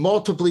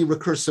multiply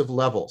recursive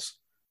levels,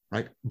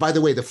 right? By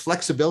the way, the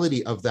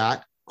flexibility of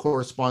that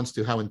corresponds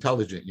to how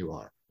intelligent you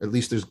are. At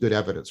least there's good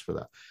evidence for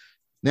that.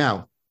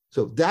 Now,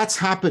 so that's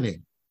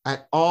happening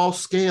at all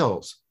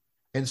scales.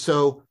 And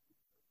so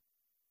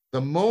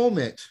the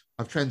moment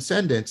of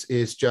transcendence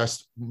is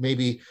just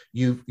maybe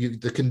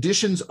the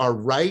conditions are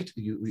right.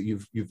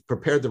 You've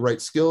prepared the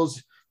right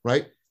skills,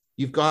 right?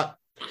 You've got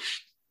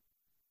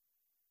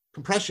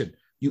compression.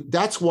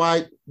 That's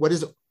why,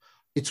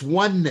 it's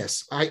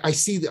oneness. I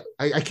see that,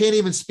 I can't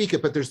even speak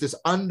it, but there's this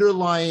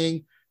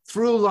underlying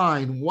through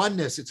line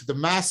oneness. It's the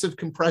massive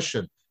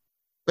compression.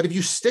 But if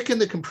you stick in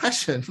the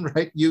compression,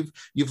 right,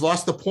 you've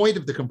lost the point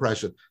of the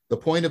compression. The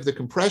point of the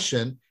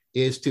compression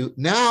is to,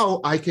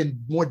 now I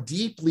can more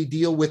deeply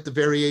deal with the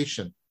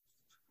variation.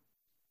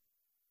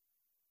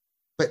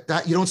 But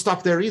that you don't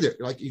stop there either,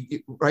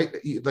 right?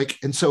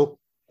 And so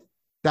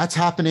that's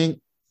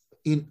happening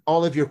in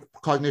all of your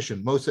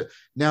cognition.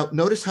 Now,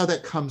 notice how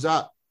that comes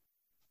up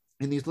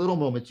in these little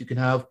moments. You can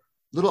have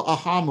little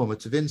aha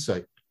moments of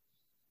insight.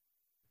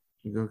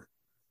 You go,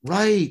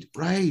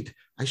 right.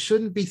 I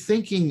shouldn't be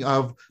thinking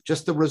of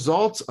just the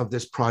results of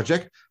this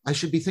project. I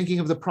should be thinking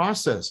of the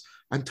process.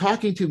 I'm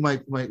talking to my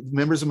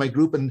members of my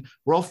group, and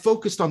we're all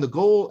focused on the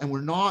goal, and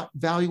we're not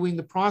valuing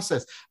the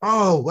process.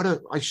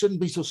 Oh, I shouldn't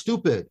be so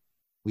stupid.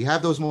 We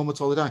have those moments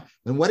all the time.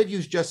 And what have you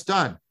just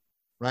done,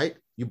 right?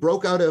 You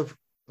broke out of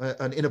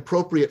an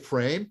inappropriate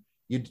frame.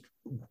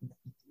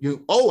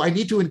 I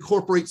need to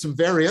incorporate some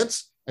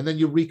variance, and then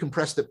you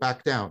recompressed it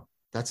back down.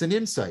 That's an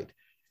insight.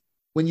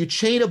 When you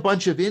chain a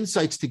bunch of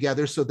insights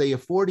together so they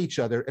afford each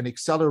other and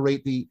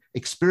accelerate the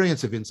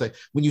experience of insight,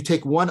 when you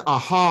take one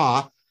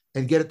aha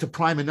and get it to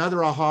prime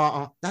another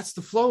aha, that's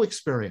the flow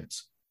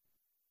experience.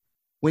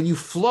 When you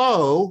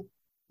flow,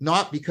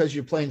 not because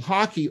you're playing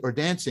hockey or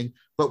dancing,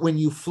 but when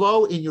you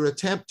flow in your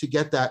attempt to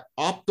get that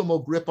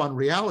optimal grip on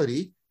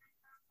reality,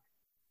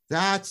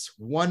 that's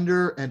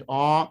wonder and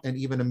awe and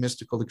even a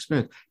mystical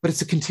experience. But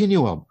it's a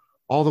continuum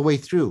all the way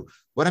through.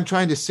 What I'm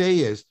trying to say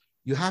is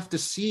you have to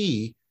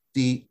see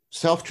the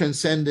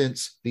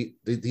self-transcendence,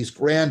 these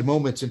grand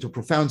moments into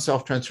profound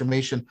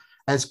self-transformation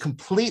as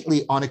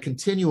completely on a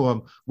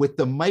continuum with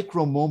the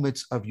micro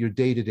moments of your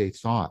day-to-day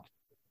thought.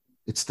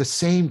 It's the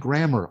same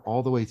grammar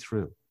all the way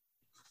through.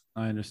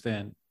 I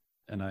understand.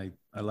 And I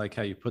like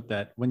how you put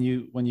that. When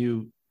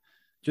you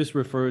just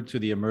referred to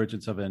the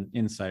emergence of an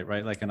insight,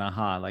 right? Like an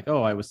aha, like,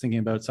 oh, I was thinking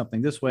about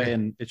something this way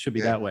and it should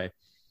be that way.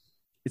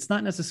 It's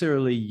not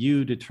necessarily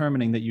you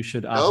determining that you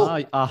should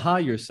aha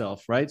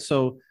yourself, right?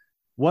 So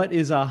what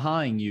is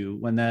ahaing you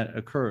when that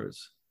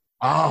occurs?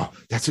 Oh,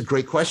 that's a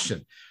great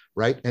question,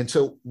 right? And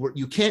so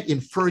you can't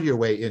infer your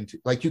way into,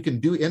 like, you can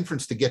do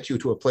inference to get you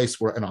to a place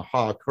where an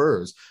aha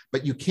occurs,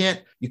 but you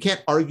can't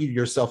argue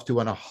yourself to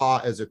an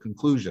aha as a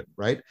conclusion,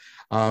 right?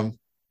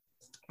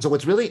 So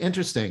what's really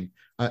interesting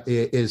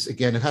is,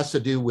 again, it has to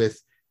do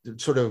with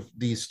sort of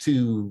these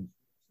two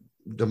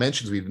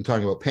dimensions we've been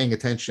talking about, paying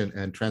attention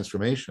and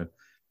transformation,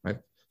 right?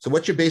 So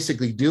what you're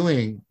basically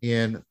doing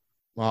in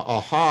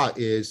aha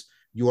is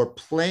you're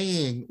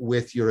playing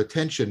with your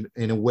attention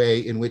in a way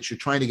in which you're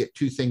trying to get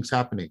two things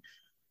happening.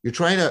 You're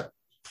trying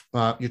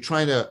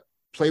to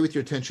play with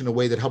your attention in a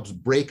way that helps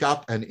break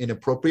up an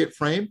inappropriate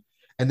frame.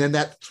 And then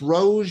that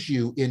throws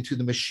you into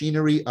the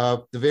machinery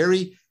of the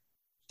very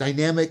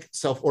dynamic,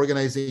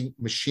 self-organizing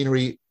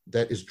machinery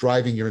that is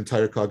driving your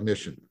entire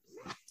cognition.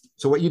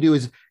 So what you do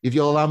is, if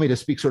you'll allow me to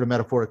speak sort of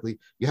metaphorically,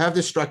 you have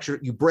this structure,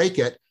 you break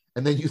it,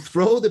 and then you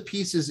throw the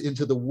pieces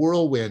into the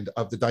whirlwind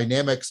of the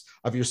dynamics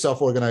of your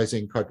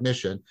self-organizing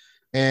cognition,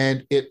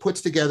 and it puts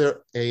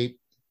together an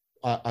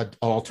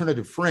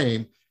alternative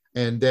frame,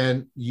 and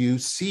then you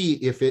see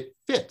if it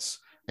fits.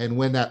 And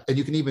when that, and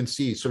you can even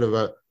see sort of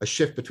a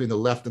shift between the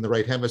left and the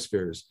right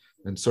hemispheres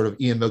and sort of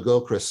Ian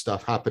McGilchrist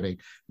stuff happening.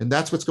 And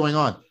that's what's going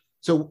on.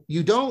 So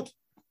you don't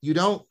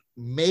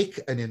make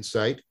an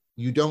insight,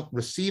 you don't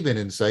receive an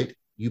insight,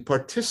 you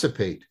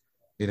participate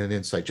in an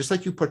insight, just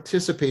like you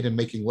participate in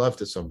making love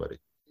to somebody.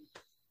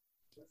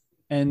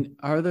 And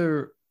are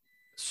there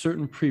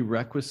certain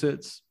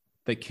prerequisites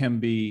that can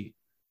be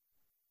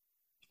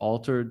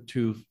altered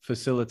to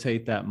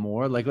facilitate that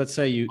more? Like, let's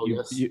say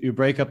you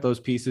break up those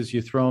pieces,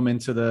 you throw them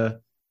into the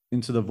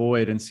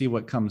void and see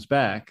what comes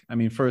back. I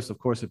mean, first, of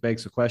course, it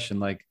begs the question,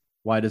 like,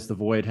 why does the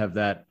void have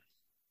that?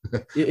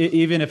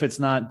 Even if it's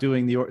not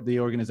doing the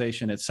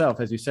organization itself,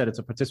 as you said, it's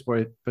a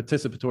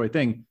participatory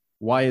thing.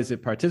 Why is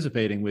it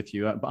participating with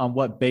you? On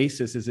what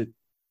basis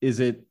is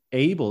it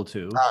able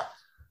to?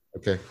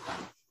 Okay.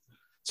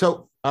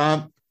 So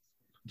a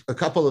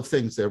couple of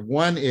things there.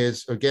 One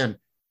is, again,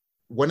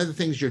 one of the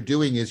things you're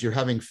doing is you're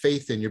having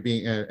faith in, you're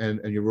being, and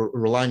you're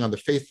relying on the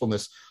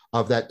faithfulness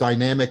of that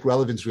dynamic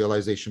relevance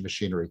realization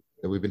machinery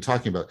that we've been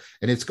talking about.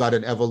 And it's got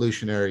an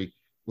evolutionary,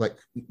 like,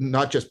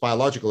 not just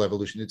biological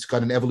evolution, it's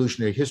got an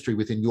evolutionary history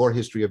within your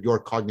history of your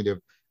cognitive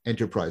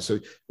enterprise.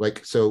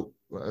 So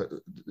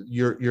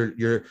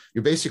you're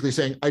basically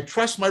saying, I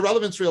trust my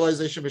relevance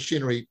realization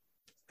machinery,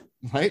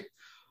 right?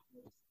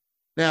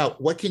 Now,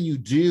 what can you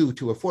do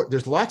to afford?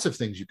 There's lots of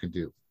things you can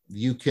do.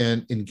 You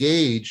can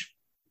engage.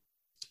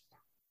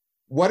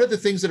 What are the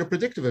things that are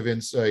predictive of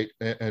insight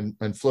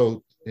and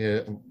flow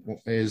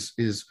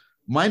is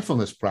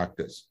mindfulness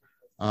practice.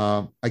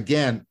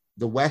 Again,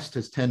 the West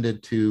has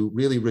tended to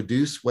really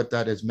reduce what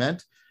that has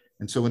meant.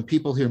 And so when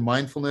people hear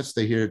mindfulness,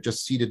 they hear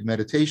just seated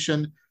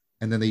meditation,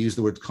 and then they use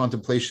the words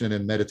contemplation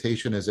and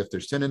meditation as if they're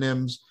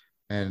synonyms,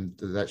 and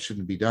that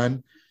shouldn't be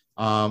done.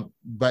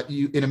 But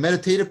in a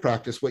meditative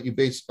practice, what you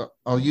base,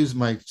 I'll use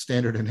my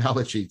standard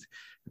analogy.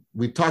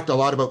 We've talked a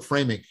lot about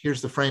framing.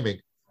 Here's the framing,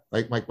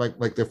 like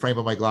the frame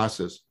of my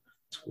glasses.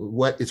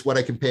 It's what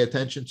I can pay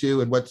attention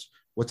to, and what's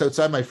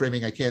outside my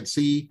framing I can't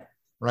see,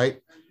 right?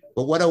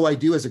 But what do I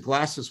do as a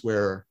glasses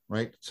wearer,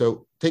 right?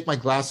 So take my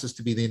glasses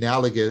to be the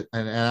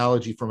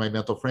analogy for my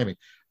mental framing.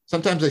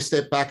 Sometimes I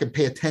step back and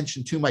pay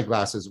attention to my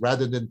glasses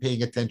rather than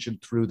paying attention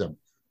through them.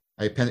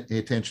 I pay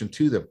attention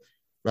to them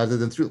rather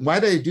than through. Why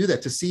do I do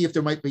that? To see if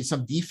there might be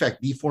some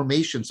defect,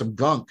 deformation, some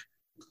gunk,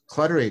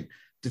 cluttering,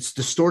 that's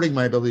distorting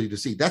my ability to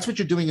see. That's what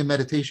you're doing in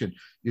meditation.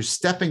 You're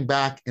stepping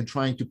back and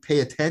trying to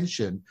pay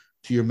attention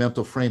to your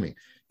mental framing.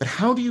 But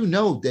how do you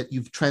know that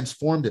you've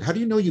transformed it? How do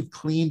you know you've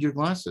cleaned your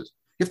glasses?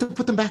 You have to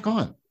put them back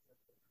on.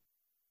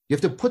 You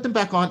have to put them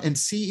back on and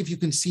see if you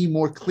can see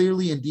more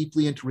clearly and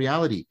deeply into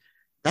reality.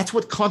 That's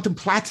what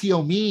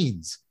contemplatio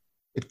means.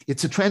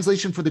 It's a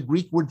translation for the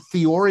Greek word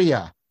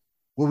theoria,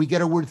 where we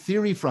get our word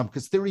theory from,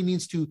 because theory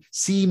means to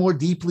see more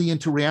deeply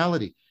into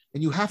reality.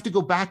 And you have to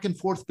go back and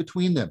forth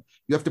between them.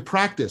 You have to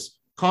practice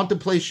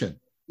contemplation.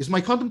 Is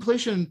my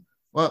contemplation,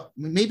 well,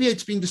 maybe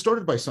it's being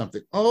distorted by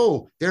something.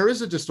 Oh, there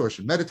is a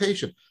distortion.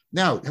 Meditation.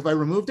 Now, have I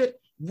removed it?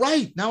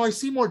 Right. Now I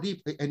see more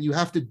deeply. And you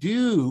have to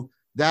do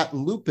that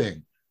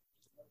looping.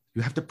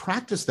 You have to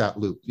practice that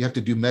loop. You have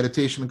to do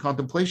meditation and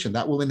contemplation.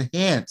 That will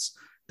enhance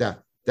the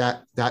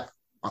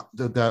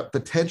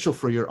potential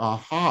for your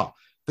aha.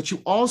 But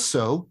you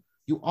also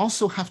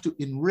have to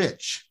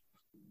enrich,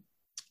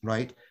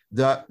 right?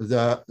 The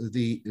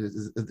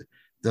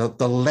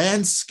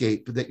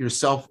landscape that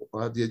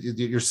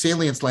your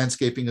salience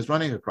landscaping is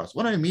running across.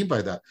 What do I mean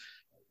by that?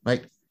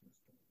 Right?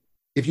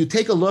 If you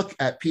take a look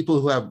at people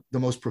who have the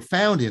most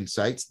profound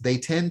insights, they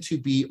tend to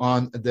be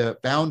on the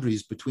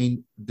boundaries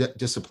between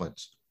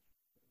disciplines,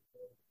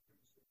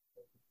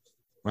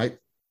 right?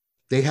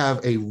 They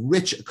have a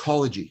rich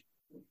ecology.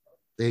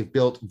 They've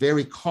built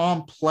very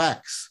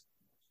complex,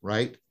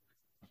 right,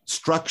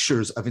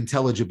 structures of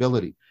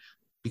intelligibility.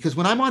 Because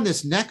when I'm on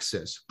this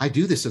nexus, I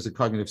do this as a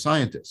cognitive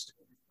scientist,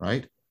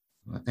 right?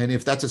 And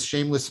if that's a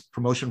shameless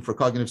promotion for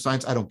cognitive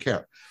science, I don't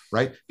care,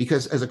 right?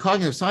 Because as a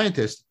cognitive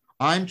scientist,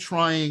 I'm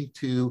trying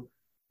to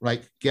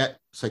get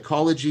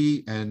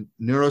psychology and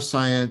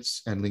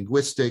neuroscience and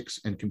linguistics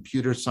and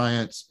computer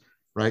science,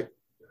 right,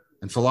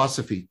 and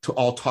philosophy to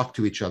all talk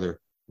to each other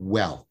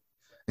well.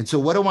 And so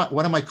what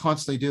am I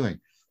constantly doing?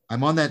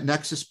 I'm on that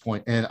nexus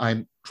point, and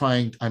I'm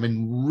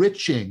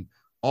enriching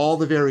all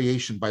the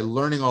variation by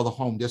learning all the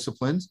home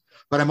disciplines,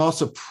 but I'm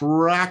also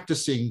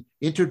practicing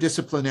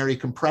interdisciplinary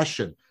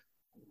compression.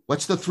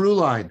 What's the through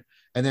line?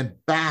 And then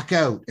back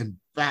out and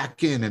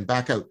back in and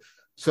back out.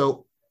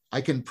 So I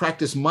can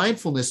practice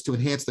mindfulness to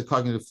enhance the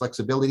cognitive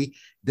flexibility.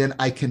 Then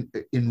I can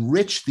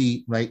enrich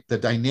the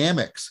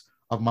dynamics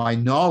of my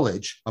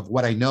knowledge of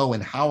what I know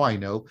and how I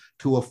know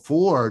to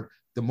afford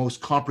the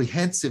most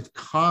comprehensive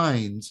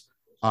kinds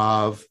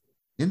of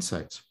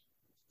insights.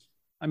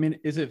 I mean,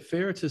 is it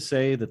fair to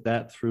say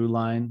that through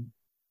line,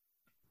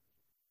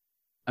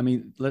 I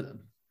mean,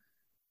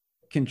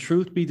 can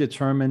truth be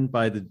determined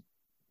by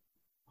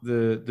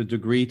the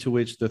degree to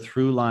which the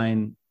through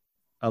line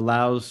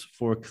allows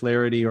for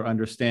clarity or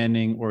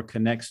understanding or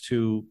connects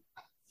to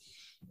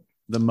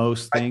the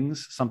most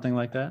things, something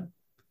like that?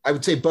 I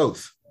would say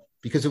both.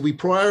 Because if we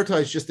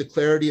prioritize just the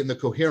clarity and the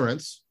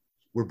coherence,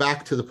 we're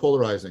back to the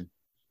polarizing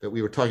that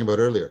we were talking about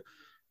earlier.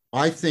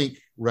 I think,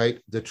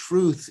 right, the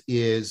truth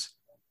is,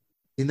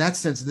 in that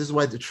sense, and this is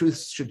why the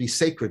truth should be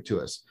sacred to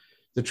us.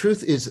 The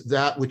truth is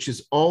that which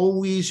is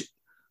always,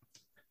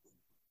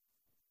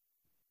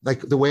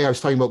 like the way I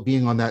was talking about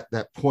being on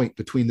that point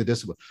between the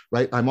discipline,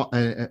 right? I'm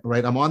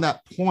on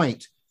that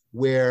point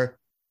where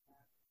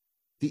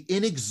the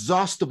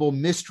inexhaustible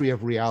mystery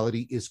of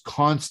reality is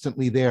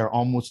constantly there,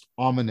 almost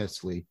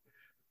ominously.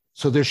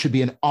 So there should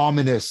be an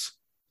ominous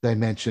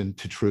dimension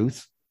to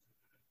truth.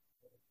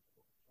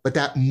 But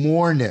that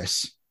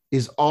moreness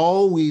is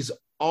always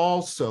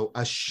also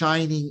a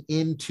shining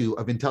into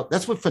of intelligence.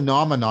 That's what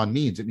phenomenon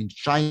means. It means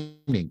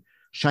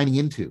shining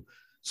into.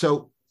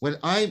 So when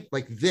I'm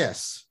like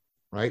this,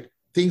 right,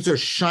 things are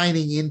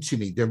shining into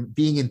me. They're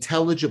being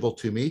intelligible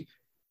to me.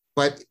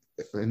 But,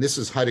 and this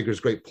is Heidegger's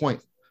great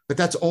point, but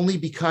that's only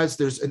because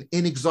there's an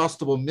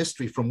inexhaustible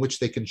mystery from which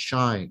they can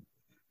shine.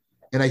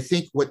 And I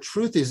think what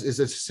truth is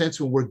a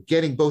sense when we're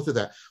getting both of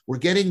that. We're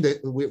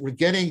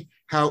getting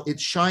how it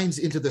shines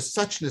into the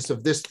suchness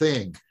of this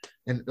thing,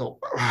 and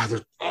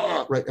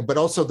right, but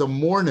also the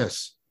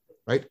moreness,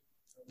 right?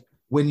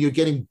 When you're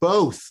getting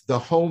both the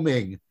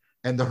homing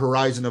and the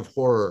horizon of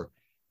horror,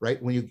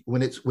 right?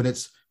 When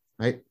it's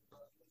right,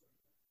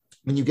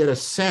 when you get a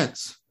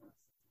sense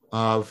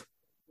of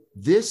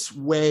this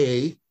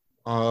way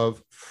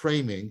of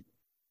framing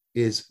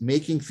is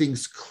making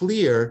things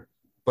clear,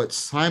 but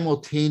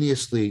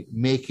simultaneously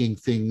making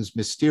things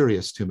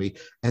mysterious to me.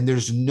 And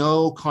there's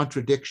no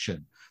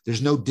contradiction.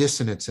 There's no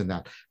dissonance in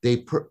that. They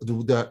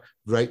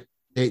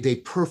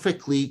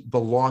perfectly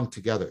belong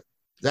together.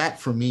 That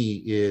for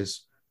me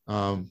is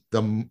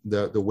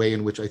the way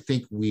in which I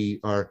think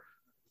we are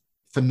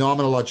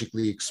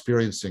phenomenologically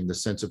experiencing the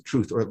sense of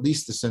truth, or at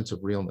least the sense of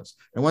realness.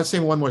 I want to say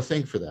one more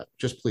thing for that,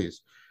 just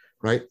please,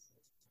 right?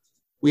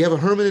 We have a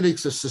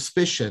hermeneutics of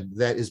suspicion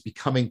that is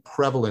becoming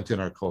prevalent in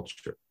our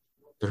culture.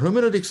 The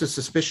hermeneutics of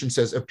suspicion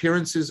says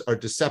appearances are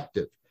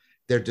deceptive,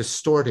 they're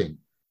distorting,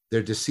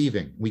 they're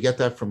deceiving. We get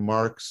that from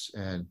Marx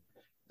and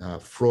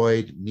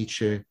Freud,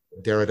 Nietzsche,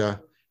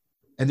 Derrida,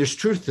 and there's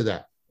truth to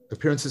that.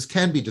 Appearances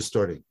can be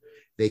distorting,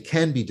 they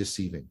can be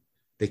deceiving,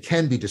 they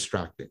can be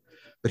distracting.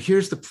 But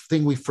here's the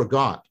thing we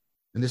forgot,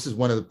 and this is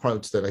one of the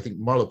parts that I think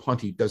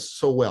Merleau-Ponty does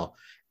so well.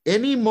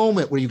 Any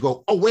moment where you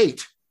go, oh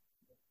wait,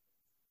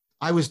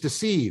 I was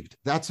deceived,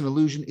 that's an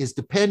illusion, is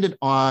dependent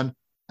on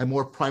a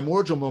more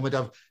primordial moment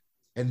of,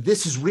 and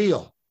this is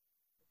real.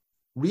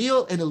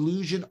 Real and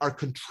illusion are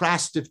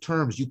contrastive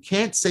terms. You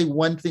can't say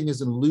one thing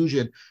is an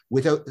illusion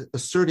without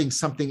asserting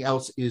something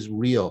else is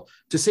real.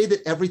 To say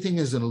that everything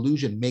is an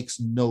illusion makes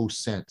no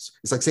sense.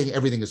 It's like saying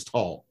everything is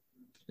tall.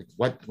 Like,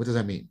 what does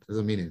that mean? It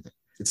doesn't mean anything.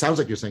 It sounds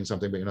like you're saying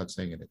something, but you're not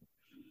saying anything.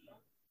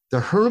 The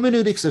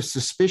hermeneutics of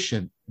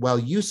suspicion, while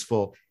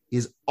useful,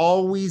 is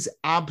always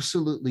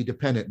absolutely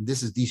dependent, and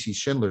this is D.C.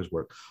 Schindler's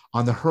work,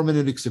 on the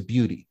hermeneutics of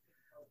beauty.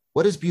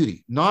 What is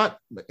beauty? Not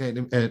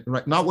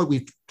what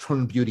we've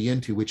turned beauty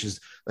into, which is,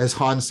 as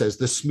Hans says,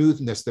 the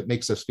smoothness that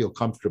makes us feel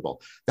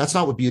comfortable. That's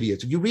not what beauty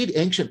is. If you read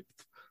ancient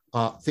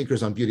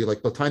thinkers on beauty,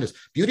 like Plotinus,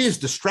 beauty is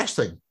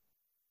distressing,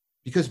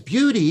 because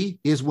beauty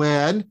is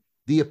when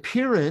the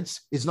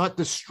appearance is not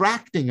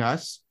distracting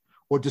us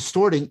or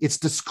distorting, it's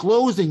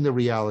disclosing the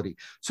reality.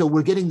 So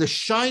we're getting the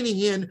shining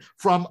in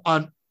from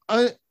an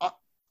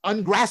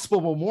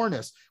ungraspable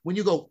moreness. When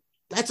you go,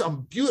 that's a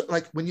beautiful,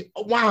 like when you,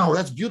 oh, wow,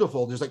 that's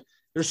beautiful.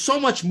 There's so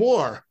much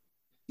more.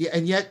 Yeah,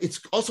 and yet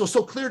it's also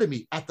so clear to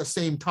me at the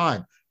same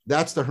time.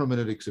 That's the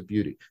hermeneutics of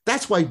beauty.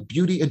 That's why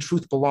beauty and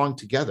truth belong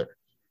together.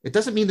 It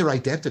doesn't mean they're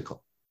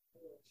identical.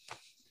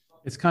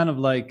 It's kind of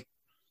like,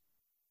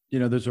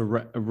 there's a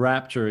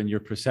rapture in your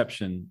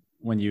perception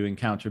when you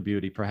encounter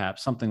beauty,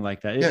 perhaps something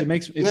like that. It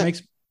makes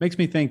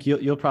me think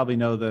you'll probably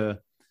know the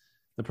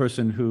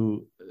person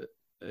who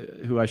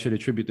I should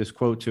attribute this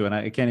quote to, and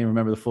I can't even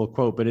remember the full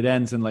quote, but it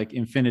ends in like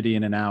infinity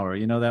in an hour.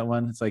 You know that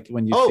one? It's like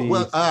when you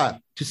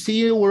to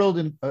see a world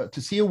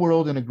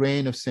in a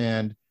grain of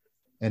sand,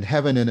 and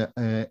heaven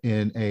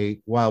in a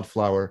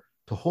wildflower,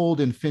 to hold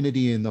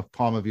infinity in the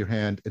palm of your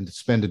hand, and to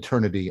spend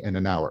eternity in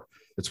an hour.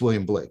 It's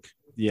William Blake.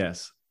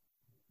 Yes,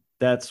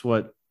 that's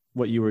what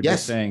you were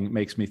just saying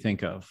makes me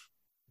think of.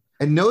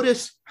 And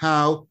notice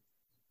how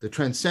the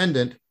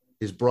transcendent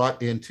is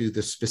brought into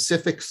the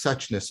specific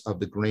suchness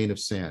of the grain of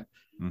sand.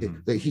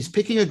 Mm-hmm. He's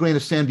picking a grain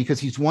of sand because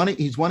he's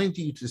wanting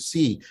you to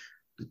see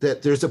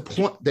that there's a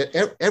point that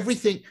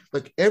everything,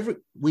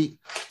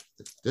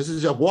 this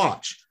is a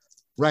watch,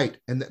 right?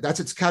 And that's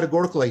its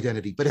categorical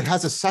identity, but it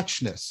has a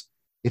suchness.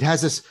 It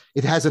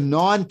has a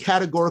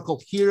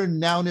non-categorical here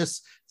and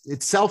nowness,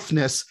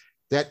 itselfness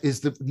that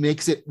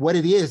makes it what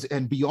it is,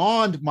 and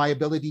beyond my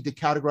ability to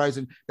categorize,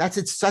 and that's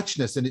its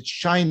suchness, and it's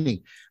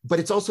shining. But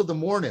it's also the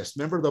moreness.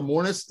 Remember the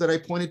moreness that I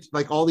pointed to,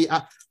 like all the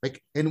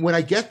and when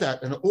I get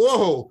that, and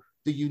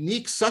the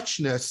unique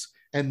suchness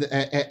and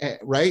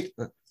right,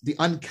 the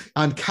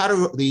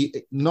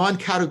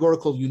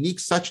non-categorical unique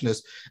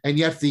suchness, and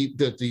yet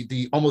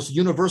the almost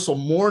universal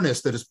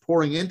moreness that is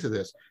pouring into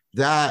this.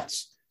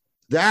 That's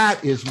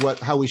That is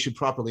how we should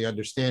properly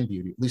understand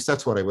beauty. At least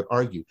that's what I would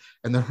argue.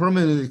 And the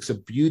hermeneutics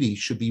of beauty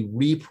should be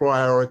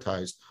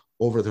reprioritized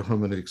over the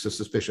hermeneutics of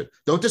suspicion.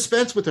 Don't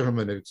dispense with the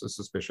hermeneutics of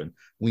suspicion.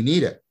 We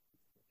need it.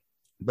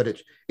 But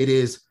it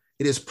is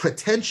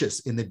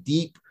pretentious in the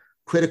deep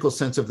critical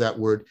sense of that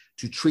word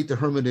to treat the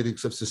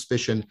hermeneutics of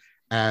suspicion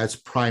as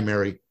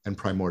primary and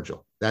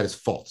primordial. That is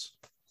false.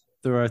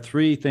 There are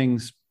three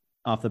things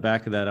off the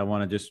back of that I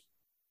want to just,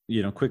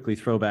 quickly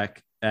throw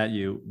back at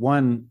you.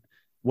 One,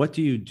 what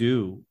do you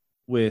do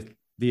with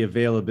the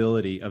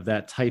availability of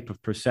that type of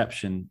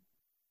perception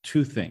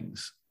to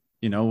things?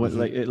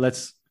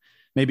 Let's,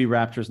 maybe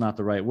rapture is not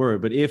the right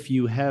word, but if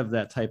you have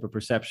that type of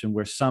perception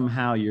where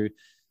somehow you're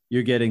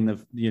getting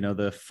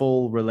the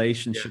full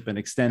relationship and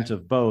extent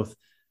of both,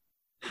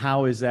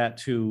 how is that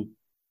to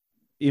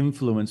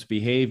influence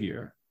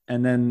behavior?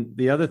 And then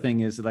the other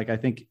thing is, like, I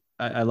think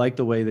I like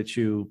the way that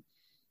you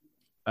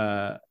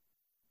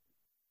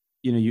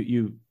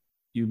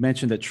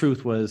mentioned that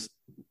truth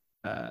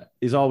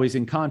is always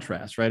in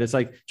contrast, right? It's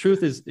like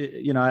truth is,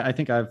 I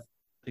think I've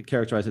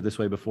characterized it this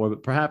way before,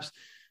 but perhaps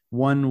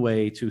one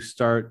way to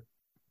start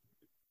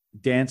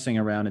dancing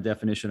around a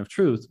definition of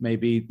truth may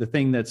be the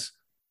thing that's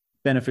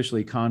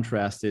beneficially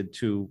contrasted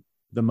to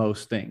the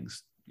most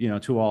things,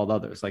 to all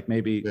others. Like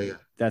maybe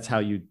that's how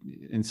you,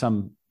 in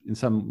some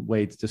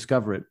ways,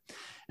 discover it.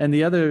 And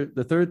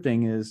the third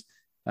thing is,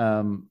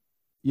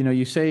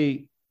 you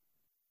say,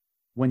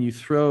 when you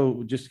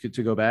throw, just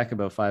to go back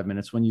about 5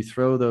 minutes, when you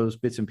throw those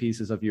bits and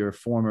pieces of your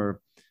former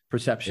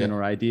perception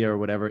or idea or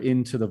whatever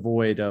into the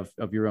void of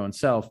your own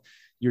self,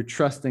 you're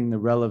trusting the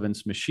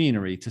relevance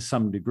machinery to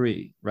some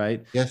degree,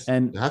 right? Yes.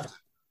 And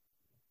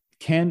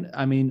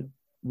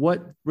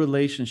what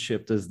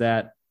relationship does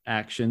that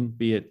action,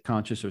 be it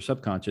conscious or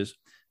subconscious,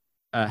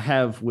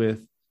 have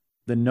with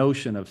the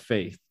notion of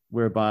faith,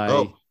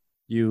 whereby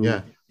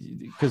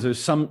because there's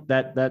some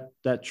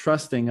that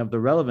trusting of the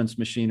relevance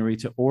machinery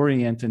to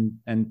orient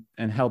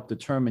and help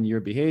determine your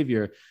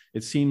behavior.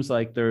 It seems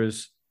like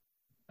there's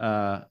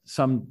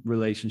some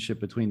relationship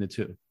between the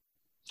two.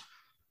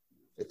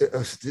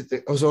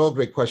 Those are all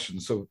great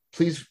questions. So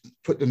please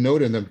put a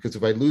note in them, because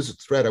if I lose a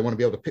thread, I want to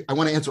be able to I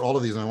want to answer all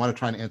of these, and I want to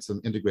try and answer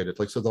them integrated.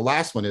 So the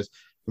last one is,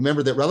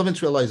 remember that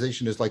relevance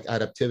realization is like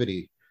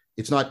adaptivity.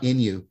 It's not in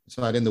you. It's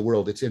not in the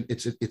world. It's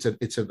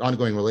an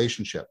ongoing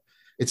relationship.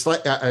 It's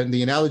like, and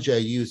the analogy I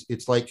use,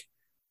 it's like,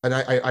 and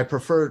I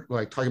prefer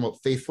like talking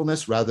about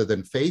faithfulness rather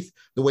than faith,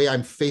 the way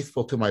I'm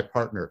faithful to my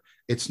partner.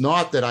 It's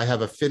not that I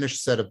have a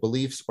finished set of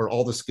beliefs or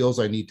all the skills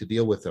I need to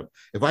deal with them.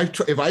 If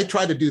I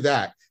try to do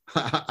that,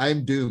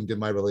 I'm doomed in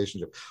my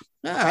relationship.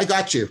 I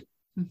got you.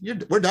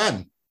 We're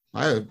done.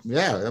 Right.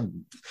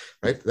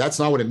 That's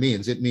not what it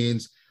means. It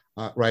means,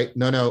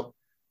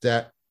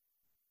 that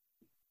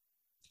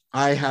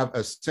I have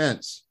a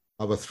sense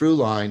of a through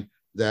line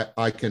that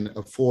I can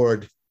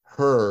afford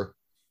her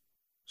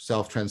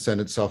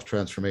self-transcendence,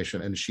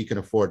 self-transformation, and she can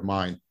afford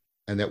mine,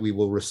 and that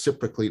we're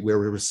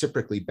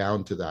reciprocally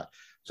bound to that.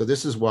 So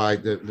this is why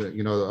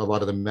a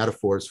lot of the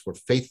metaphors for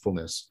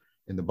faithfulness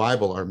in the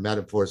Bible are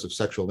metaphors of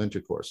sexual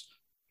intercourse,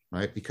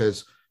 right?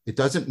 Because it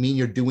doesn't mean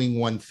you're doing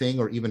one thing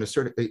or even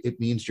it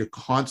means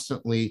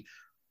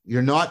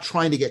you're not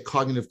trying to get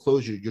cognitive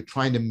closure. You're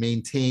trying to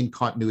maintain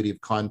continuity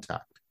of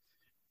contact,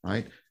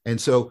 right?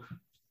 And so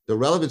the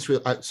relevance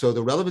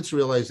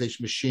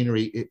realization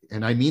machinery,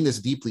 and I mean this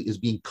deeply, is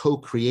being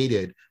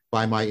co-created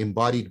by my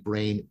embodied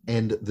brain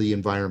and the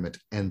environment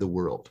and the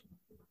world.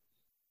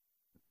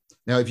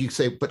 Now, if you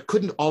say, but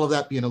couldn't all of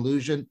that be an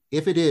illusion?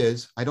 If it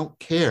is, I don't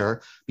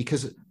care,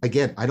 because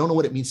again, I don't know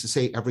what it means to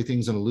say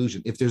everything's an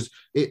illusion.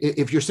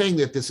 If you're saying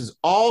that this is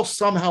all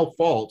somehow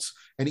false,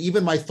 and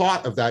even my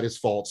thought of that is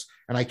false,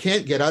 and I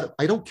can't get out,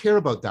 I don't care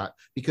about that,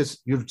 because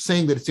you're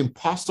saying that it's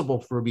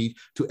impossible for me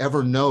to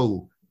ever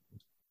know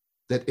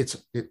that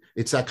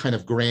it's that kind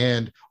of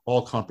grand,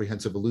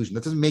 all-comprehensive illusion.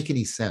 That doesn't make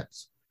any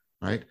sense,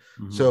 right?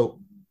 Mm-hmm. So,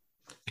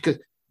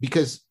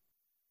 because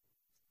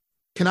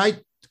can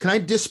I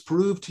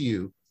disprove to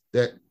you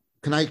that,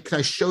 can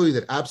I show you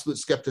that absolute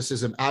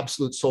skepticism,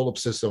 absolute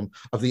solipsism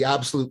of the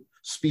absolute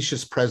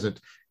specious present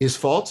is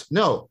false?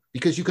 No,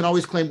 because you can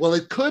always claim, well,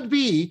 it could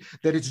be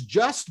that it's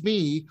just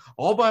me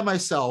all by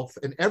myself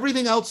and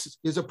everything else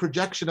is a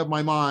projection of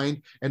my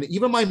mind, and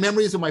even my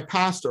memories of my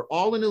past are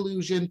all an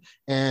illusion,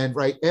 and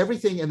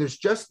everything, and there's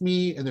just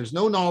me and there's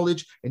no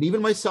knowledge, and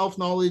even my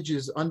self-knowledge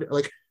is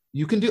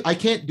I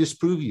can't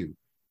disprove you.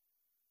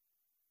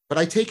 But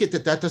I take it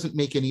that doesn't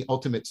make any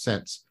ultimate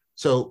sense.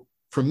 So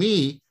for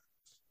me,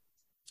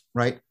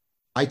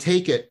 I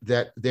take it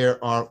that there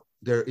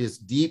is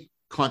deep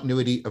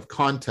continuity of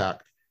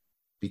contact,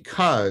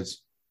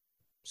 because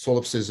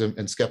solipsism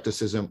and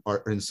skepticism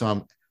are, in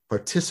some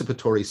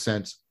participatory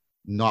sense,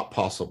 not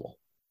possible.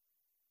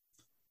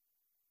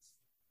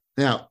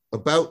 Now,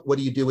 about what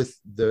do you do with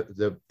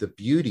the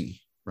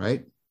beauty,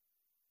 right?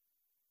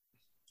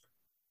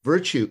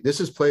 Virtue, this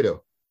is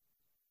Plato.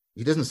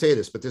 He doesn't say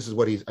this, but this is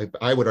what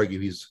I would argue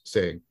he's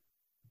saying.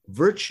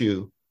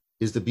 Virtue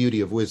is the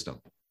beauty of wisdom.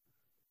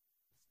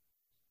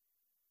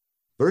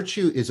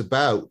 Virtue is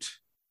about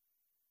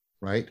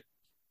right?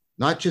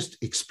 Not just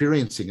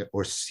experiencing it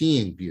or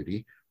seeing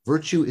beauty.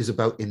 Virtue is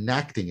about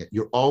enacting it.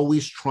 You're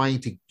always trying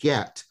to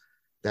get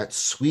that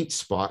sweet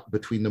spot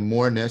between the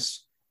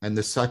moreness and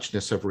the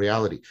suchness of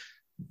reality.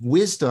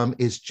 Wisdom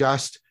is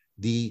just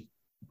the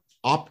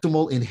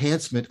optimal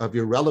enhancement of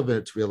your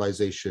relevance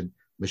realization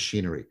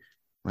machinery,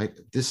 right?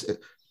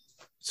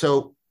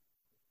 So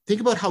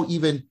think about how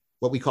even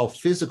what we call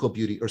physical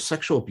beauty or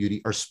sexual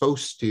beauty are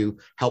supposed to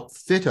help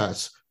fit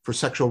us for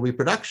sexual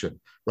reproduction,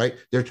 right?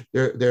 And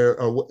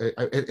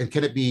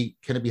can it be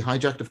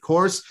hijacked? Of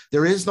course,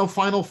 there is no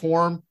final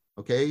form,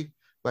 okay?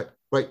 But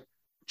right,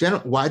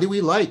 why do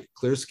we like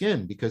clear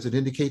skin? Because it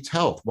indicates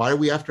health. Why are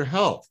we after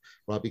health?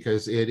 Well,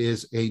 because it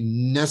is a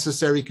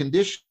necessary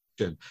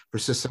condition for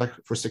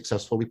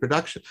successful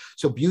reproduction.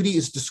 So beauty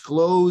is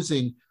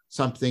disclosing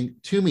something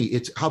to me.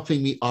 It's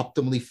helping me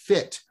optimally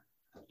fit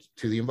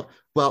to the environment.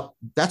 Well,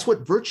 that's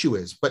what virtue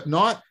is, but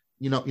not,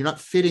 you're not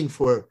fitting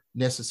for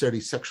necessarily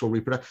sexual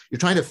reproduction. You're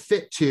trying to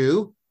fit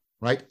to,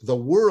 right, the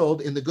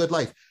world in the good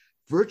life.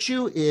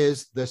 Virtue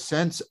is the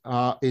sense,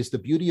 is the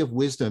beauty of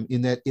wisdom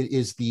in that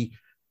it's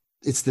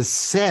the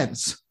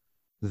sense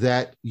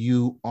that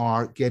you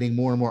are getting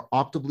more and more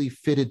optimally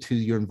fitted to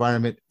your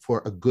environment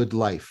for a good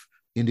life,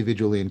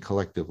 individually and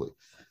collectively.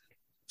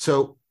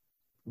 So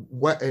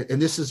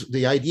and this is,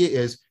 the idea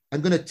is,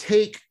 I'm going to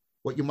take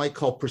what you might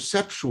call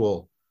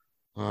perceptual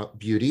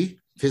beauty,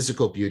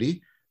 physical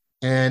beauty,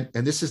 and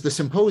this is the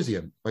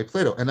Symposium by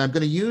Plato. And I'm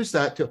going to use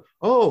that to,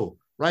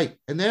 right.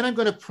 And then I'm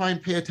going to try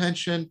and pay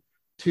attention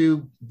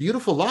to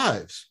beautiful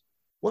lives.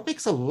 What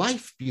makes a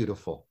life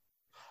beautiful?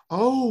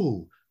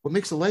 What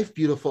makes a life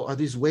beautiful are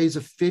these ways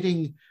of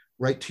fitting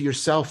right to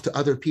yourself, to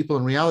other people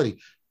in reality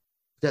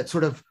that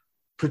sort of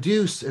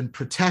produce and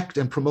protect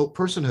and promote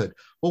personhood.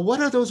 Well,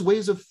 what are those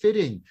ways of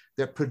fitting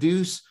that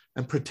produce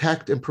and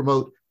protect and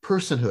promote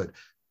personhood,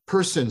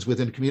 persons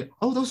within a community?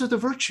 Those are the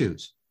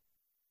virtues.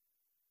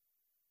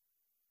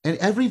 And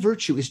every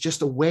virtue is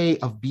just a way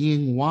of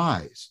being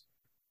wise.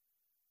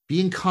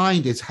 Being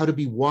kind is how to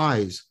be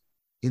wise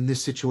in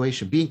this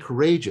situation. Being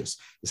courageous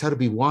is how to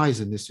be wise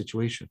in this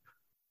situation.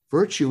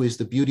 Virtue is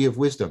the beauty of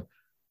wisdom.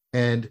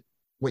 And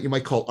what you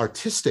might call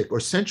artistic or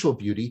sensual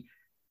beauty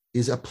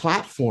is a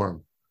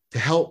platform to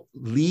help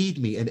lead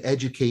me and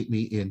educate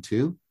me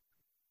into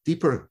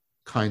deeper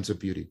kinds of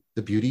beauty,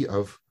 the beauty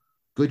of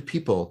good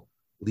people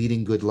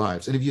leading good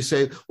lives. And if you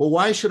say, well,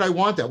 why should I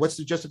want that? What's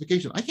the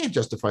justification? I can't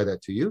justify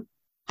that to you.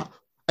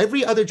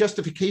 Every other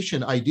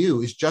justification I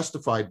do is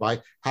justified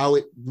by how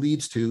it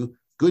leads to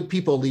good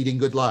people leading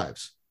good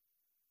lives.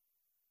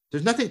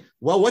 There's nothing,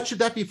 well, what should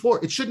that be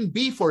for? It shouldn't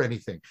be for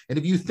anything. And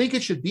if you think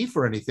it should be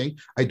for anything,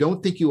 I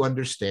don't think you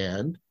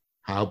understand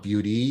how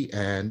beauty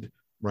and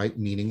right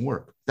meaning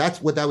work.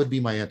 That would be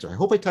my answer. I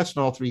hope I touched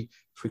on all three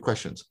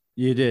questions.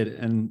 You did,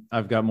 and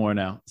I've got more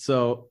now.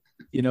 So,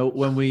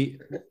 when we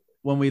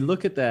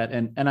look at that,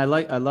 and I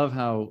love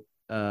how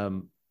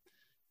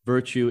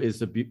virtue is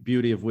the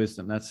beauty of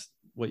wisdom. That's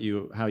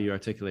how you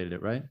articulated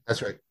it, right?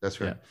 That's right.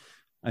 Yeah.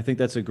 I think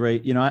that's a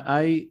great,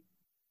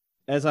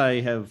 as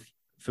I have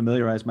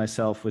familiarized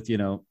myself with,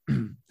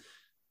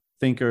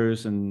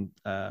 thinkers and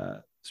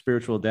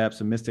spiritual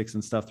adepts and mystics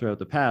and stuff throughout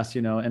the past,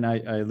 and I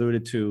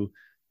alluded to,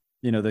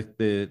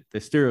 the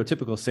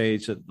stereotypical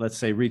sage that, let's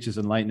say, reaches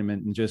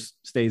enlightenment and just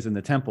stays in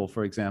the temple,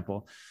 for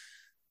example.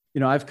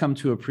 I've come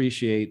to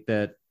appreciate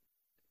that,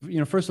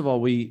 first of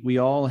all, we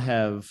all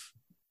have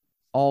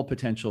all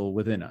potential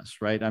within us,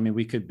 right? I mean,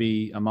 we could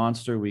be a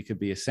monster, we could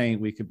be a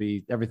saint, we could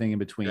be everything in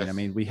between. Yes. I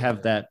mean, we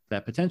have that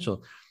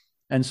potential.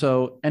 And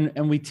so,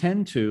 and we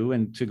tend to,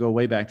 and to go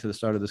way back to the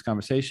start of this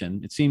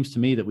conversation, it seems to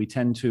me that we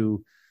tend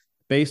to,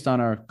 based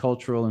on our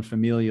cultural and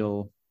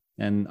familial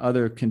and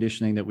other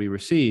conditioning that we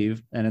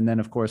receive, and then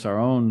of course our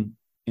own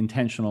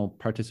intentional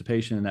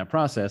participation in that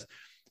process,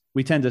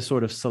 we tend to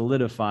sort of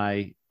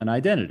solidify an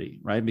identity,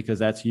 right? Because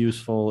that's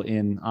useful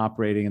in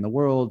operating in the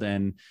world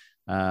and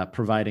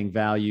providing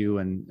value,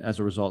 and as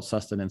a result,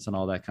 sustenance and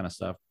all that kind of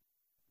stuff.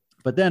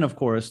 But then, of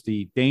course,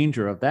 the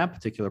danger of that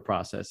particular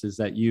process is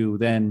that you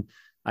then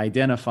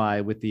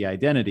identify with the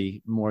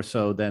identity more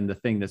so than the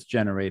thing that's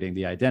generating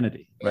the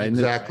identity, right?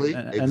 Exactly.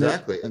 And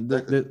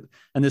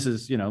this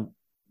is,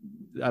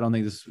 I don't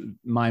think this is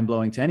mind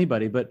blowing to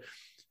anybody, but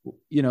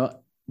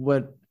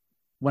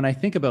when I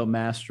think about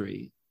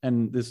mastery,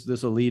 and this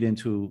will lead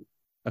into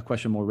a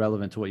question more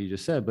relevant to what you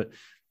just said, but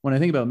when I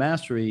think about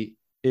mastery,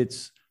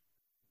 it's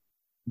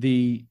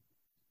the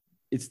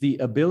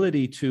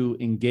ability to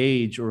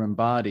engage or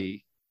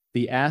embody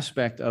the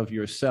aspect of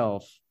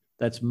yourself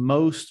that's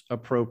most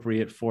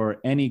appropriate for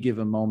any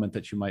given moment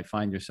that you might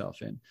find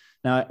yourself in.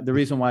 Now, the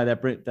reason why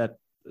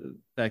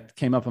that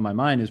came up in my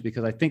mind is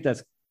because I think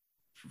that's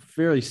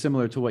fairly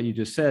similar to what you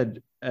just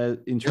said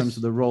in terms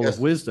of the role of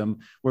wisdom,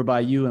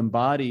 whereby you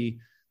embody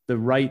the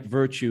right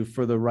virtue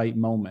for the right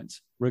moment,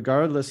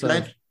 regardless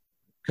of...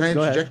 Can I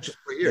interject just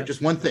right here? Yeah.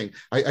 Just one thing.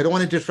 I don't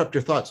want to disrupt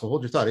your thoughts, so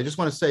hold your thought. I just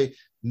want to say,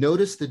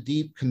 notice the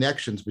deep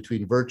connections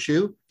between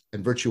virtue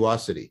and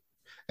virtuosity.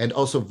 and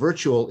also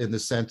virtual in the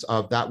sense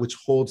of that which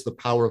holds the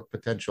power of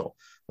potential,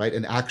 right,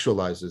 and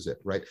actualizes it,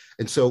 right?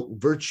 And so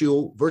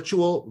virtue,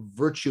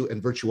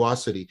 and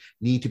virtuosity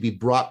need to be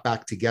brought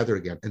back together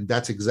again. And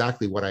that's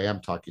exactly what I am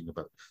talking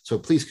about. So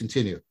please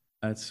continue.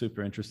 That's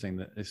super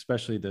interesting,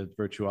 especially the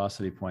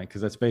virtuosity point,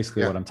 because that's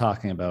basically what I'm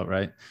talking about,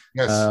 right?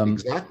 Yes,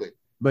 exactly.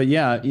 But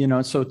yeah,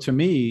 so to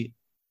me,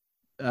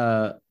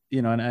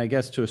 and I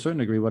guess to a certain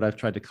degree, what I've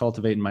tried to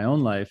cultivate in my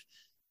own life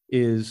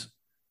is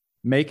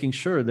making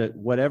sure that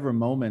whatever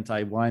moment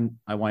I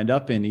wind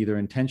up in, either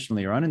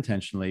intentionally or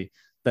unintentionally,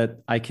 that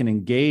I can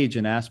engage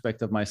an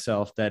aspect of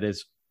myself that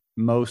is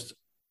most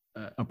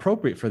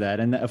appropriate for that.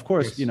 And of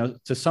course, yes,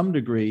 to some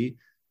degree,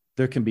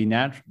 there can be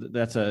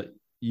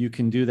you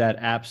can do that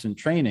absent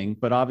training,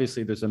 but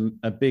obviously there's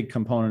a big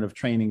component of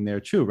training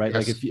there too, right?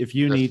 Yes. Like if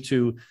you need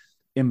to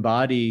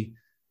embody,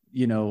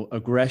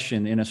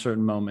 aggression in a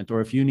certain moment, or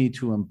if you need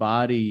to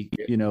embody,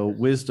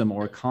 wisdom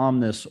or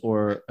calmness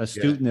or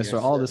astuteness or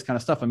all this kind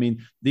of stuff. I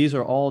mean, these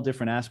are all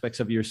different aspects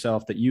of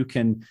yourself that you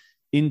can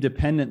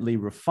independently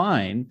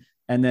refine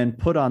and then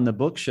put on the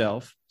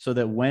bookshelf, so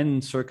that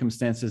when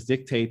circumstances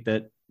dictate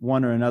that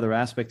one or another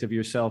aspect of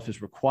yourself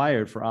is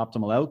required for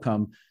optimal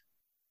outcome,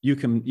 you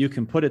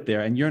can put it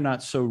there, and you're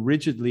not so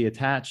rigidly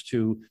attached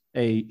to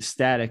a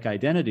static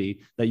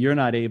identity that you're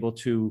not able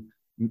to,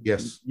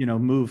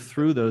 move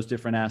through those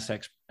different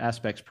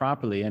aspects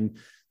properly. And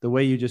the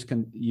way you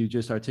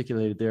just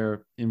articulated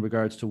there in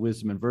regards to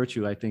wisdom and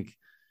virtue, I think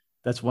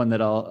that's one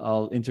that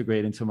I'll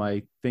integrate into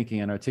my thinking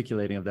and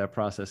articulating of that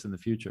process in the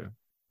future.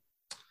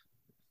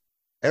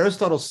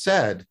 Aristotle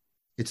said,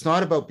 it's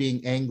not about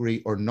being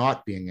angry or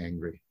not being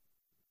angry.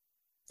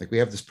 Like we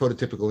have this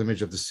prototypical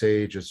image of the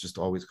sage as just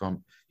always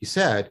calm. He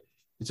said,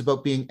 it's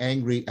about being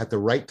angry at the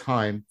right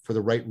time for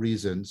the right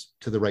reasons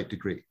to the right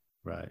degree.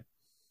 Right.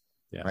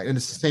 Yeah. Right. And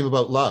it's the same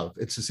about love.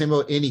 It's the same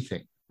about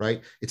anything.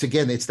 Right.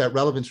 It's that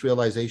relevance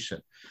realization.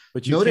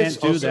 But you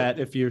can't do that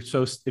if you're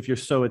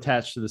so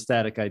attached to the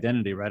static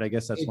identity, right? I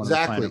guess that's one of the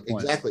finer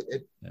points. Exactly.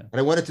 And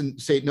I wanted to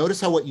say, notice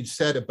how what you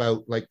said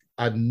about like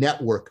a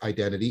network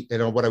identity,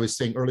 and what I was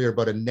saying earlier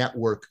about a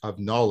network of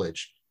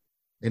knowledge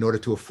in order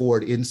to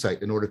afford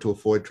insight, in order to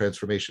afford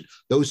transformation.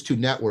 Those two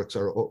networks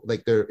are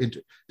like they're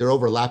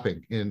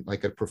overlapping in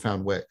like a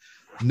profound way.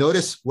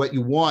 Notice what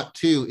you want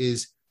too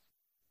is,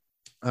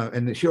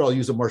 and here I'll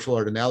use a martial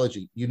art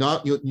analogy. You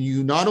not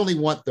only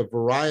want the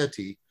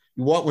variety,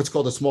 you want what's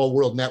called a small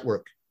world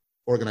network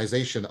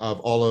organization of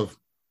all of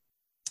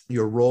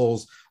your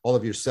roles, all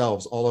of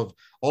yourselves, all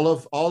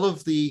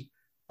of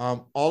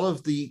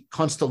the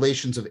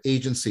constellations of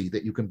agency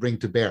that you can bring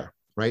to bear,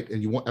 right?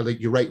 And you want, like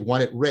you're right, you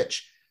want it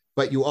rich.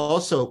 But you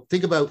also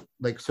think about,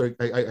 like, sorry,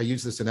 I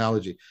use this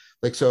analogy,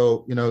 like,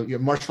 so, your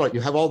martial art,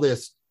 you have all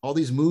these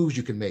moves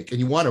you can make, and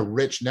you want a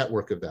rich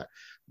network of that.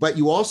 But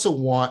you also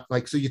want,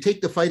 like, so you take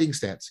the fighting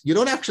stance. You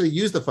don't actually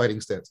use the fighting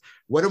stance.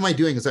 What am I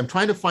doing is I'm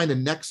trying to find a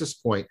nexus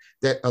point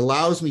that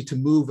allows me to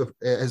move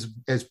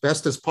as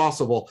best as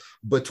possible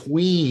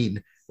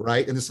between,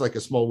 right? And this is like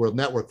a small world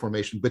network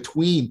formation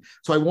between.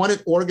 So I want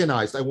it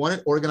organized.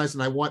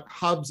 And I want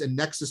hubs and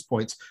nexus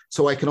points.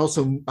 So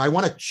I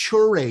want to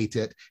curate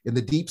it in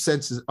the deep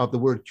senses of the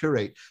word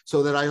curate,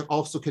 so that I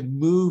also can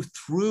move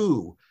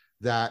through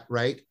that,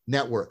 right,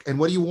 network. And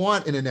what do you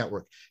want in a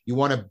network? You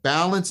want a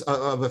balance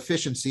of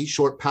efficiency,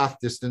 short path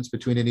distance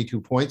between any 2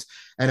 points,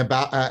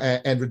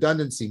 and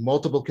redundancy,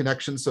 multiple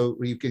connections. So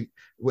you can,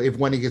 if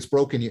one gets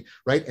broken,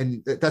 right?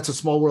 And that's a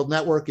small world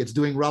network. It's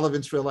doing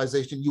relevance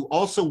realization. You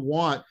also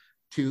want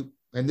to,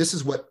 and this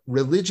is what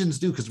religions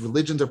do, because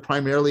religions are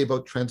primarily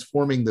about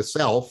transforming the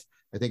self.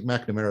 I think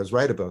McNamara is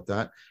right about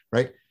that,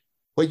 right?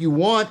 What you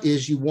want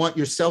is you want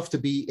yourself to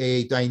be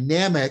a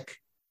dynamic,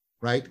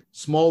 right,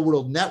 small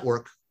world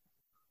network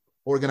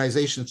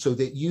organization, so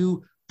that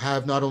you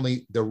have not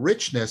only the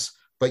richness,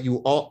 but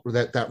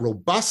that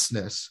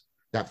robustness,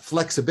 that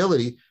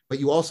flexibility,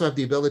 but you also have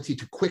the ability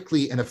to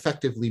quickly and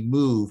effectively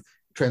move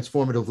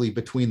transformatively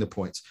between the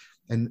points.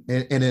 And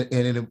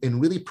in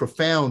really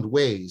profound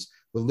ways,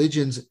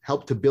 religions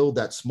help to build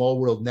that small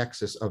world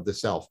nexus of the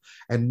self.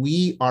 And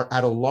we are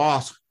at a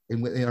loss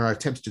in our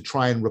attempts to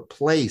try and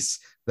replace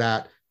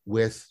that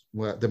with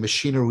the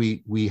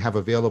machinery we have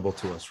available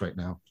to us right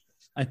now.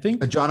 I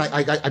think, John,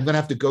 I'm going to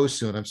have to go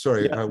soon. I'm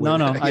sorry. Yeah,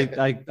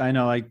 I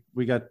know.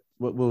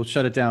 We'll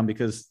shut it down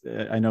because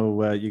I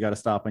know you got to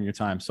stop on your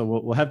time. So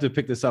we'll have to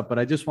pick this up. But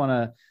I just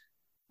want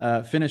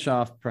to finish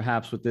off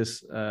perhaps with this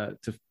to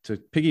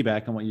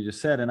piggyback on what you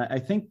just said. And I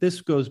think this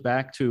goes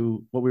back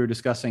to what we were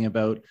discussing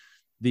about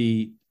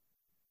the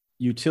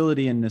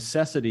utility and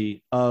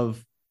necessity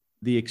of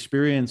the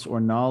experience or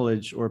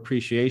knowledge or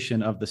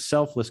appreciation of the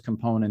selfless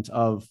component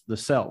of the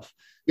self.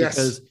 Yes.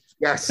 Because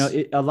yes,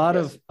 a lot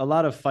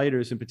of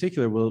fighters in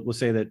particular will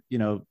say that,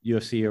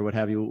 UFC or what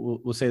have you,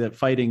 will say that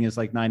fighting is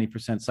like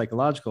 90%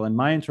 psychological. And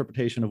my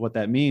interpretation of what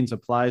that means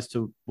applies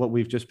to what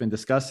we've just been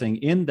discussing,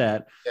 in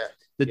that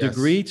the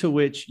degree to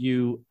which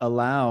you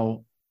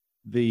allow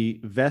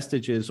the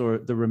vestiges or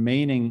the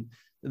remaining,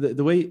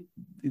 the way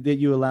that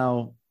you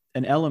allow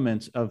an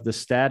element of the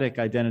static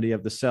identity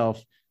of the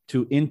self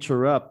to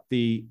interrupt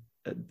the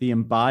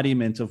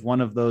embodiment of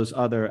one of those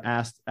other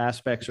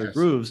aspects or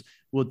grooves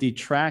will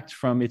detract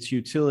from its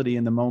utility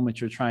in the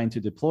moment you're trying to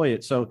deploy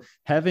it. So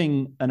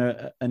having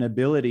an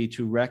ability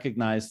to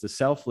recognize the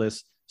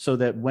selfless so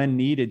that when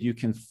needed, you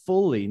can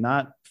fully,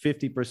 not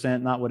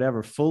 50%, not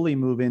whatever, fully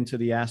move into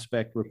the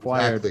aspect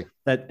required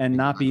and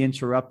not be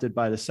interrupted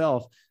by the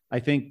self. I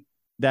think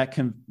that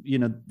can,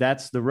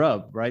 that's the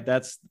rub, right?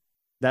 That's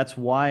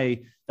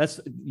why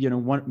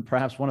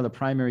perhaps one of the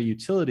primary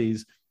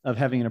utilities of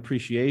having an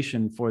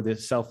appreciation for the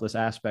selfless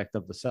aspect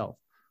of the self.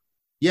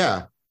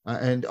 Yeah.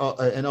 And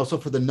also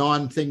for the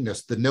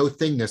non-thingness, the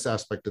no-thingness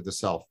aspect of the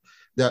self.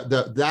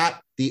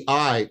 The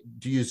I,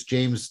 to use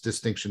James'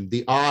 distinction,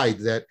 the I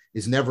that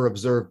is never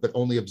observed but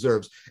only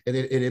observes, and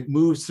it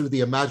moves through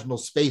the imaginal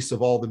space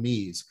of all the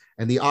me's,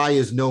 and the I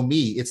is no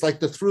me. It's like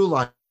the through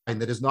line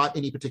that is not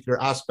any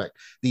particular aspect.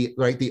 The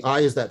I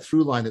is that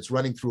through line that's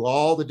running through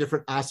all the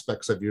different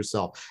aspects of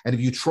yourself. And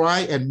if you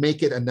try and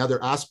make it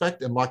another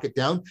aspect and lock it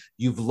down,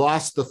 you've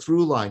lost the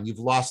through line, you've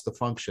lost the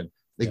function.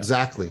 Yeah.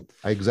 Exactly.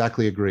 I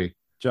exactly agree.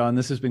 John,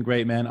 this has been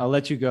great, man. I'll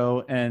let you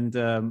go, and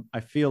I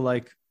feel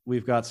like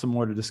we've got some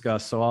more to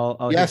discuss. So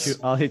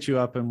I'll hit you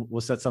up, and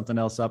we'll set something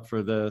else up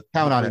for the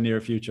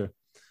near future.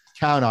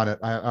 Count on it.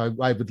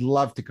 I would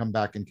love to come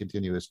back and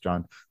continue this,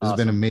 John. This has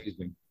been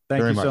amazing.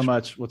 Thank you so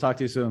much. We'll talk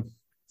to you soon.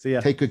 See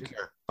ya. Take good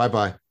care.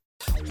 Bye-bye.